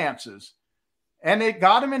finances. And it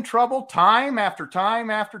got them in trouble time after time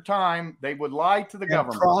after time. They would lie to the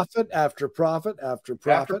government. Profit after profit after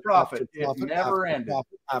profit. After profit. It never ended.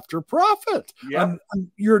 Profit after profit. Yep.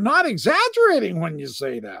 And you're not exaggerating when you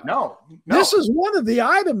say that. No. This is one of the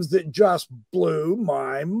items that just blew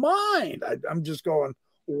my mind. I'm just going,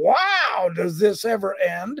 wow, does this ever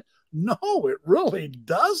end? No, it really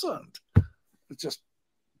doesn't. It's just.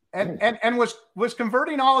 And was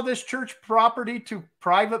converting all of this church property to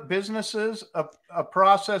private businesses a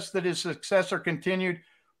process that is success or continued?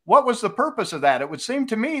 What was the purpose of that? It would seem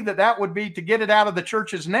to me that would be to get it out of the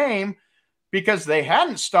church's name, because they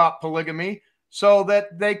hadn't stopped polygamy, so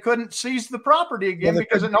that they couldn't seize the property again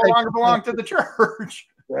because it no longer belonged to the church.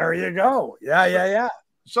 There you go. Yeah.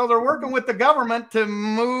 So they're working with the government to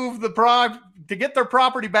move to get their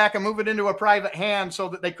property back and move it into a private hand so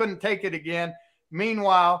that they couldn't take it again.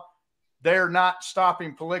 Meanwhile, they're not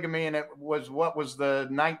stopping polygamy, and it was the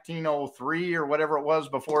 1903 or whatever it was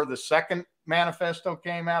before the second manifesto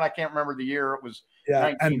came out. I can't remember the year. It was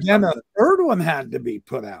and then a third one had to be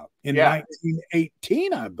put out in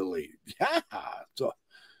 1918, I believe. Yeah, so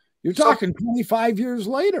you're talking 25 years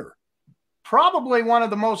later. Probably one of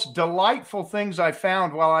the most delightful things I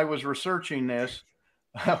found while I was researching this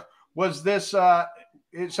was this.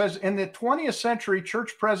 It says, in the 20th century,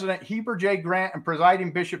 church president Heber J. Grant and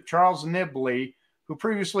presiding Bishop Charles Nibley, who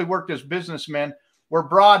previously worked as businessmen, were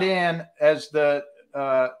brought in as to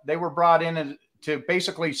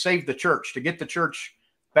basically save the church, to get the church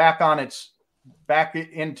back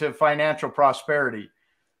into financial prosperity.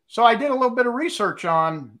 So I did a little bit of research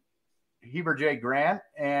on Heber J. Grant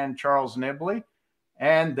and Charles Nibley,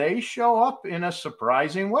 and they show up in a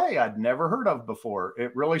surprising way I'd never heard of before.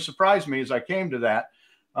 It really surprised me as I came to that.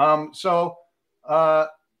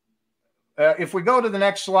 If we go to the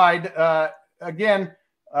next slide, again,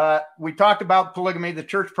 we talked about polygamy. The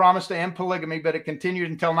church promised to end polygamy, but it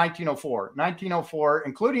continued until 1904. 1904,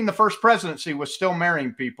 including the first presidency, was still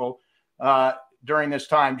marrying people during this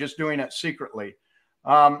time, just doing it secretly.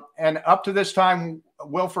 And up to this time,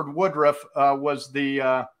 Wilford Woodruff was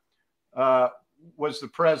the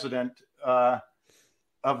president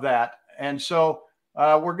of that. And so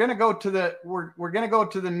we're going to go to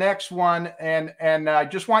the next one, and I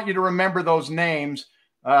just want you to remember those names: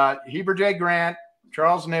 Heber J. Grant,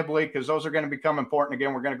 Charles Nibley, because those are going to become important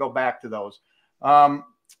again. We're going to go back to those.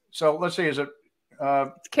 So let's see, is it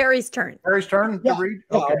it's Carrie's turn? Carrie's turn to read?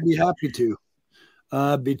 Okay. I'll be happy to.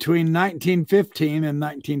 Between 1915 and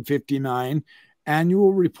 1959,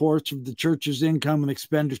 annual reports of the church's income and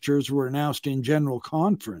expenditures were announced in general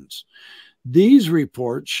conference. These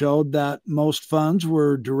reports showed that most funds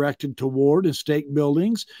were directed toward estate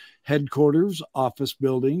buildings, headquarters, office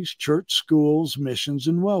buildings, church, schools, missions,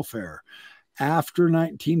 and welfare. After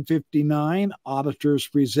 1959, auditors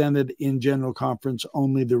presented in general conference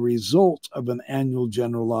only the result of an annual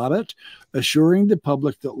general audit, assuring the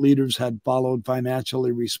public that leaders had followed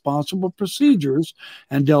financially responsible procedures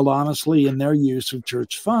and dealt honestly in their use of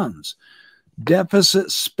church funds.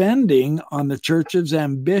 Deficit spending on the church's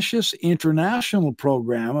ambitious international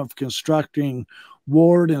program of constructing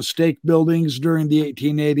ward and stake buildings during the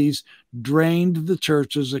 1880s drained the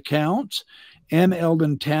church's accounts. N.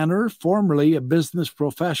 Eldon Tanner, formerly a business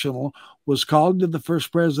professional, was called to the first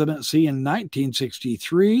presidency in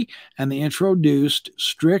 1963 and introduced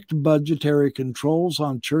strict budgetary controls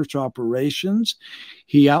on church operations.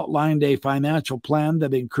 He outlined a financial plan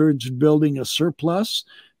that encouraged building a surplus,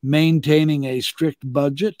 maintaining a strict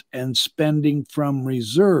budget, and spending from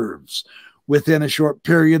reserves. Within a short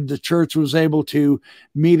period, the church was able to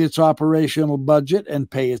meet its operational budget and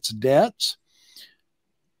pay its debts.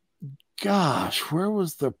 Gosh, where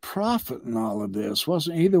was the prophet in all of this?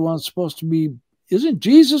 Wasn't he the one supposed to be? Isn't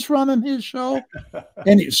Jesus running his show?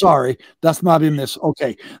 Sorry, that's not in this.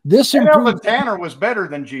 Okay, this Eldon Tanner was better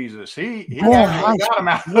than Jesus. He got him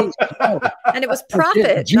out. And it was prophet,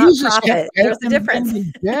 okay, Jesus, not prophet. There's a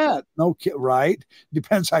difference. Yeah, no, right?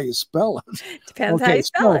 Depends how you spell it. Depends how you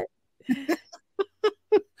spell it.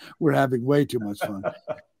 We're having way too much fun.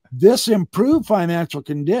 This improved financial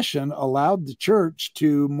condition allowed the church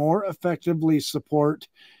to more effectively support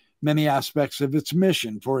many aspects of its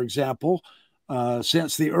mission. For example,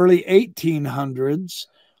 since the early 1800s,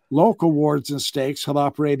 local wards and stakes had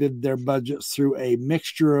operated their budgets through a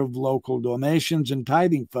mixture of local donations and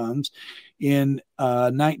tithing funds. In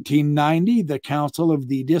 1990, the Council of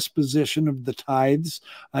the Disposition of the Tithes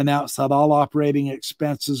announced that all operating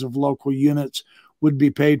expenses of local units would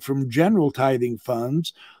be paid from general tithing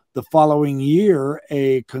funds. The following year,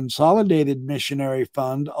 a consolidated missionary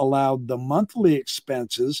fund allowed the monthly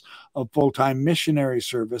expenses of full-time missionary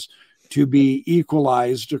service to be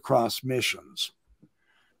equalized across missions.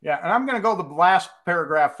 Yeah, and I'm going to go the last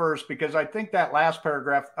paragraph first, because I think that last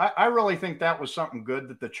paragraph, I really think that was something good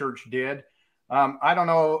that the church did. I don't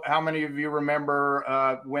know how many of you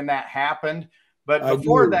remember when that happened, but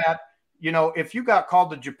before that, you know, if you got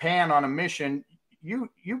called to Japan on a mission, you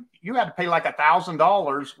had to pay like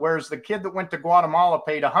 $1,000, whereas the kid that went to Guatemala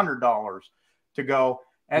paid $100 to go.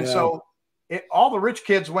 And so all the rich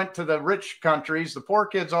kids went to the rich countries. The poor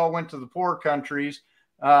kids all went to the poor countries.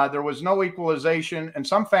 There was no equalization. And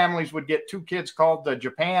some families would get two kids called to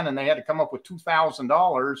Japan, and they had to come up with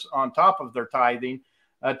 $2,000 on top of their tithing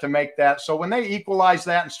to make that. So when they equalized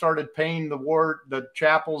that and started paying the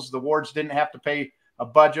chapels, the wards didn't have to pay a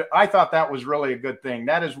budget. I thought that was really a good thing.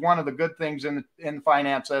 That is one of the good things in the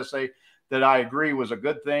finance essay that I agree was a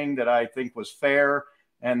good thing, that I think was fair,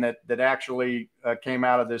 and that actually came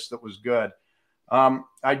out of this that was good.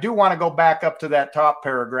 I do want to go back up to that top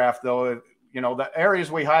paragraph, though. You know, the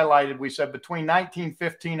areas we highlighted, we said between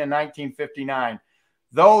 1915 and 1959,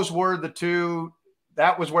 those were the two.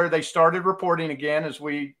 That was where they started reporting again, as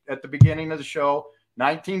we at the beginning of the show.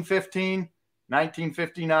 1915.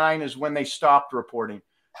 1959 is when they stopped reporting.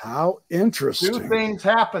 How interesting. Two things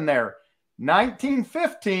happened there.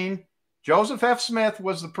 1915, Joseph F. Smith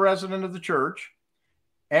was the president of the church,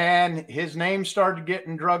 and his name started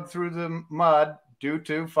getting dragged through the mud due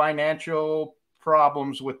to financial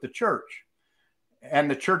problems with the church, and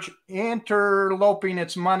the church interloping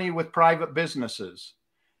its money with private businesses.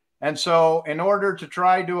 And so in order to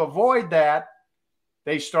try to avoid that,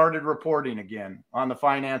 they started reporting again on the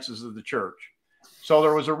finances of the church. So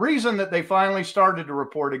there was a reason that they finally started to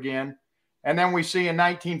report again. And then we see in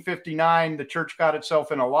 1959, the church got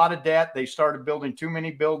itself in a lot of debt. They started building too many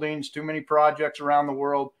buildings, too many projects around the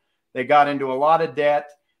world. They got into a lot of debt,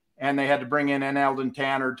 and they had to bring in N. Eldon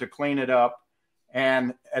Tanner to clean it up.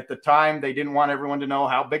 And at the time, they didn't want everyone to know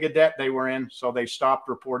how big a debt they were in. So they stopped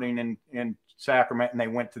reporting in Sacrament, and they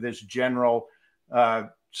went to this general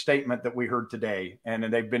statement that we heard today. And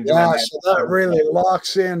they've been doing that. So that really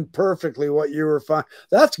locks in perfectly what you were finding.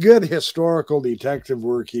 That's good historical detective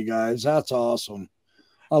work, you guys. That's awesome.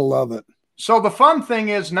 I love it. So the fun thing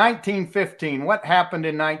is 1915. What happened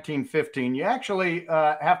in 1915? You actually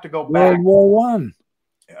have to go back. World War One.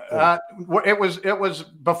 It was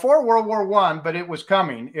before World War One, but it was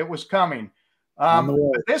coming. It was coming.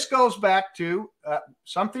 But this goes back to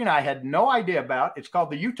something I had no idea about. It's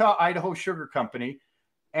called the Utah-Idaho Sugar Company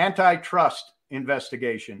antitrust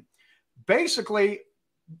investigation. Basically,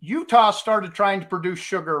 Utah started trying to produce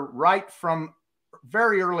sugar right from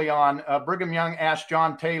very early on. Brigham Young asked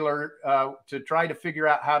John Taylor to try to figure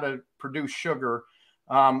out how to produce sugar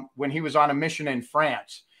when he was on a mission in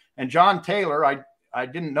France. And John Taylor, I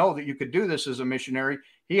didn't know that you could do this as a missionary.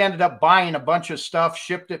 He ended up buying a bunch of stuff,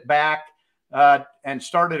 shipped it back, and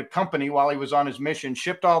started a company while he was on his mission,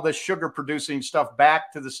 shipped all this sugar producing stuff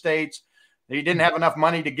back to the States. He didn't have enough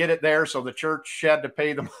money to get it there, so the church had to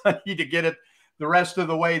pay the money to get it the rest of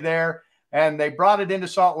the way there. And they brought it into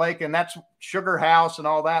Salt Lake, and that's Sugar House and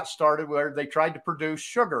all that started, where they tried to produce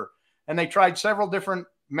sugar. And they tried several different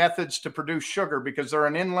methods to produce sugar because they're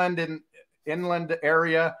an inland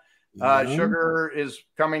area. Sugar is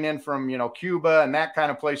coming in from, Cuba and that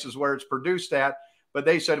kind of places where it's produced at. But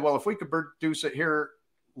they said, well, if we could produce it here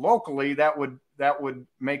locally, that would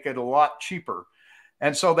make it a lot cheaper.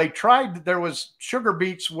 And so they tried. There was sugar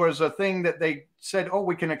beets was a thing that they said, oh,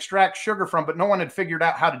 we can extract sugar from, but no one had figured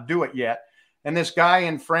out how to do it yet. And this guy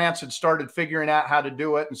in France had started figuring out how to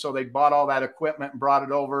do it. And so they bought all that equipment and brought it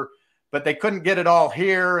over, but they couldn't get it all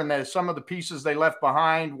here. And some of the pieces they left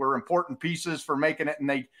behind were important pieces for making it, and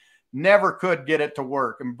they never could get it to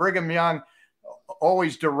work. And Brigham Young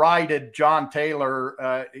always derided John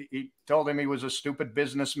Taylor. He told him he was a stupid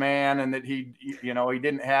businessman and that he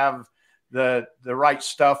didn't have the right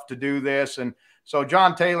stuff to do this. And so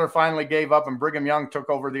John Taylor finally gave up, and Brigham Young took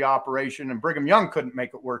over the operation, and Brigham Young couldn't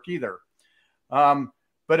make it work either. But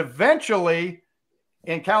eventually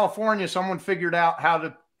in California, someone figured out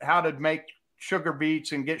how to make sugar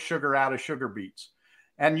beets and get sugar out of sugar beets.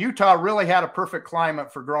 And Utah really had a perfect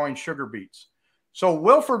climate for growing sugar beets. So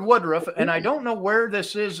Wilford Woodruff, and I don't know where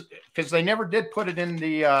this is because they never did put it in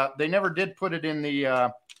the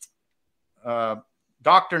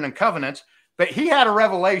Doctrine and Covenants, but he had a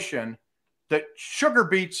revelation that sugar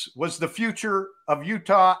beets was the future of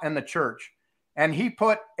Utah and the church. And he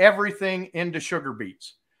put everything into sugar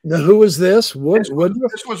beets. Now, who was this?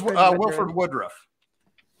 Woodruff? This was Wilford Woodruff.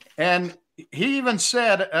 And he even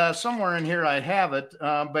said, somewhere in here I have it,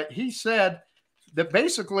 but he said that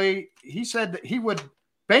basically he said that he would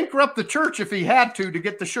bankrupt the church if he had to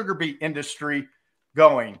get the sugar beet industry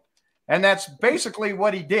going. And that's basically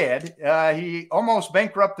what he did. He almost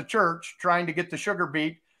bankrupted the church trying to get the sugar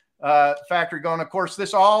beet factory going. Of course,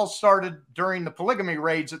 this all started during the polygamy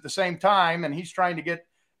raids at the same time, and he's trying to get,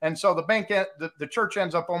 and so the church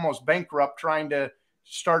ends up almost bankrupt trying to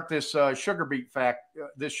start this sugar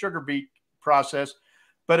beet process.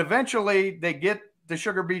 But eventually they get the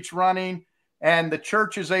sugar beets running, and the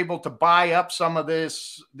church is able to buy up some of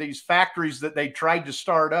these factories that they tried to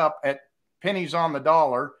start up at pennies on the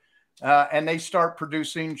dollar. And they start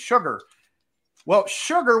producing sugar. Well,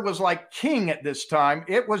 sugar was like king at this time.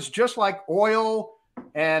 It was just like oil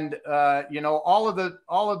and, all of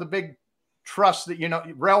the big trusts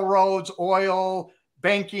that, railroads, oil,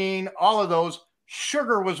 banking, all of those.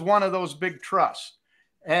 Sugar was one of those big trusts.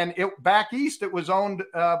 And back east, it was owned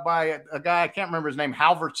by a guy, I can't remember his name,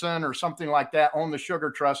 Halverson or something like that, owned the sugar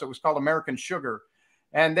trust. It was called American Sugar.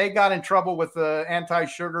 And they got in trouble with the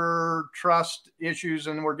anti-sugar trust issues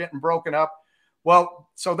and were getting broken up. Well,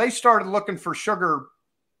 so they started looking for sugar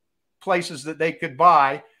places that they could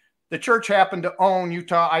buy. The church happened to own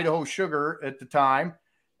Utah-Idaho Sugar at the time.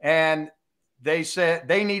 And they said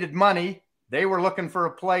they needed money. They were looking for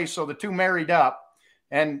a place. So the two married up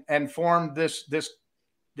and formed this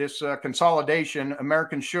consolidation.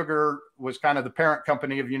 American Sugar was kind of the parent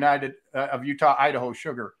company of Utah-Idaho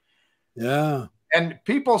Sugar. Yeah. And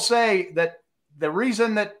people say that the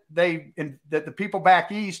reason that that the people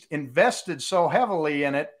back east invested so heavily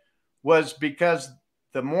in it was because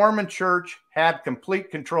the Mormon church had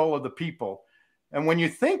complete control of the people. And when you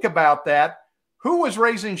think about that, who was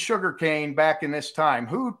raising sugar cane back in this time?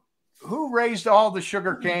 Who raised all the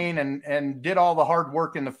sugar cane and did all the hard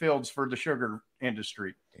work in the fields for the sugar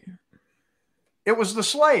industry? It was the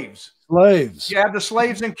slaves. Slaves. You had the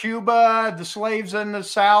slaves in Cuba, the slaves in the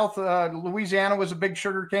South. Louisiana was a big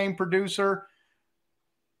sugar cane producer.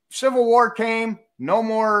 Civil War came, no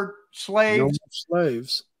more slaves. No more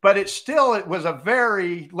slaves. But it was a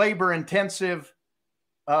very labor intensive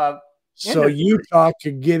so industry. Utah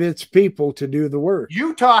could get its people to do the work.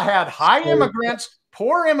 Utah had high immigrants,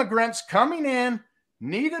 poor immigrants coming in,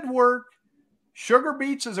 needed work. Sugar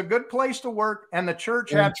beets is a good place to work, and the church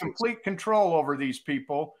had complete control over these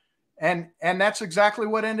people. And that's exactly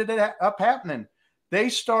what ended up happening. They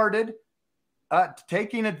started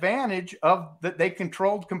taking advantage of that. They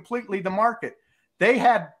controlled completely the market. They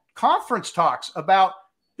had conference talks about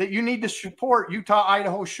that you need to support Utah,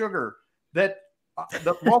 Idaho sugar, that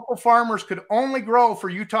the local farmers could only grow for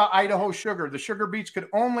Utah, Idaho sugar. The sugar beets could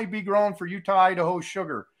only be grown for Utah, Idaho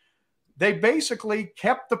sugar. They basically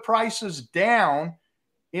kept the prices down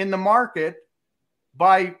in the market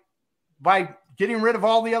by getting rid of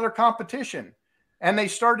all the other competition. And they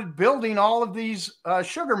started building all of these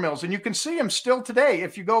sugar mills. And you can see them still today.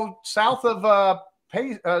 If you go south of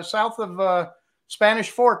Spanish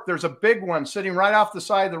Fork, there's a big one sitting right off the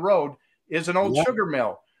side of the road, is an old sugar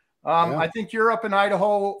mill. I think you're up in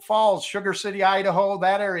Idaho Falls, Sugar City, Idaho,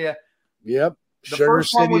 that area. Yep. The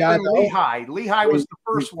first one was in Lehigh. Lehigh was the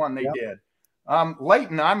first one they did.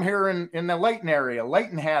 Layton, I'm here in the Layton area.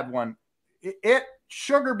 Layton had one.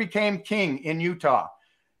 Sugar became king in Utah.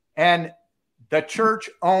 And the church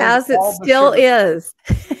owned as it still is.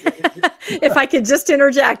 If I could just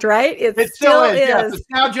interject, right? It still is. Yes, it's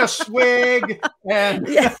now just swig. And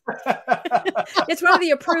it's one of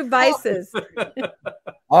the approved vices.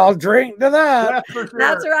 I'll drink to that. Sure.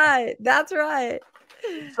 That's right. That's right.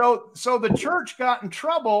 So the church got in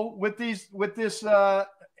trouble with this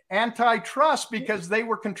antitrust because they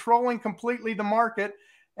were controlling completely the market,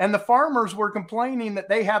 and the farmers were complaining that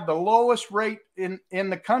they had the lowest rate in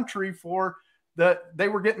the country they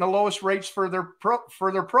were getting the lowest rates for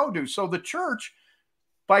their produce. So the church,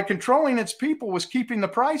 by controlling its people, was keeping the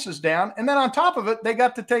prices down. And then on top of it, they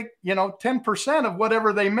got to take, 10% of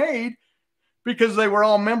whatever they made because they were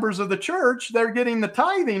all members of the church. They're getting the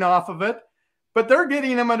tithing off of it, but they're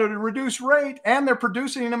getting them at a reduced rate, and they're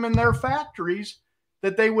producing them in their factories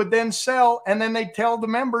that they would then sell. And then they tell the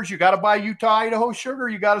members, you got to buy Utah, Idaho sugar.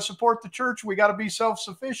 You got to support the church. We got to be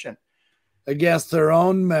self-sufficient. Against their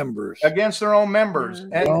own members. Against their own members.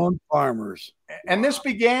 And their own farmers. And this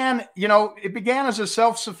began, it began as a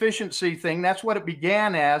self-sufficiency thing. That's what it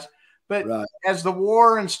began as. But as the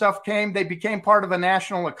war and stuff came, they became part of a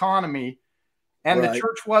national economy. And the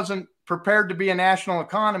church wasn't prepared to be a national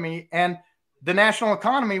economy. And the national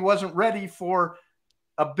economy wasn't ready for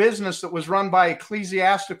a business that was run by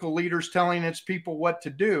ecclesiastical leaders telling its people what to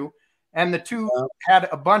do. And the two had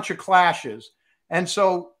a bunch of clashes. And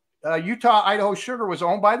so Utah, Idaho Sugar was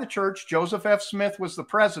owned by the church. Joseph F. Smith was the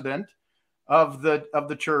president of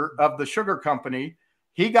the church, of the sugar company.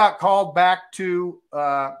 He got called back to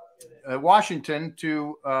Washington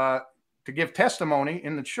to give testimony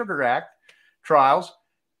in the Sugar Act trials,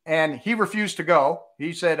 and he refused to go.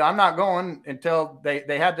 He said, "I'm not going until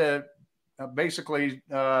they had to basically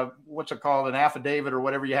what's it called, an affidavit or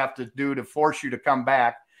whatever you have to do to force you to come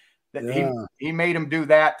back." He made him do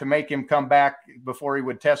that to make him come back before he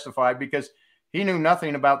would testify, because he knew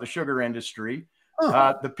nothing about the sugar industry.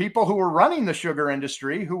 The people who were running the sugar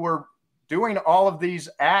industry, who were doing all of these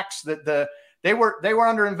acts, that they were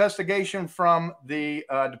under investigation from the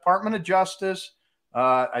Department of Justice,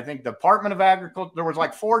 I think Department of Agriculture. There was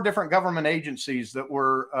like 4 different government agencies that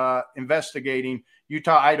were investigating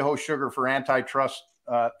Utah, Idaho Sugar for antitrust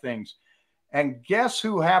things. And guess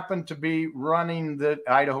who happened to be running the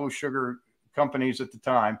Idaho Sugar companies at the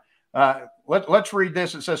time? Let's read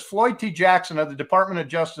this. It says, Floyd T. Jackson of the Department of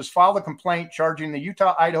Justice filed a complaint charging the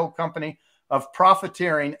Utah, Idaho company of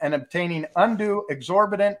profiteering and obtaining undue,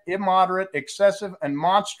 exorbitant, immoderate, excessive, and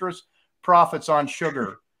monstrous profits on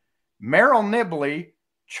sugar. Merrill Nibley,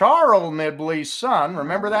 Charles Nibley's son,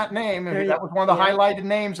 remember that name? That was one of the highlighted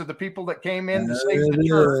names of the people that came in to save the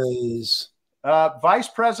church. Vice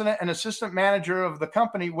president and assistant manager of the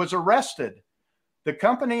company, was arrested. The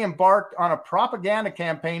company embarked on a propaganda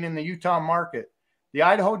campaign in the Utah market. The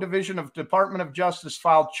Idaho Division of Department of Justice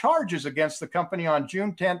filed charges against the company on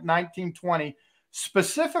June 10, 1920,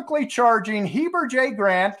 specifically charging Heber J.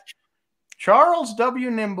 Grant, Charles W.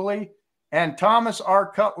 Nimbley and Thomas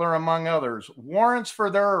R. Cutler, among others. Warrants for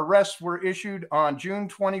their arrests were issued on June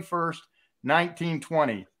 21st,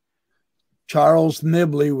 1920. Charles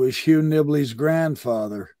Nibley was Hugh Nibley's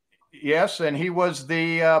grandfather. Yes, and he was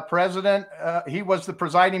the president. He was the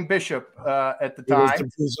presiding bishop at the time. He was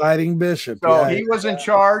the presiding bishop. So he was in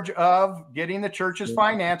charge of getting the church's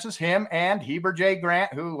finances, him and Heber J.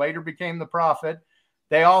 Grant, who later became the prophet.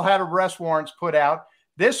 They all had arrest warrants put out.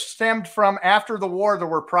 This stemmed from after the war, there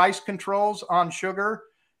were price controls on sugar,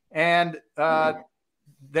 and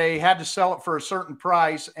they had to sell it for a certain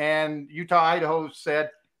price. And Utah, Idaho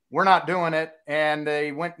said, we're not doing it. And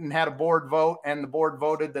they went and had a board vote, and the board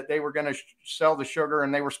voted that they were going to sell the sugar,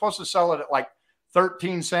 and they were supposed to sell it at like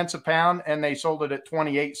 13 cents a pound, and they sold it at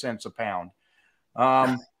 28 cents a pound.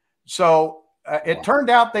 So it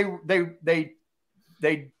turned out they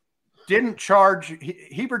didn't charge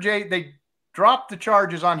Heber J. They dropped the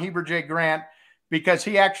charges on Heber J. Grant because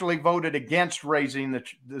he actually voted against raising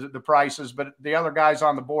the prices, but the other guys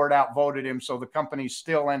on the board outvoted him. So the company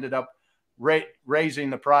still ended up raising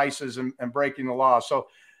the prices and breaking the law. So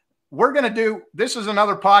we're going to do, this is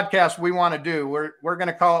another podcast we want to do. We're going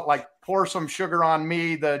to call it like Pour Some Sugar on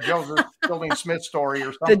Me, the Joseph Fielding Smith story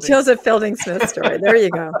or something. The Joseph Fielding Smith story. There you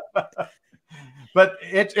go. But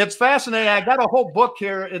it's fascinating. I got a whole book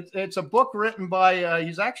here. It's a book written by,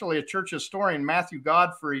 he's actually a church historian, Matthew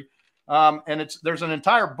Godfrey. And there's an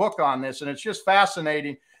entire book on this, and it's just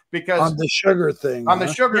fascinating because on the sugar thing,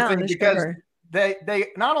 because they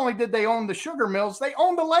not only did they own the sugar mills, they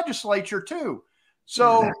owned the legislature too.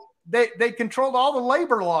 So they controlled all the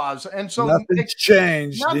labor laws, and so nothing's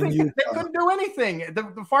changed. They couldn't do anything.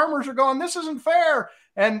 The farmers are going, this isn't fair,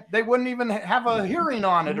 and they wouldn't even have a hearing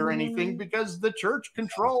on it or anything because the church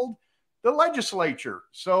controlled the legislature.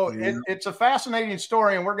 So it's a fascinating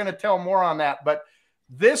story, and we're going to tell more on that. But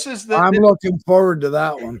this is I'm looking forward to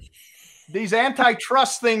that one. These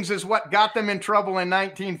antitrust things is what got them in trouble in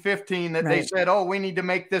 1915, that they said, oh, we need to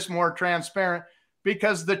make this more transparent,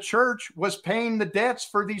 because the church was paying the debts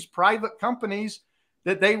for these private companies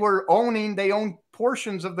that they were owning. They owned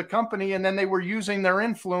portions of the company, and then they were using their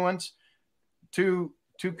influence to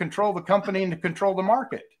control the company and to control the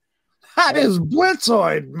market. That is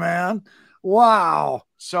blitzoid, man. Wow.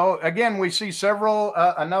 So again, we see several,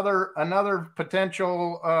 another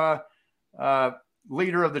potential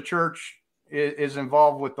leader of the church is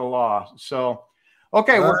involved with the law. So,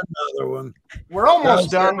 okay, we're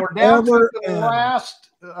almost done. We're down to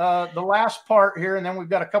the last part here, and then we've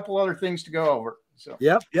got a couple other things to go over. So,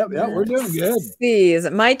 yep, we're doing good. Let's see, is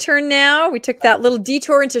it my turn now? We took that little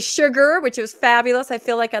detour into sugar, which was fabulous. I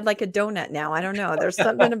feel like I'd like a donut now. I don't know. There's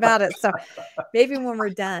something about it. So maybe when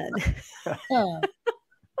we're done.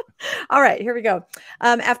 All right, here we go.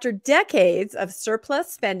 After decades of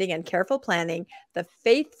surplus spending and careful planning, the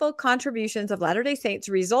faithful contributions of Latter-day Saints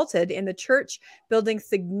resulted in the church building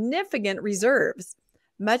significant reserves,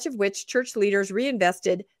 much of which church leaders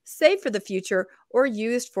reinvested, saved for the future, or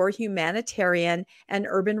used for humanitarian and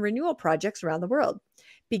urban renewal projects around the world.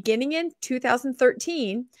 Beginning in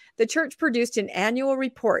 2013, the church produced an annual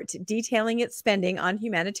report detailing its spending on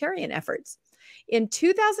humanitarian efforts. In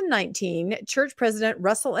 2019, church president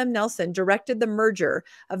Russell M. Nelson directed the merger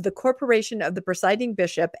of the corporation of the presiding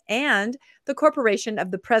bishop and the corporation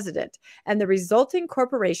of the president, and the resulting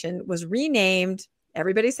corporation was renamed,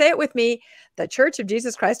 everybody say it with me, the Church of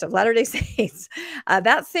Jesus Christ of Latter-day Saints.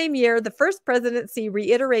 That same year, the first presidency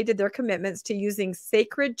reiterated their commitments to using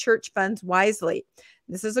sacred church funds wisely.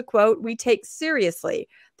 This is a quote: "We take seriously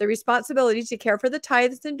the responsibility to care for the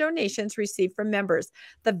tithes and donations received from members.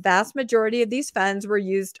 The vast majority of these funds are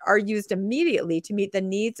used immediately to meet the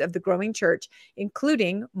needs of the growing church,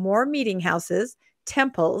 including more meeting houses,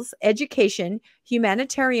 temples, education,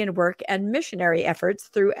 humanitarian work, and missionary efforts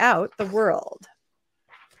throughout the world."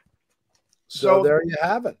 So there you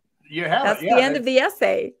have it. That's the end of the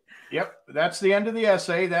essay. Yep, that's the end of the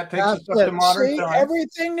essay. That takes us up to modern times.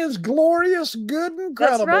 Everything is glorious, good,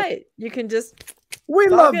 incredible. That's right. You can just. We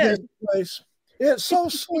love this place. It's so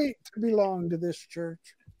sweet to belong to this church.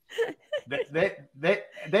 They've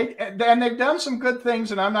done some good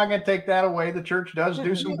things, and I'm not going to take that away. The church does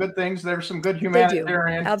do some good things. There's some good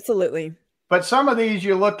humanitarian. Absolutely. But some of these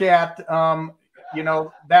you look at,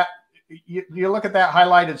 that you look at that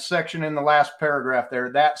highlighted section in the last paragraph there.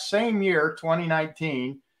 That same year,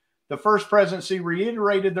 2019. The first presidency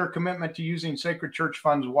reiterated their commitment to using sacred church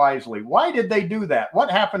funds wisely. Why did they do that? What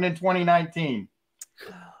happened in 2019?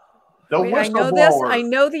 The whistleblower. I know this. I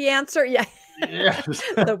know the answer. Yeah. Yes.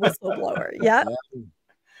 The whistleblower. Yeah.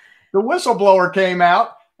 The whistleblower came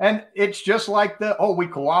out And it's just like we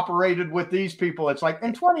cooperated with these people. It's like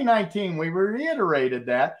in 2019, we reiterated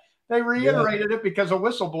that. They reiterated it because a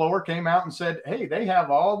whistleblower came out and said, hey, they have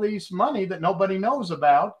all these money that nobody knows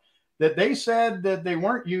about that they said that they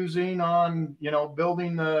weren't using on,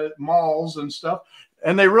 building the malls and stuff.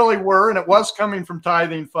 And they really were. And it was coming from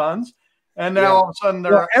tithing funds. And now all of a sudden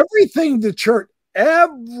everything the church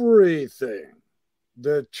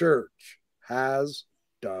has,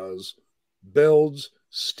 does, builds,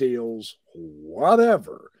 steals,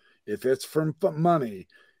 whatever, if it's from money,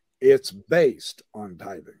 it's based on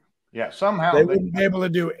tithing. Yeah, somehow they wouldn't be able to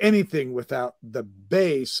do anything without the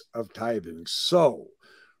base of tithing. So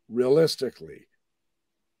realistically,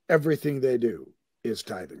 everything they do is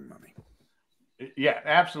tithing money. Yeah,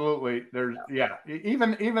 absolutely.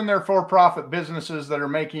 Even their for-profit businesses that are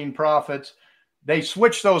making profits, they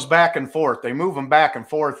switch those back and forth. They move them back and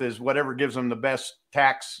forth as whatever gives them the best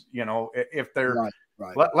tax, if they're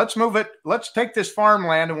right. Let's move it. Let's take this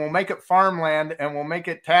farmland and we'll make it farmland and we'll make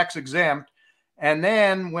it tax exempt. And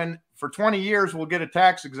then for 20 years, we'll get a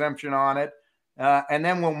tax exemption on it. And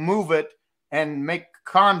then we'll move it and make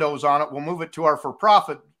condos on it. We'll move it to our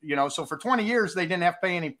for-profit, so for 20 years, they didn't have to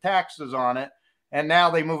pay any taxes on it. And now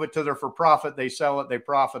they move it to their for-profit. They sell it. They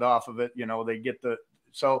profit off of it. They get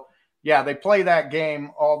they play that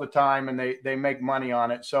game all the time and they make money on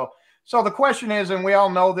it. So the question is, and we all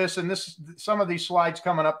know this, and some of these slides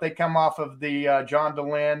coming up, they come off of the John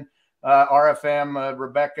DeLynn, RFM,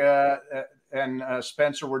 Rebecca and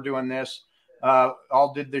Spencer were doing this.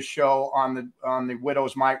 All did this show on the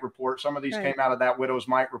Widow's Mite report. Some of these came out of that Widow's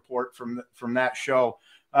Mite report from that show.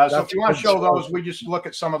 So if you want to show those, we just look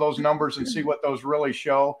at some of those numbers and see what those really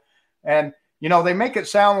show. And, they make it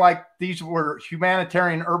sound like these were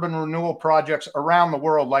humanitarian urban renewal projects around the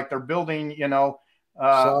world, like they're building,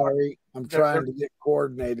 sorry, I'm trying to get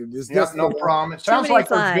coordinated. Is this no problem? It sounds like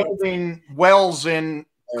they're building wells in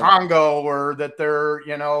Congo, or that they're,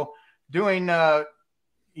 doing,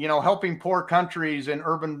 helping poor countries in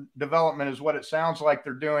urban development is what it sounds like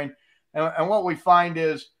they're doing. And what we find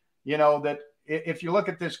is, that if you look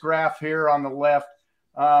at this graph here on the left,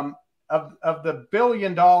 of the $1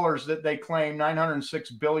 billion that they claim,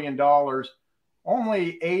 $906 billion,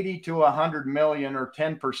 only 80 to 100 million, or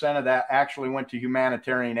 10% of that, actually went to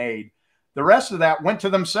humanitarian aid. The rest of that went to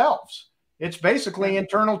themselves. It's basically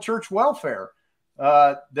internal church welfare.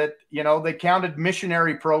 That they counted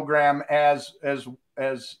missionary program as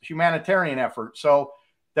humanitarian effort. So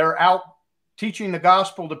they're out teaching the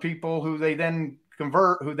gospel to people who they then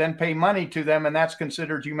convert, who then pay money to them, and that's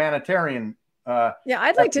considered humanitarian.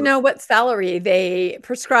 I'd like to know what salary they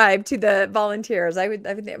prescribe to the volunteers. I would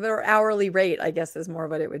think their hourly rate, I guess, is more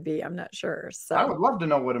what it would be. I'm not sure. So I would love to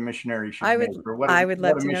know what a missionary should make, or what I would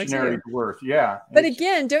love to know too. Worth. Yeah. But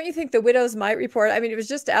again, don't you think the Widow's Mite report? I mean, it was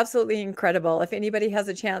just absolutely incredible. If anybody has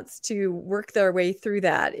a chance to work their way through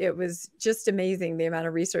that, it was just amazing, the amount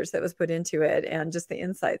of research that was put into it and just the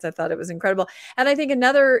insights. I thought it was incredible. And I think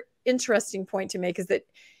another interesting point to make is that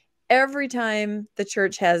every time the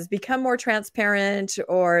church has become more transparent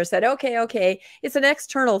or said, okay, it's an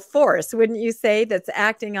external force, wouldn't you say, that's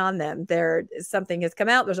acting on them? Something has come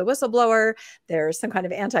out, there's a whistleblower, there's some kind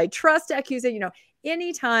of antitrust accusation.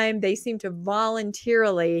 Anytime they seem to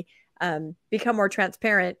voluntarily become more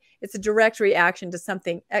transparent, it's a direct reaction to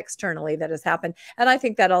something externally that has happened. And I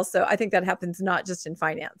think that happens not just in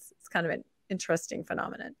finance. It's kind of an interesting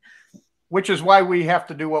phenomenon. Which is why we have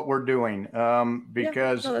to do what we're doing,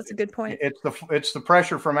 because that's a good point. It's the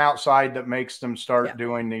pressure from outside that makes them start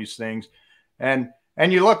doing these things, and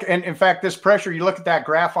you look, and in fact, this pressure, you look at that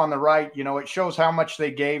graph on the right, it shows how much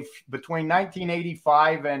they gave between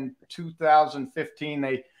 1985 and 2015.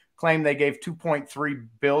 They claim they gave $2.3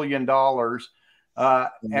 billion,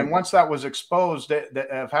 and once that was exposed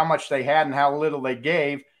of how much they had and how little they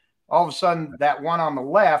gave, all of a sudden, that one on the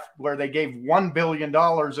left, where they gave $1 billion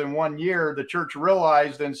in 1 year, the church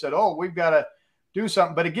realized and said, oh, we've got to do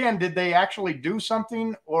something. But again, did they actually do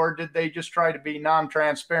something, or did they just try to be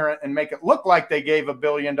non-transparent and make it look like they gave $1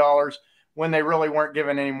 billion when they really weren't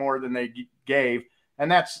giving any more than they gave? And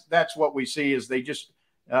that's what we see is they just,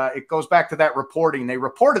 it goes back to that reporting. They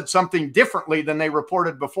reported something differently than they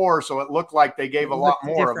reported before, so it looked like they gave a lot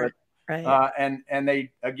more of it. Right. And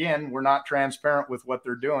they, again, we're not transparent with what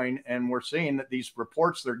they're doing. And we're seeing that these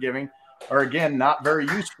reports they're giving are, again, not very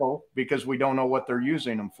useful because we don't know what they're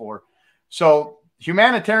using them for. So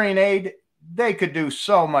humanitarian aid, they could do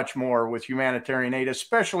so much more with humanitarian aid,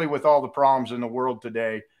 especially with all the problems in the world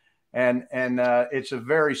today. And it's a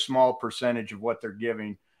very small percentage of what they're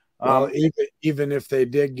giving. Well, even if they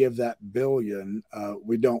did give that billion,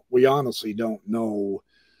 we honestly don't know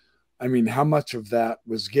I mean, how much of that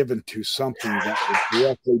was given to something that would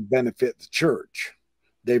directly benefit the church?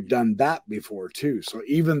 They've done that before too. So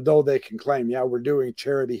even though they can claim, yeah, we're doing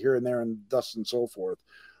charity here and there and thus and so forth,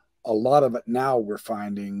 a lot of it now we're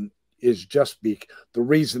finding is just the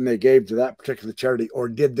reason they gave to that particular charity or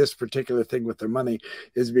did this particular thing with their money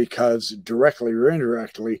is because directly or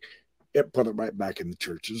indirectly, it put it right back in the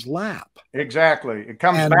church's lap. Exactly. It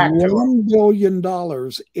comes back to $1 billion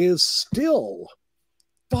is still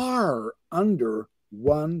far under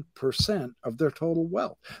 1% of their total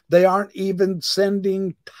wealth. They aren't even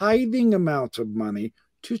sending tithing amounts of money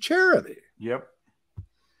to charity. Yep.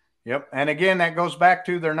 Yep. And again, that goes back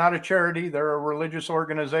to they're not a charity. They're a religious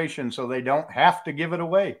organization. So they don't have to give it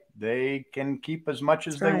away. They can keep as much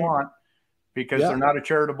as they want because they're not a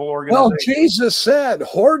charitable organization. Well, Jesus said,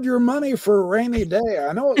 hoard your money for a rainy day.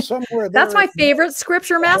 I know it's somewhere there. That's my favorite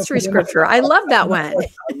scripture, mastery scripture. I love that one.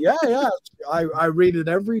 Yeah. I read it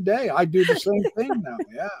every day. I do the same thing now.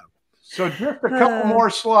 Yeah. So just a couple more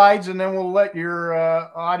slides, and then we'll let your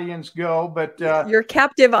audience go. But your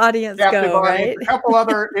captive audience go, right? A couple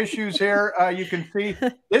other issues here. You can see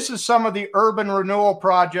this is some of the urban renewal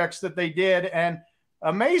projects that they did. And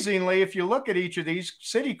amazingly, if you look at each of these,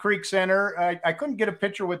 City Creek Center, I couldn't get a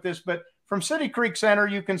picture with this, but from City Creek Center,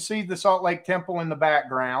 you can see the Salt Lake Temple in the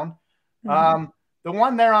background. Mm-hmm. The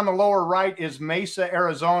one there on the lower right is Mesa,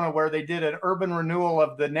 Arizona, where they did an urban renewal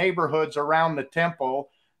of the neighborhoods around the temple.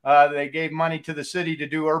 They gave money to the city to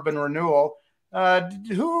do urban renewal.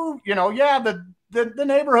 The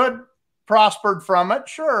neighborhood prospered from it,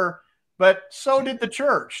 sure, but so did the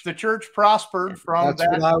church. The church prospered from that.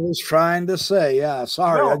 That's what I was trying to say. Yeah,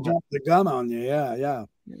 sorry, I jumped the gun on you. Yeah.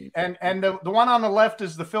 And the one on the left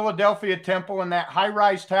is the Philadelphia Temple, and that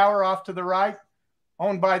high-rise tower off to the right,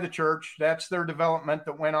 owned by the church. That's their development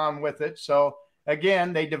that went on with it. So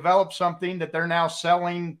again, they developed something that they're now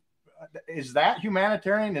selling. Is that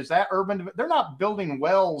humanitarian? Is that urban? They're not building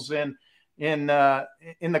wells in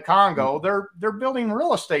the Congo. They're building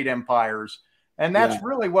real estate empires, and that's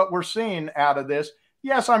really what we're seeing out of this.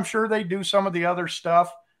 Yes, I'm sure they do some of the other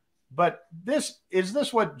stuff, but is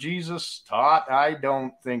this what Jesus taught? I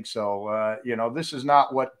don't think so. This is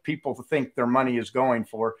not what people think their money is going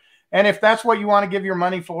for. And if that's what you want to give your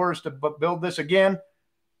money for, is to build this again,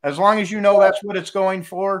 as long as you know that's what it's going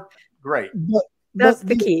for, great. That's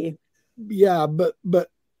the key. Yeah, but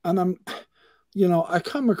and I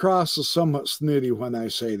come across as somewhat snooty when I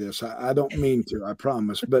say this. I don't mean to, I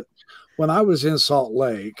promise. But when I was in Salt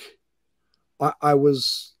Lake,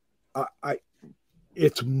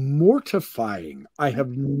 it's mortifying. I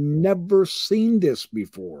have never seen this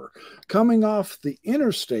before. Coming off the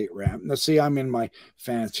interstate ramp. Now, see, I'm in my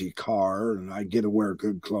fancy car and I get to wear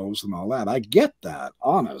good clothes and all that. I get that,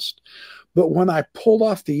 honest. But when I pulled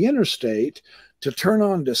off the interstate to turn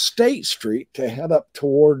onto State Street to head up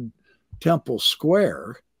toward Temple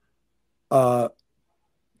Square, there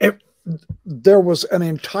was an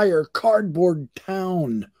entire cardboard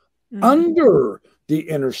town under the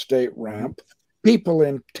interstate ramp. People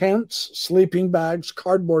in tents, sleeping bags,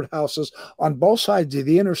 cardboard houses on both sides of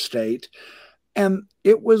the interstate. And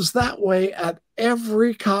it was that way at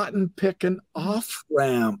every cotton picking off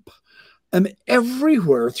ramp. And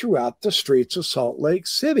everywhere throughout the streets of Salt Lake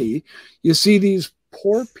City, you see these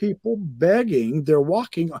poor people begging. They're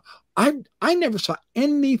walking. I never saw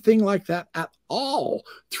anything like that at all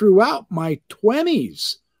throughout my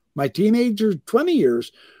 20s, my teenager 20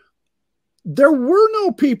 years. There were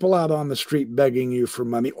no people out on the street begging you for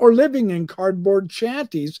money or living in cardboard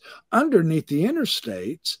shanties underneath the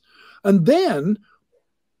interstates. And then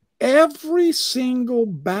every single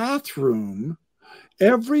bathroom,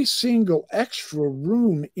 every single extra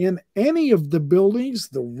room in any of the buildings,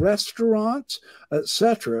 the restaurants,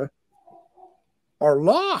 etc., are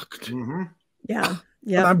locked. Mm-hmm. Yeah.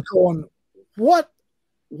 And I'm going, what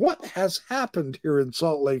has happened here in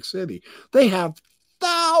Salt Lake City? They have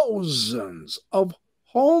thousands of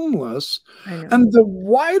homeless, and the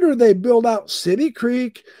wider they build out City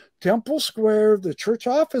Creek, Temple Square, the church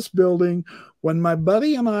office building. When my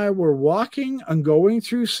buddy and I were walking and going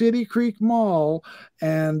through City Creek Mall,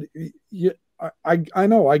 and I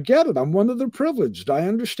know, I get it. I'm one of the privileged. I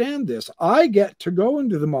understand this. I get to go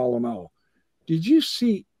into the mall and all. Did you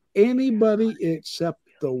see anybody except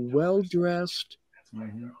the well-dressed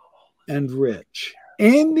and rich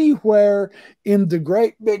anywhere in the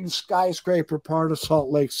great big skyscraper part of Salt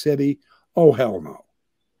Lake City? Oh, hell no.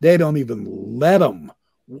 They don't even let them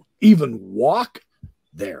even walk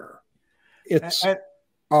there. It's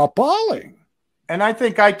appalling. And I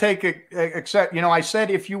think I take it, except, I said,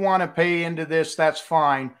 if you want to pay into this, that's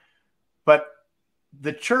fine. But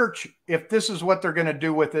the church, if this is what they're going to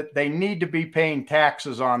do with it, they need to be paying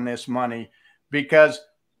taxes on this money, because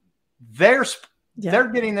they're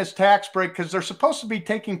getting this tax break because they're supposed to be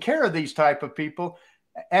taking care of these type of people.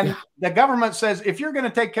 And the government says, if you're going to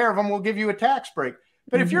take care of them, we'll give you a tax break.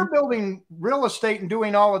 But if you're building real estate and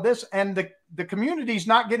doing all of this, and the community's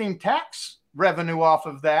not getting tax revenue off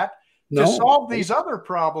of that to solve these other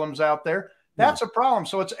problems out there, that's a problem.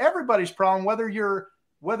 So it's everybody's problem, whether you're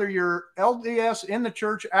LDS, in the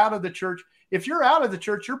church, out of the church. If you're out of the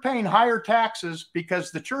church, you're paying higher taxes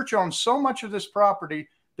because the church owns so much of this property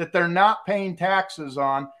that they're not paying taxes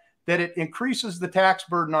on, that it increases the tax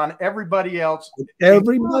burden on everybody else,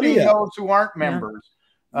 including those who aren't members.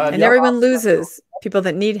 And everyone loses. People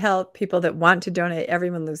that need help, people that want to donate,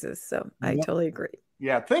 everyone loses. So I totally agree.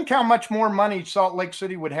 Yeah. Think how much more money Salt Lake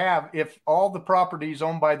City would have if all the properties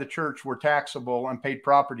owned by the church were taxable and paid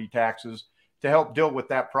property taxes to help deal with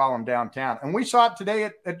that problem downtown. And we saw it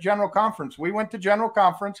today at General Conference. We went to General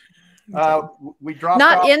Conference. We dropped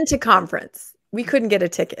off. Into conference. We couldn't get a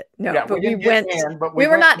ticket. No, but we went. We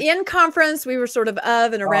were not in conference. We were sort of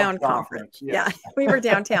and around conference. Yeah, we were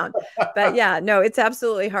downtown. But yeah, no, it's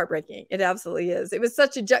absolutely heartbreaking. It absolutely is. It was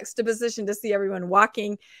such a juxtaposition to see everyone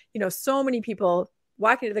walking, so many people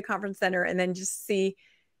walking to the conference center, and then just see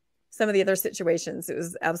some of the other situations. It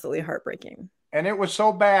was absolutely heartbreaking. And it was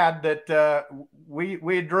so bad that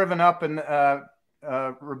we had driven up, and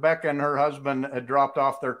Rebecca and her husband had dropped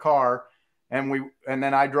off their car. And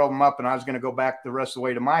then I drove them up, and I was going to go back the rest of the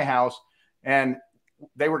way to my house, and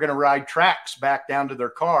they were going to ride tracks back down to their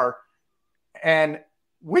car. And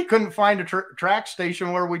we couldn't find a track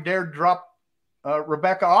station where we dared drop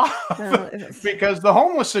Rebecca off because the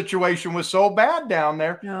homeless situation was so bad down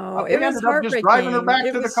there. No, it was heartbreaking. Just driving her back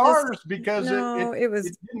to the cars because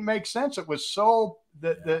it didn't make sense. It was so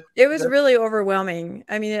it was really overwhelming.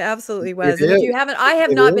 I mean, it absolutely was. And if you haven't, I have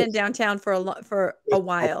not been downtown for a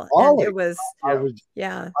while. And it was,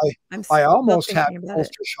 I almost had culture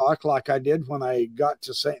shock like I did when I got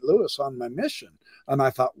to St. Louis on my mission. And I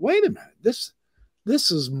thought, wait a minute, this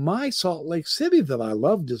is my Salt Lake City that I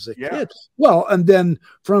loved as a kid. Well, and then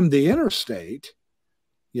from the interstate,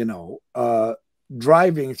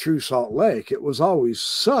 driving through Salt Lake, it was always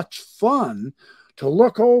such fun to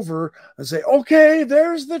look over and say, okay,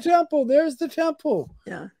 there's the temple. There's the temple.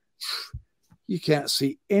 Yeah. You can't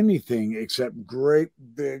see anything except great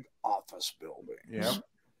big office buildings. Yeah.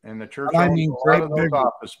 And the church owns a lot of those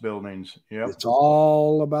office buildings. Yep. It's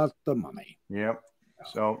all about the money. Yep.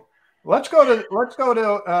 So let's go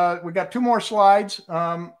to we got two more slides.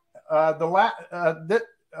 Am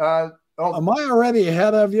I already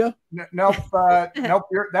ahead of you? Nope. Nope.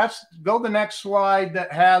 Go the next slide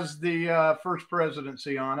that has the first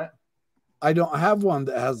presidency on it. I don't have one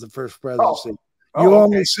that has the first presidency. You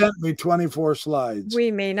only sent me 24 slides.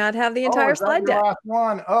 We may not have the entire slide deck. Last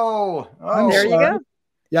one. There you go.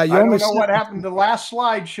 Yeah, I don't know what happened. The last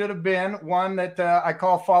slide should have been one that I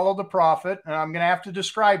call "Follow the Prophet," and I'm going to have to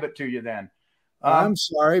describe it to you then. I'm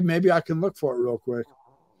sorry. Maybe I can look for it real quick.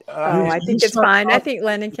 I think it's fine. I think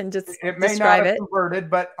Lennon can just it may not have converted,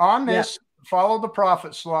 but on this "Follow the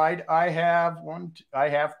Prophet" slide, I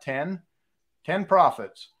have 10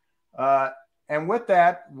 prophets. And with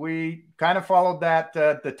that, we kind of followed that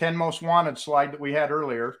the 10 most wanted slide that we had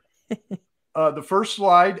earlier. The first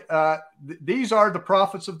slide, these are the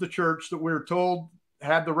prophets of the church that we were told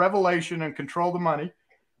had the revelation and control the money.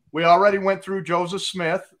 We already went through Joseph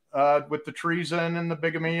Smith with the treason and the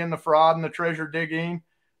bigamy and the fraud and the treasure digging.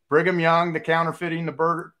 Brigham Young, the counterfeiting,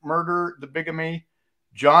 the murder, the bigamy.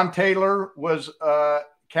 John Taylor was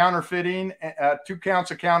counterfeiting, 2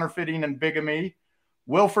 counts of counterfeiting and bigamy.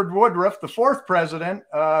 Wilford Woodruff, the 4th president,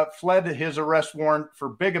 fled his arrest warrant for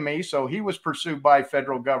bigamy, so he was pursued by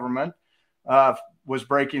federal government, was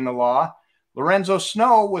breaking the law. Lorenzo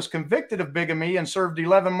Snow was convicted of bigamy and served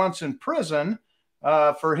 11 months in prison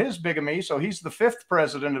for his bigamy, so he's the 5th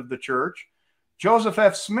president of the church. Joseph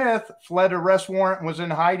F. Smith fled arrest warrant and was in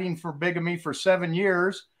hiding for bigamy for 7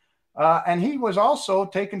 years, and he was also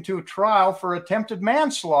taken to a trial for attempted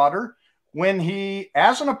manslaughter when he,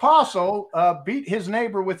 as an apostle, beat his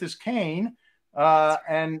neighbor with his cane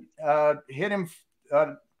and hit him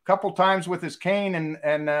a couple times with his cane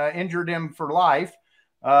and injured him for life.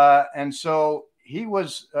 And so he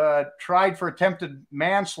was tried for attempted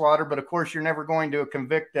manslaughter, but of course you're never going to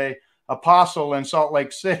convict a apostle in Salt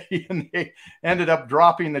Lake City, and they ended up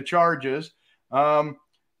dropping the charges.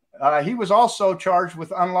 He was also charged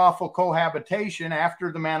with unlawful cohabitation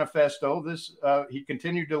after the manifesto. He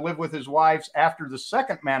continued to live with his wives after the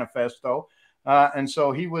second manifesto, and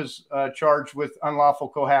so he was charged with unlawful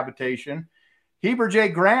cohabitation. Heber J.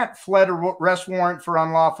 Grant fled arrest warrant for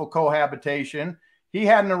unlawful cohabitation. He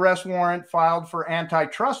had an arrest warrant filed for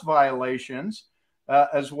antitrust violations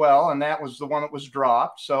as well, and that was the one that was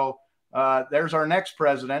dropped. So there's our next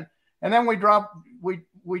president. And then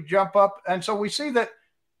we jump up, and so we see that,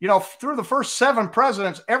 you know, through the first 7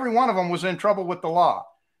 presidents, every one of them was in trouble with the law.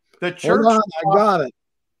 The church I got it.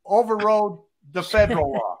 overrode the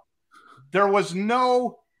federal law. There was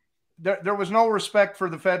no respect for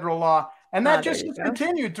the federal law, and that just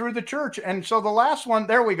continued through the church. And so the last one,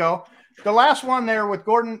 there we go. The last one there with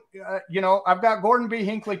Gordon, you know, I've got Gordon B.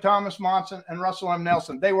 Hinckley, Thomas Monson, and Russell M.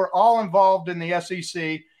 Nelson. They were all involved in the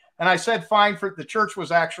SEC. And I said fine for the church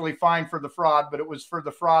was actually fine for the fraud, but it was for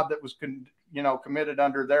the fraud that was, committed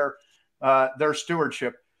under their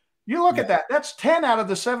stewardship. You look at that. That's 10 out of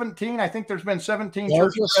the 17. I think there's been 17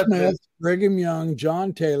 church Smith, Brigham Young,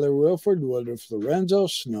 John Taylor, Wilford Woodruff, Lorenzo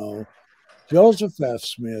Snow, Joseph F.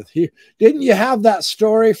 Smith. Didn't you have that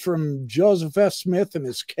story from Joseph F. Smith and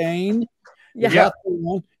his cane? Yeah.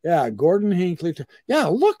 Yeah, Gordon Hinckley. Yeah,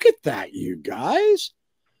 look at that, you guys.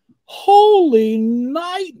 Holy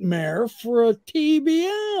nightmare for a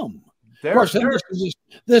TBM. Of course,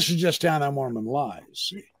 this is just anti-Mormon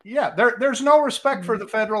lies. Yeah, there's no respect for the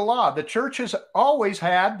federal law. The church has always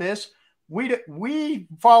had this. We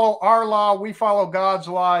follow our law. We follow God's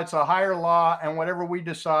law. It's a higher law, and whatever we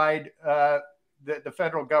decide, the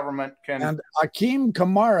federal government can. And Akeem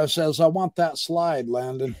Kamara says, "I want that slide,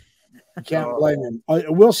 Landon." I can't blame him.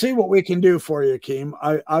 We'll see what we can do for you, Akeem.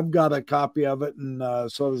 I've got a copy of it, and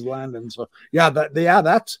so does Landon. So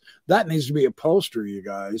that needs to be a poster, you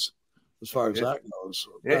guys. As far as that goes,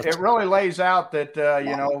 it really lays out that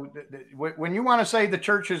when you want to say the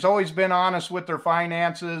church has always been honest with their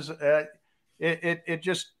finances, it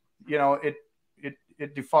just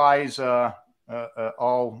it defies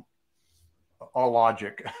all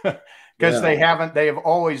logic because they have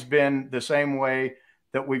always been the same way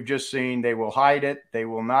that we've just seen. They will hide it. They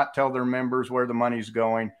will not tell their members where the money's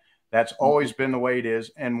going. That's always been the way it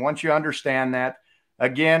is. And once you understand that,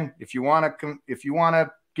 again, if you want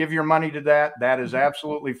to give your money to that is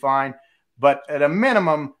absolutely fine. But at a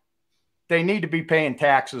minimum, they need to be paying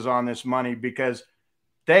taxes on this money because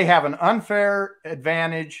they have an unfair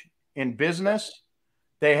advantage in business.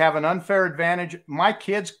 They have an unfair advantage. My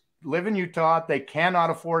kids live in Utah. They cannot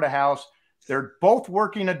afford a house. They're both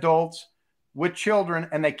working adults with children,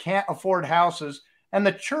 and they can't afford houses. And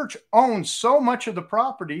the church owns so much of the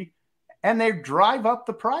property, and they drive up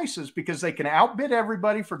the prices because they can outbid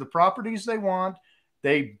everybody for the properties they want.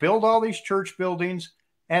 They build all these church buildings,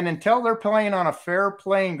 and until they're playing on a fair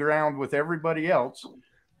playing ground with everybody else,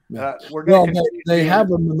 we're going to they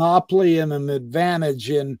have a monopoly and an advantage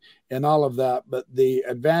in all of that, but the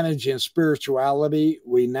advantage in spirituality,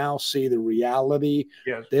 we now see the reality.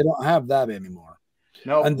 Yes. They don't have that anymore.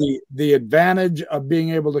 No. And the advantage of being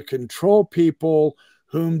able to control people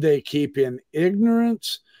whom they keep in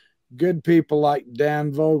ignorance, good people like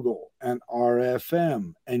Dan Vogel and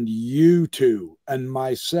RFM and you two and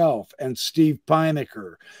myself and Steve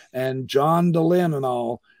Pinecker and John DeLynn and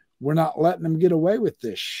all, we're not letting them get away with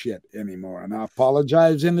this shit anymore. And I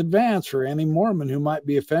apologize in advance for any Mormon who might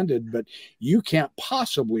be offended, but you can't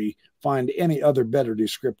possibly find any other better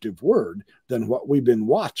descriptive word than what we've been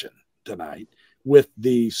watching tonight with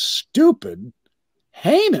the stupid,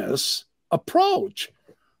 heinous approach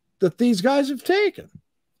that these guys have taken.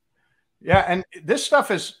 Yeah, and this stuff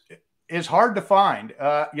is hard to find.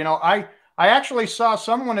 I actually saw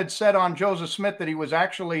someone had said on Joseph Smith that he was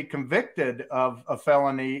actually convicted of a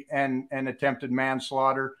felony and attempted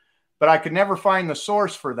manslaughter, but I could never find the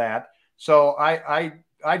source for that. So I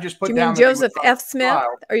just put down. Do you mean Joseph F. Smith?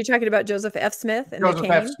 Are you talking about Joseph F. Smith? And Joseph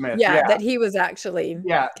F. Smith. Yeah, that he was actually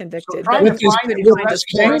convicted.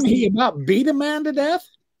 So he about beat a man to death.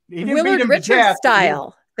 Willard Richards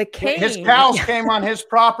style. The cane. His cows came on his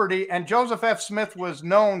property, and Joseph F. Smith was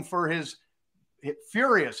known for his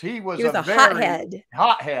furious. He was a very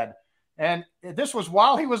hothead. And this was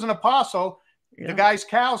while he was an apostle. Yeah. The guy's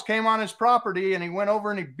cows came on his property, and he went over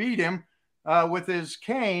and he beat him with his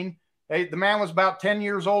cane. The man was about 10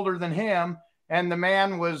 years older than him, and the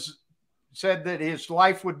man said that his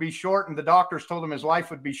life would be shortened. The doctors told him his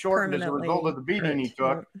life would be shortened as a result of the beating he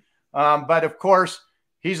took. But of course,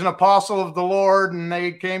 he's an apostle of the Lord, and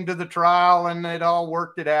they came to the trial, and it all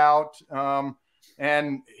worked it out.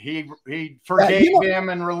 And he forgave him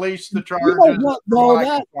and released the charges.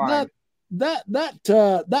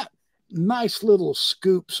 That nice little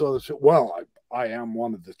scoop. So I am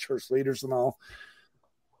one of the church leaders and all.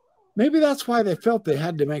 Maybe that's why they felt they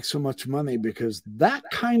had to make so much money, because that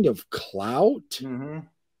kind of clout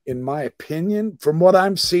in my opinion, from what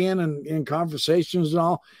I'm seeing in conversations and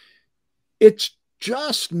all, it's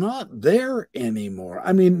just not there anymore.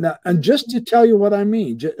 I mean, and just to tell you what I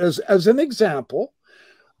mean, as an example,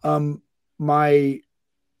 my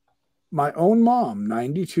own mom,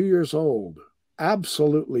 92 years old,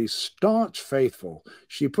 absolutely staunch faithful.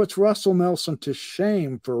 She puts Russell Nelson to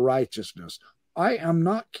shame for righteousness. I am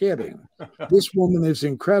not kidding. This woman is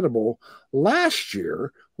incredible. Last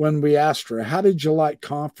year, when we asked her, how did you like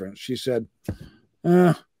conference? She said,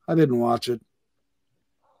 I didn't watch it.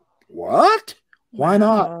 What? Why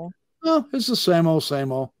not? Oh, it's the same old,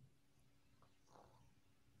 same old.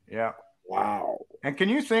 Yeah. Wow. And can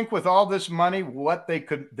you think with all this money, what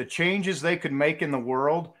the changes they could make in the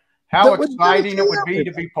world? How exciting it would be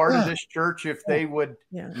to be part of this church if they would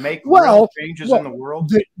make real changes in the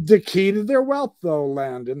world. The key to their wealth, though,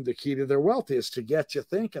 Landon, the key to their wealth is to get you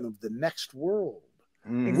thinking of the next world.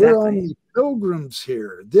 Exactly. We're only pilgrims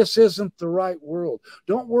here. This isn't the right world.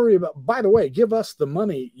 Don't worry about, by the way, give us the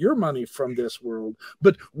money, your money from this world,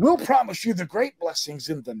 but we'll promise you the great blessings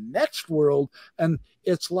in the next world. And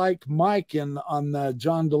it's like Mike on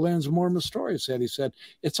John Delevin's Mormon Story said, he said,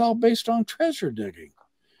 it's all based on treasure digging.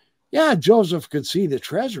 Yeah, Joseph could see the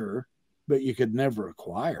treasure, but you could never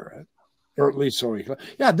acquire it. Or at least so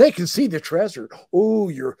they can see the treasure. Oh,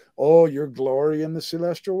 your glory in the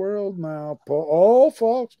celestial world now. Oh,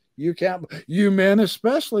 folks, you can't, you men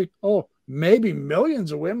especially. Oh, maybe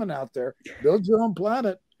millions of women out there. Build your own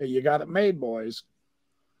planet. You got it made, boys.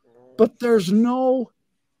 But there's no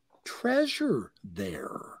treasure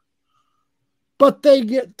there. But they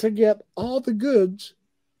get all the goods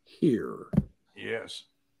here. Yes.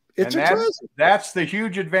 It's that's the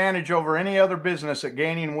huge advantage over any other business at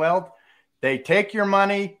gaining wealth. They take your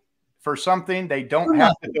money for something. They don't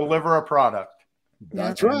have to deliver a product.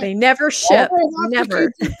 That's right. They never ship.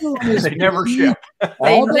 Never. They never ship.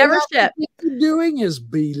 They never ship. What they're doing is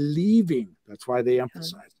believing. That's why they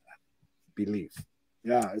emphasize that. Belief.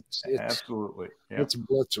 Yeah, it's absolutely. Yep. It's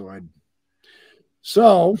blitzoid.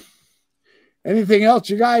 So, anything else,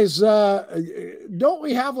 you guys? Don't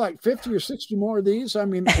we have like 50 or 60 more of these? I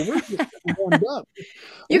mean, we're just warmed up.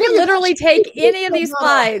 You can literally take any of these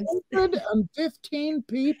slides. 115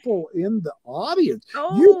 people in the audience.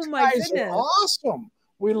 Oh, you my guys goodness. are awesome.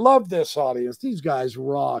 We love this audience. These guys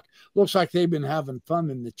rock. Looks like they've been having fun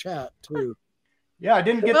in the chat too. Yeah, I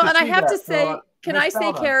didn't get. Well, to and see I have that, to say, so can I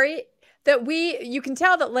say, Carrie, that you can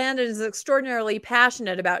tell that Landon is extraordinarily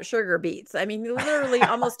passionate about sugar beets. I mean, he literally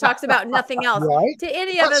almost talks about nothing else to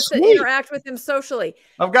any of us that interact with him socially.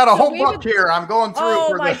 I've got a whole book here. I'm going through.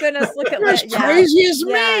 Oh my goodness, look at that. Crazy as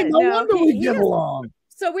me. No wonder we get along.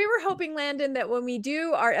 So we were hoping, Landon, that when we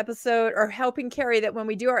do our episode, or helping Carrie, that when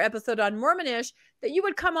we do our episode on Mormonish, that you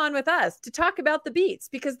would come on with us to talk about the beets,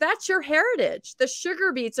 because that's your heritage. The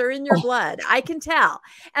sugar beets are in your blood. I can tell.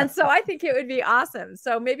 And so I think it would be awesome.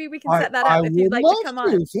 So maybe we can set that up if you'd like to come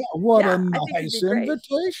on. What a nice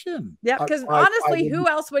invitation. Yeah, because honestly, who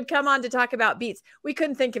else would come on to talk about beets? We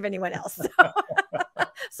couldn't think of anyone else.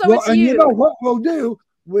 So it's you. You know what we'll do?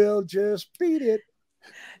 We'll just beat it.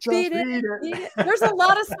 Beat it. There's a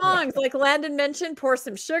lot of songs, like Landon mentioned, Pour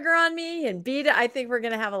Some Sugar on Me and Beat It. I think we're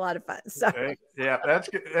going to have a lot of fun. So okay. Yeah,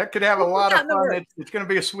 that could have a lot of fun. It's going to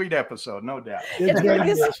be a sweet episode, no doubt.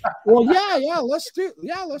 Well, yeah, let's do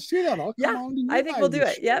that. I'll come on to you. I think we'll do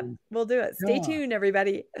it. Yep, we'll do it. Stay tuned,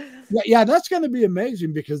 everybody. Yeah, that's going to be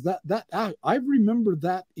amazing, because I remember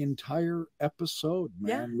that entire episode,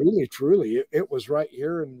 man. Really, truly, it was right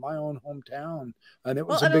here in my own hometown, and it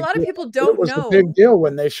was a lot of people don't know. It was a big deal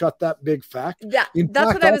when they shut that big factory. Yeah,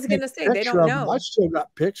 that's what I was going to say. They don't know. I still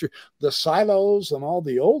got pictures. The silos and all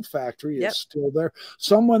the old factory is still there.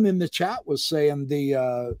 Someone in the chat was saying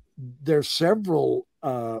there's several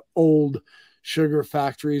old sugar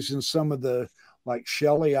factories in some of the, like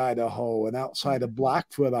Shelley, Idaho, and outside of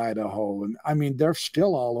Blackfoot, Idaho. And I mean, they're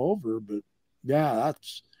still all over, but yeah,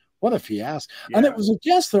 that's what if you ask. Yeah. And it was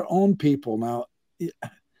against their own people. Now,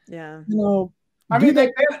 yeah, you know, I mean,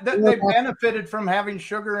 they benefited from having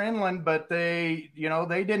sugar inland, but they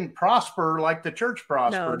didn't prosper like the church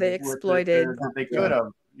prospered. No, they exploited. They could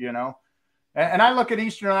have, And I look at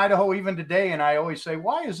Eastern Idaho even today, and I always say,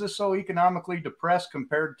 why is this so economically depressed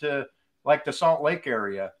compared to like the Salt Lake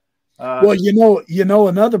area? Well,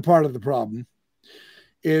 another part of the problem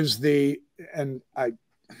is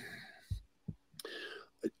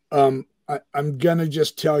I'm going to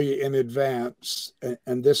just tell you in advance,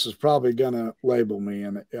 and this is probably going to label me,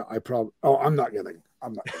 and I'm not going to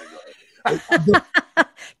go.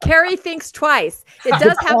 Carrie thinks twice. It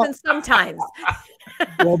does happen sometimes.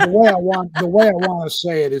 Well, the way I want to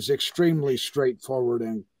say it is extremely straightforward,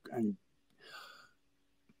 and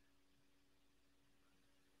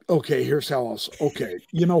Okay, here's how else. Okay,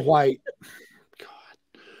 you know why?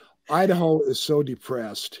 God, Idaho is so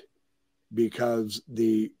depressed because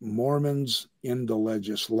the Mormons in the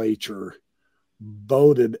legislature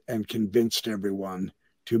voted and convinced everyone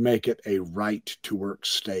to make it a right to work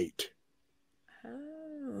state.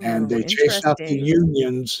 And they chased out the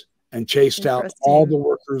unions and chased out all the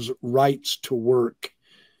workers' rights to work.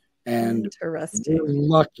 And we're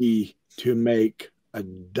lucky to make a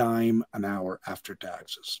dime an hour after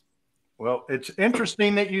taxes. Well, it's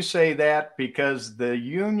interesting that you say that, because the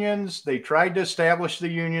unions, they tried to establish the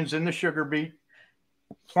unions in the sugar beet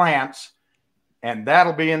plants, and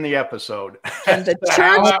that'll be in the episode. And the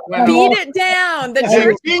church beat it down. The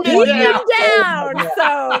church beat it down.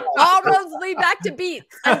 So all roads lead back to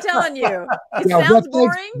beets. I'm telling you. It sounds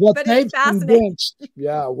boring, but it's fascinating.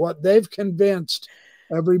 What they've convinced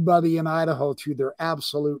everybody in Idaho through their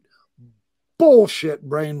absolute bullshit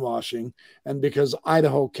brainwashing, and because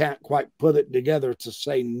Idaho can't quite put it together to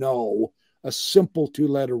say no, a simple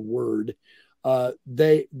 2-letter word,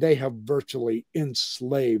 they have virtually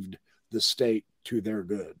enslaved the state to their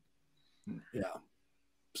good. Yeah.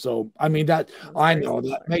 So, I mean, that I know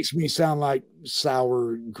that makes me sound like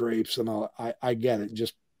sour grapes and all. I get it.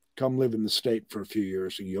 Just come live in the state for a few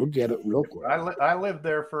years and you'll get it real quick. I lived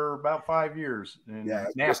there for about 5 years in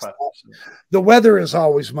Napa. The weather is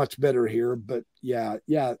always much better here, but yeah,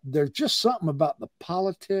 there's just something about the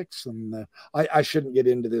politics and I shouldn't get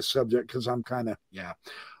into this subject because I'm kind of,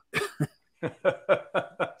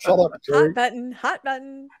 Shut up, Terry. Hot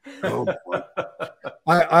button. Oh, boy.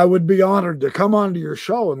 I would be honored to come onto your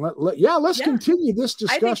show and let's continue this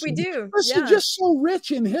discussion. I think we do. This is just so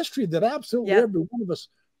rich in history that absolutely every one of us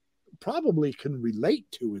probably can relate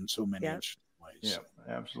to in so many ways. Yeah,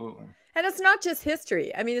 absolutely. And it's not just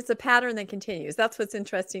history. I mean, it's a pattern that continues. That's what's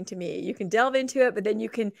interesting to me. You can delve into it, but then you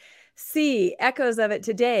can see echoes of it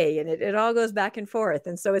today, and it all goes back and forth.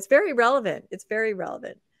 And so it's very relevant. It's very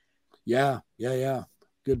relevant. Yeah.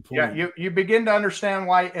 Good point. Yeah, you begin to understand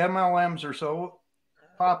why MLMs are so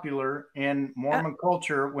popular in Mormon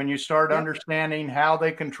culture when you start understanding how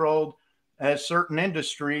they controlled certain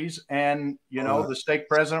industries. And, the stake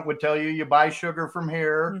president would tell you buy sugar from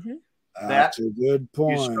here. Mm-hmm. That's a good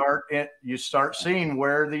point. You start seeing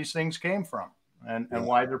where these things came from and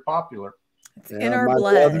why they're popular. It's in our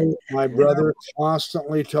blood. My brother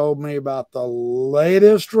constantly told me about the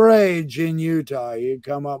latest rage in Utah. He'd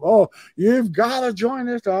come up, you've got to join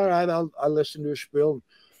this. All right, I listen to a spiel.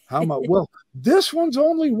 How much? Well, this one's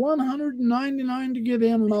only $199 to get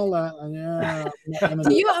in and all that. Yeah.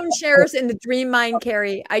 Do you own shares in the Dream Mine,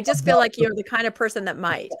 Carrie? I just feel like you're the kind of person that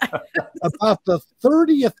might. About the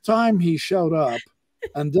 30th time he showed up,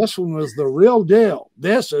 and this one was the real deal.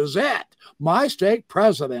 This is it. My stake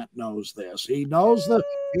president knows this. He knows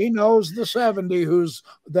the 70 who's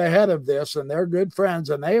the head of this, and they're good friends,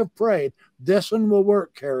 and they have prayed this one will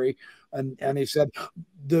work, Carrie. And he said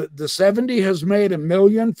the 70 has made $1.5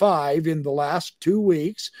 million in the last 2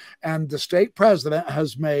 weeks, and the state president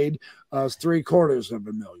has made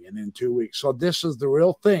 $750,000 in 2 weeks. So this is the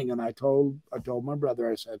real thing. And I told my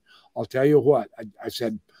brother, I said, I'll tell you what. I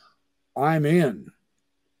said, I'm in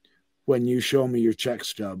when you show me your check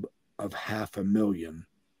stub of $500,000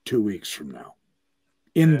 2 weeks from now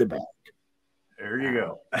in the bank. There you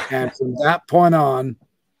go. And from that point on,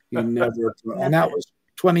 he never, and that was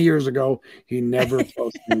 20 years ago, he never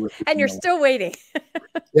posted me with and you're still waiting.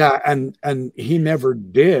 And he never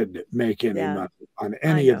did make any money on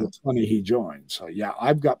any of the 20 he joined. So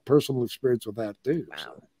I've got personal experience with that too. Wow.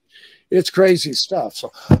 So it's crazy stuff.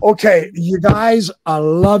 So, okay, you guys, I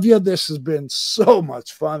love you. This has been so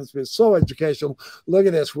much fun. It's been so educational. Look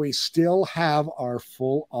at this. We still have our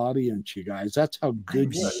full audience, you guys. That's how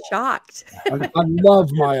good you are. Shocked. I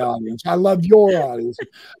love my audience. I love your audience.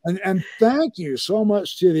 And thank you so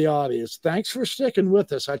much to the audience. Thanks for sticking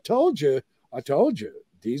with us. I told you.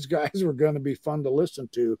 These guys were going to be fun to listen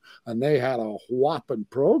to, and they had a whopping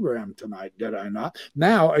program tonight, did I not?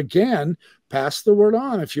 Now, again, pass the word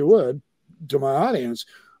on, if you would, to my audience.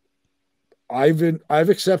 I've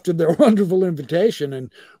accepted their wonderful invitation,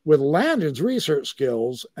 and with Landon's research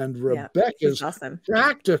skills and Rebecca's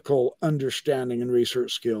practical understanding and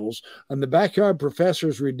research skills and the Backyard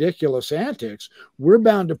Professor's ridiculous antics, we're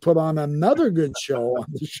bound to put on another good show on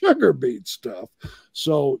the sugar beet stuff.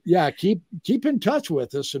 So keep in touch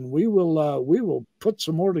with us, and we will put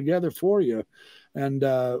some more together for you. And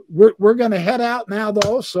we're going to head out now,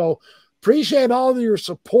 though. So appreciate all of your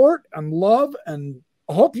support and love, and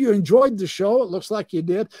I hope you enjoyed the show. It looks like you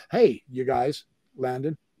did. Hey, you guys,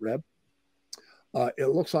 Landon, Reb, it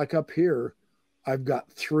looks like up here I've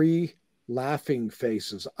got 3 laughing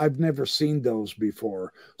faces. I've never seen those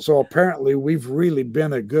before. So apparently we've really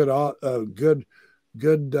been a good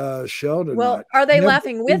show tonight. Well, are they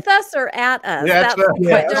laughing with us or at us? Yeah,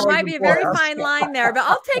 there might be a very fine line there, but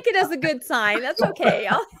I'll take it as a good sign. That's okay.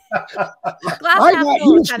 I got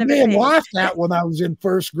used to being laughed at when I was in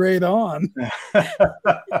first grade on.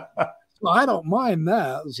 So I don't mind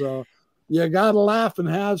that. So you got to laugh and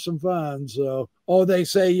have some fun. So, they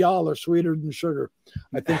say y'all are sweeter than sugar.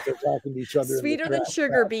 I think they're talking to each other. Sweeter than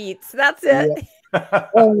sugar beets. That's it. Yeah.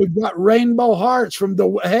 We've got Rainbow Hearts from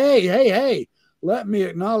hey. Let me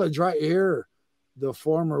acknowledge right here the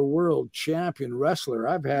former world champion wrestler.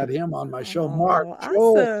 I've had him on my show, Mark.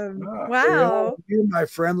 Awesome. Wow. You, my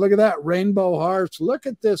friend. Look at that. Rainbow Hearts. Look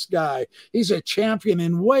at this guy. He's a champion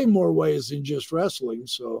in way more ways than just wrestling.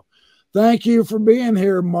 So thank you for being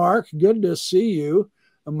here, Mark. Good to see you.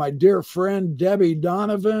 And my dear friend, Debbie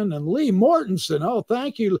Donovan and Lee Mortensen. Oh,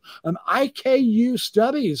 thank you. And IKU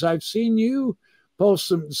Studies. I've seen you post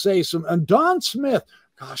some. And Don Smith.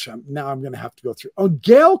 Gosh, now I'm going to have to go through. Oh,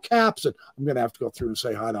 Gail Capson. I'm going to have to go through and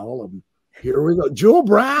say hi to all of them. Here we go. Jewel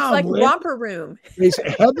Brown. It's like Romper Room.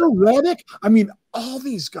 Heather Reddick. I mean, all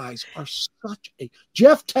these guys are such a...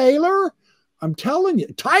 Jeff Taylor. I'm telling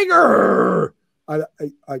you. Tiger.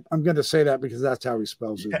 I'm going to say that because that's how he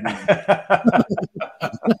spells his name.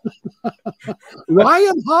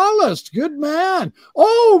 Ryan Hollis, good man.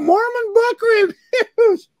 Oh, Mormon book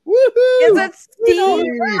reviews. Woohoo! Is it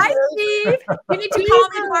Steve? Hi, Steve. You need to call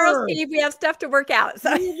me tomorrow, Steve. We have stuff to work out.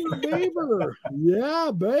 So. Beaver.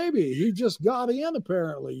 Yeah, baby. He just got in,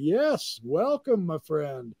 apparently. Yes. Welcome, my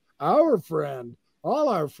friend. Our friend. All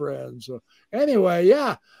our friends. So anyway,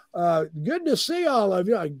 yeah. Good to see all of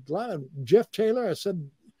you. I'm glad Jeff Taylor, I said,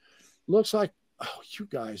 looks like, you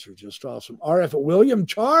guys are just awesome. RF William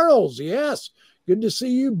Charles, yes. Good to see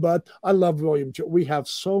you, bud. I love William. We have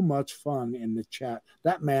so much fun in the chat.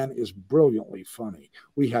 That man is brilliantly funny.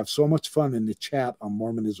 We have so much fun in the chat on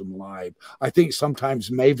Mormonism Live. I think sometimes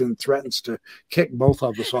Maven threatens to kick both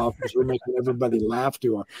of us off because we're making everybody laugh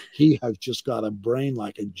too hard. He has just got a brain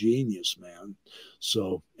like a genius, man.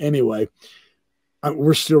 So anyway,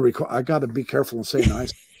 we're still recording. I got to be careful and say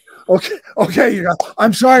nice. Okay, you guys.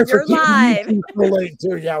 I'm sorry for keeping you so late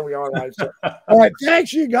too. Yeah, we are live. So. All right,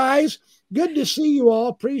 thanks, you guys. Good to see you all.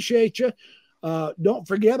 Appreciate you. Don't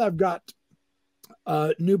forget, I've got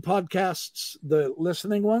new podcasts, the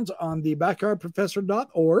listening ones, on the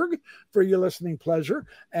backyardprofessor.org for your listening pleasure.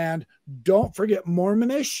 And don't forget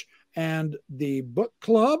Mormonish and the book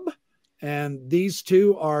club. And these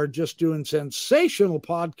two are just doing sensational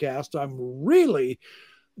podcasts.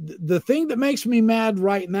 The thing that makes me mad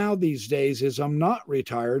right now these days is I'm not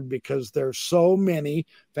retired because there's so many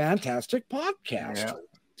fantastic podcasts. Yeah.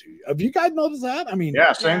 Have you guys noticed that? I mean,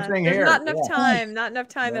 same thing here. Not enough time, not enough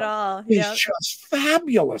time at all. It's just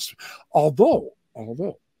fabulous. Although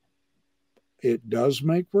it does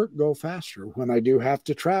make work go faster. When I do have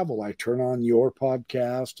to travel, I turn on your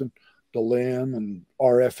podcast and Delim and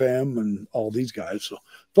RFM and all these guys. So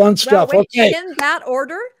fun stuff. Okay. In that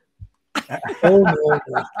order? No.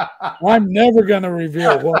 I'm never going to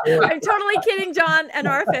reveal what. I'm totally kidding, John and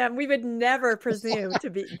RFM. We would never presume to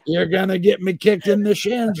be. You're going to get me kicked in the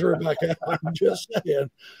shins, Rebecca. I'm just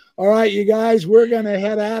saying. All right, you guys, we're going to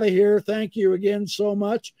head out of here. Thank you again so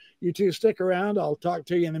much. You two stick around. I'll talk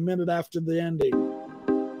to you in a minute after the ending.